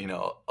meet,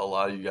 a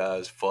lot of you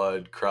guys,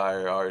 Fudd,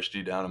 Crier,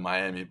 RSG down in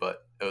Miami,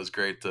 but it was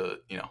great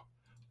to,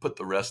 put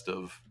the rest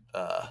of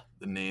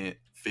the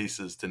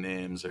faces to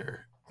names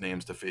or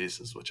names to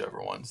faces,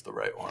 whichever one's the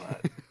right one.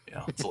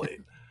 It's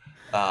late.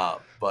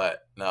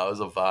 But no, it was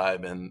a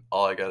vibe, and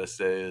all I gotta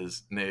say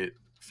is, Nate,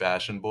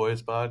 Fashion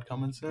Boys bod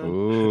coming soon.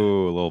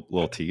 Ooh, a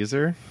little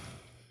teaser.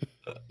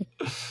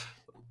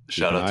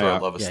 Shout out to our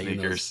love of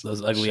sneakers.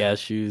 Those ugly ass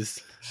shoes.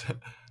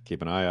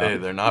 Keep an eye out. Hey,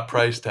 they're not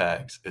price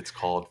tags. It's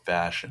called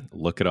fashion.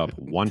 Look it up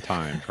one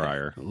time,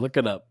 Crier. Look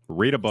it up.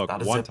 Read a book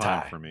one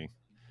time for me.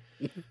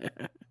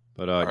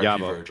 But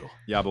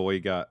Yabo, what you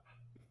got?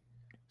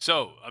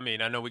 So, I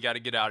mean, I know we got to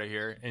get out of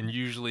here, and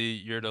usually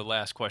you're the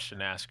last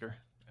question asker.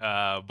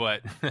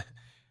 But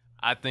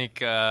I think,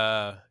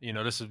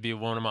 this would be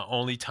one of my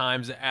only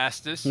times to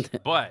ask this.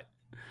 But,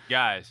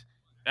 guys,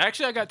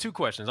 actually, I got two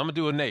questions. I'm going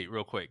to do a Nate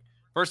real quick.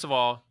 First of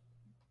all,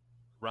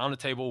 round the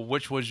table,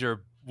 which was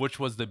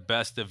the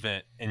best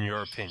event in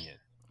your opinion?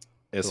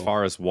 As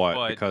far as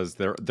what? Because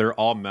they're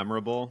all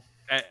memorable.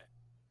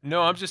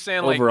 No, I'm just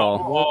saying,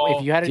 overall.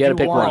 If you had to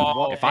pick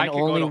one, if I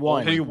could only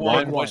one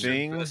what's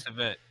thing, your best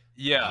event?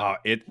 Yeah,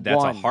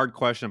 that's a hard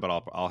question, but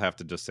I'll have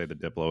to just say the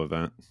Diplo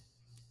event.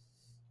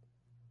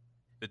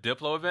 The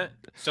Diplo event?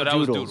 So that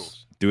was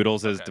Doodles.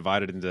 Doodles is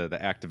divided into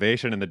the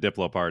activation and the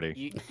Diplo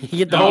party.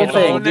 You get the whole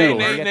thing. Nate,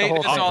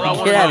 that's all I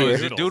want to know.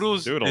 Is it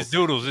Doodles?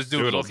 Doodles. It's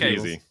Doodles. Okay.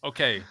 Easy.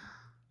 Okay.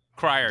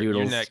 Crier,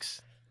 you're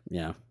next.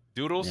 Yeah.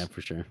 Doodles? Yeah,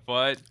 for sure.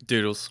 But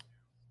Doodles.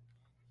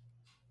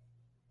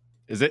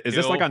 Is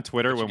this like on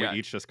Twitter when we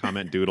each just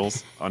comment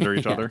doodles under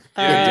each other?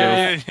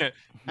 Yeah.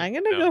 I'm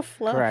going to go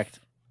Fluff. Correct.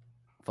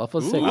 Fluff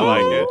was sick. I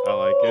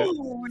like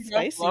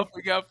it.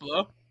 We got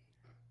Fluff.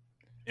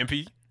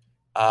 MP?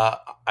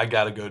 I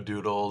gotta go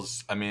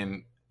Doodles. I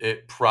mean,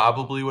 it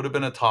probably would have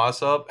been a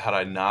toss-up had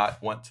I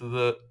not went to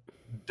the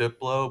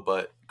Diplo,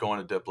 but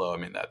going to Diplo, I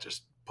mean, that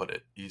just put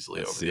it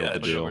easily over the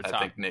edge. I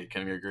think Nate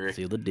can agree.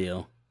 Seal the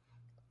deal.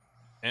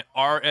 And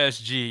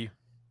RSG,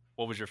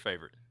 what was your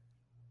favorite?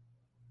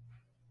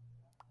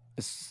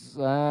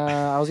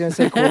 I was gonna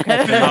say Cool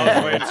Cat.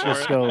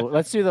 Let's go.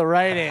 Let's do the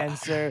right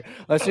answer.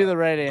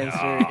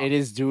 It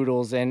is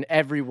Doodles, and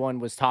everyone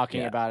was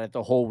talking about it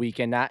the whole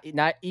weekend.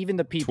 Not even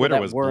the people Twitter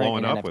that was weren't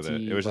blowing in up NFT, with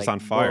it. It was just on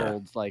fire.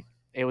 Like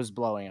it was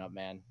blowing up,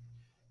 man.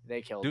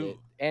 They killed it.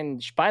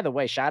 And by the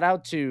way, shout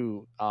out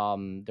to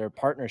their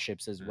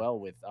partnerships as well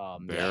with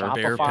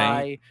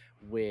Shopify,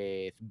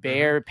 with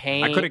Bear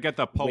Paint. I couldn't get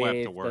the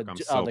POAP to work. I'm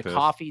so the pissed.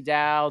 Coffee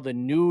DAO, the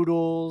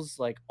noodles,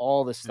 like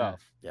all the stuff.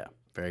 Yeah,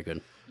 very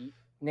good.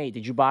 Nate,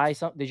 did you buy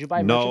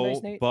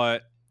merchandise, Nate?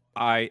 But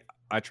I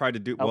tried to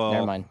do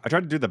never mind. I tried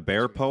to do the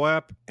Bear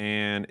POAP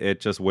and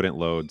it just wouldn't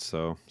load,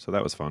 so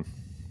that was fun.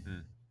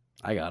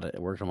 I got it.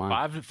 It worked on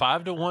mine.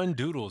 5 to 1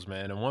 Doodles,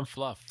 man, and 1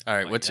 Fluff. All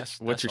right, what's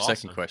your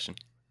second question?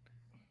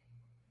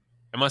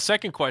 And my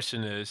second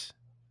question is,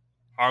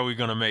 are we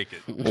gonna make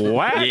it?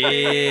 Whack!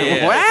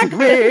 Yeah. Whack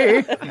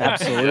me!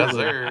 Absolutely. Yes,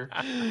 sir.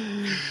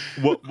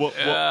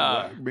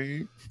 Whack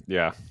me?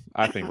 Yeah,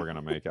 I think we're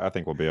gonna make it. I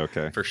think we'll be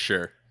okay. For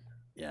sure.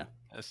 Yeah.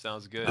 That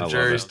sounds good. The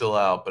jury's still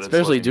out, but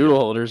especially it's doodle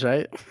holders,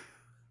 right?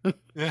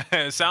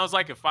 It sounds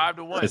like a 5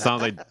 to 1. It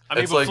sounds like I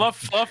mean, but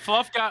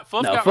Fluff got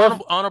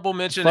honorable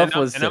mention,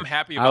 Fluff and I'm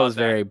happy about that. I was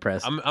very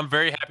impressed. I'm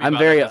very happy. I'm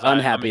very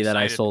unhappy that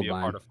I sold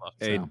mine.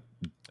 Hey,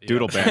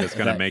 Doodle Band is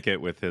gonna make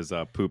it with his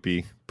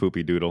poopy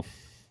doodle.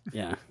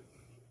 Yeah.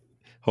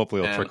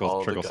 Hopefully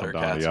it'll trickle some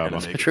down. Yeah,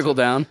 trickle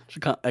down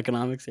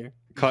economics here.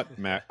 Cut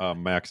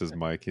Max's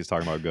mic. He's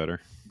talking about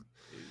gutter.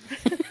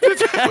 Wait,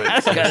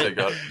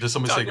 did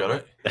somebody say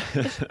gutter?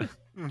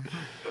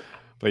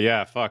 But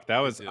yeah, fuck. That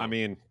was. I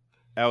mean,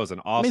 that was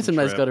an awesome. Made some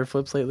trip. nice gutter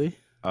flips lately.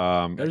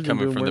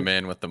 Coming from the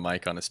man with the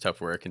mic on his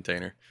Tupperware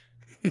container.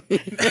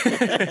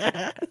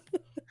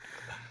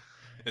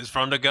 It's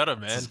from the gutter,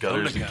 man. It's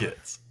gutters and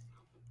kids.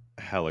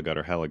 Hella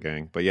gutter, hella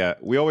gang. But yeah,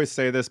 we always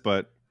say this,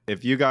 but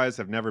if you guys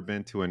have never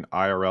been to an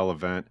IRL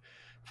event,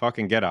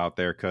 fucking get out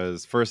there,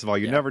 because first of all,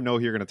 you never know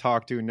who you're going to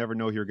talk to, never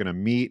know who you're going to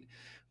meet.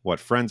 what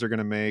friends are going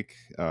to make.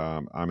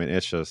 I mean,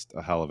 it's just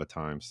a hell of a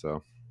time.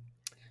 So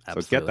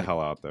get the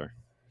hell out there.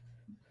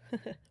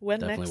 When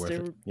Definitely next?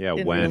 worth it. Yeah,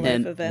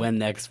 when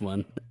next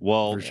one?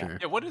 Well, for sure.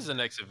 Yeah, what is the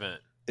next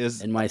event?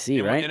 Is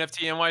NYC, right?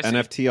 NFT NYC.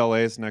 NFT LA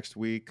is next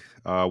week.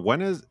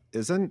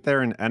 Isn't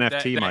there an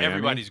NFT that Miami?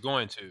 Everybody's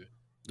going to.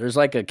 There's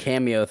like a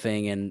cameo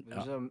thing in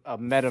there's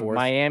a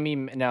Miami.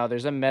 No,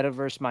 there's a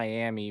Metaverse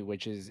Miami,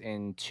 which is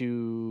in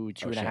two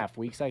and a half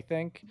weeks, I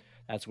think.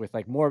 That's with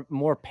like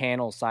more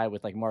panel side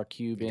with like Mark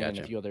Cuban and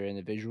a few other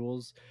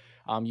individuals.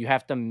 You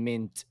have to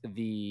mint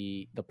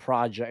the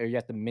project, or you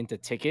have to mint a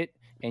ticket,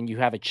 and you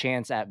have a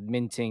chance at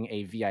minting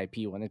a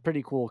VIP one. It's a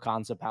pretty cool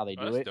concept how they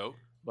do it. Dope.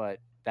 But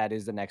that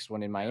is the next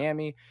one in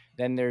Miami.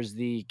 Then there's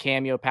the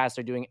Cameo Pass.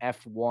 They're doing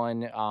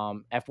F1.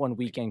 F1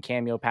 weekend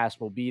Cameo Pass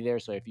will be there.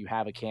 So if you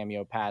have a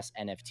Cameo Pass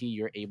NFT,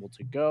 you're able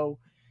to go.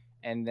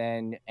 And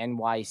then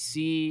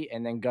NYC,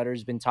 and then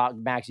Gutter's been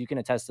talking. Max, you can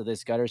attest to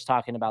this. Gutter's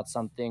talking about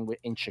something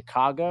in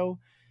Chicago.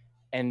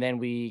 And then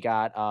we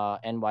got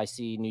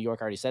NYC, New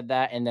York. Already said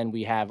that. And then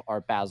we have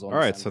Art Basel. All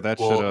right, so that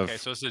should have. Okay,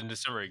 so it's in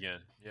December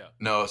again. Yeah.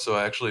 No, so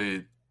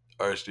actually,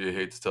 RSG, I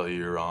hate to tell you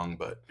you're wrong,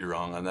 but you're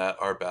wrong on that.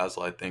 Art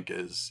Basel, I think,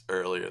 is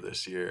earlier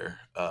this year.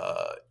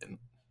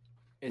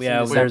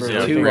 There's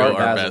two Art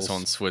Art Basels. Basel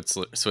in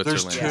Switzerland.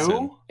 There's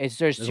two?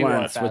 There's two one in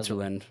Art Basel.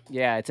 Switzerland.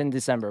 Yeah, it's in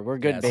December. We're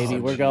good, Yeah, baby.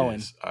 We're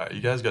going. All right,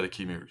 you guys got to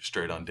keep me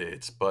straight on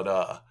dates.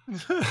 But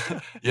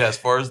yeah, as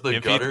far as the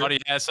if gutter, he thought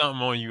he had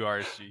something on you,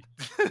 RSG.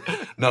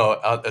 no,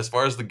 as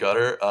far as the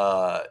gutter,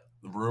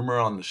 rumor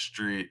on the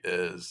street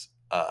is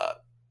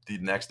the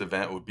next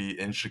event would be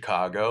in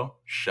Chicago.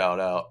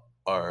 Shout out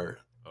our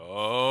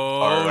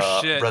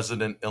shit.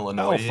 resident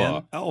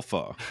Illinoisian.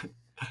 Alpha.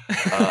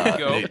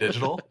 Nate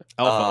Digital.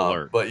 Alpha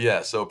alert. But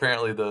yeah, so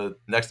apparently the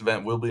next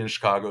event will be in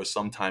Chicago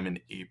sometime in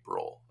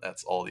April.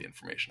 That's all the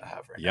information I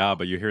have right now. Yeah,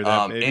 but you hear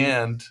that, baby?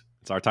 And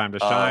it's our time to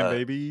shine,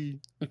 baby.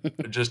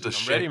 Just I'm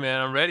ready,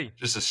 man. I'm ready.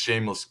 Just a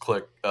shameless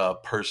click,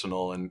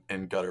 personal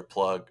and gutter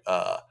plug.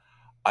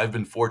 I've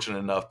been fortunate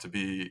enough to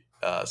be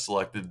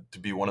selected to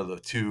be one of the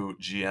 2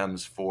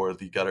 GMs for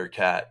the Gutter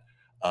Cat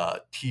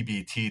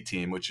TBT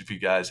team, which if you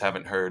guys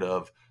haven't heard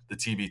of, the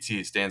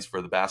TBT stands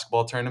for the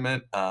basketball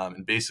tournament.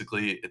 And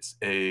basically it's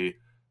a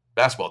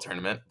basketball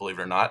tournament, believe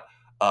it or not,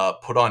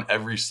 put on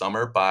every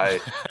summer by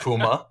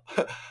Puma.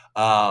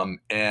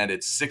 And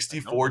it's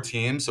 64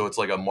 teams. So it's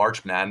like a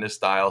March Madness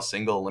style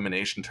single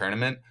elimination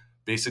tournament,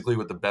 basically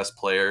with the best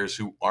players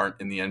who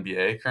aren't in the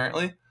NBA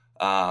currently.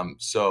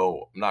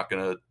 So I'm not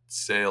going to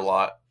say a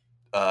lot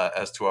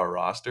as to our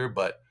roster,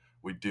 but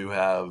we do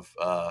have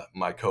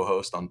my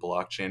co-host on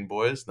Blockchain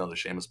Boys, another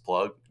shameless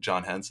plug,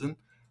 John Henson.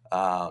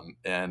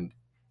 And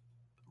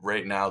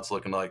right now it's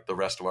looking like the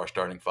rest of our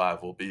starting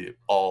 5 will be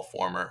all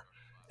former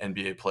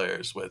NBA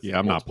players with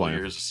I'm not playing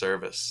years of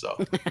service. So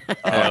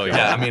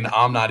yeah. I mean,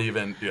 I'm not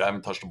even, dude, I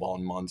haven't touched a ball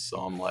in months. So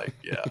I'm like,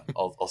 yeah,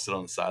 I'll sit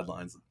on the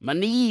sidelines. My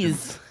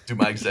knees. Do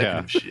my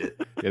executive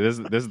shit. Yeah, this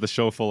is the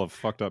show full of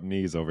fucked up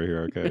knees over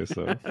here. Okay,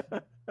 so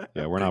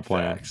yeah, we're not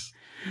playing. Facts.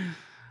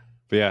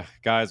 But yeah,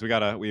 guys,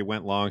 we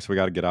went long, so we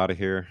got to get out of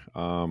here.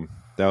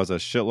 That was a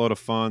shitload of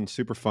fun,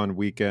 super fun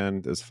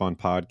weekend. It's fun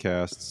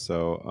podcast.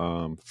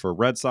 So for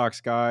Red Sox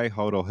guy,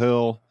 Hodo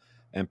Hill,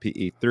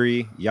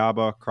 MPE3,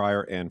 Yaba,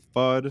 Cryer, and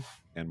Fudd,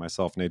 and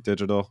myself, Nate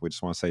Digital, we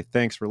just want to say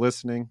thanks for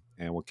listening,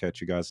 and we'll catch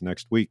you guys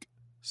next week.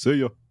 See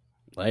ya.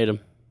 Later.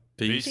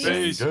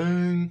 Peace.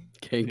 Gang.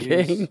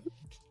 King.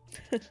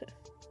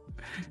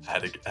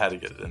 Had to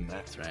get it in there.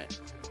 That's right.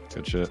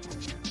 Good shit.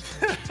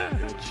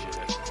 Good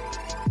shit.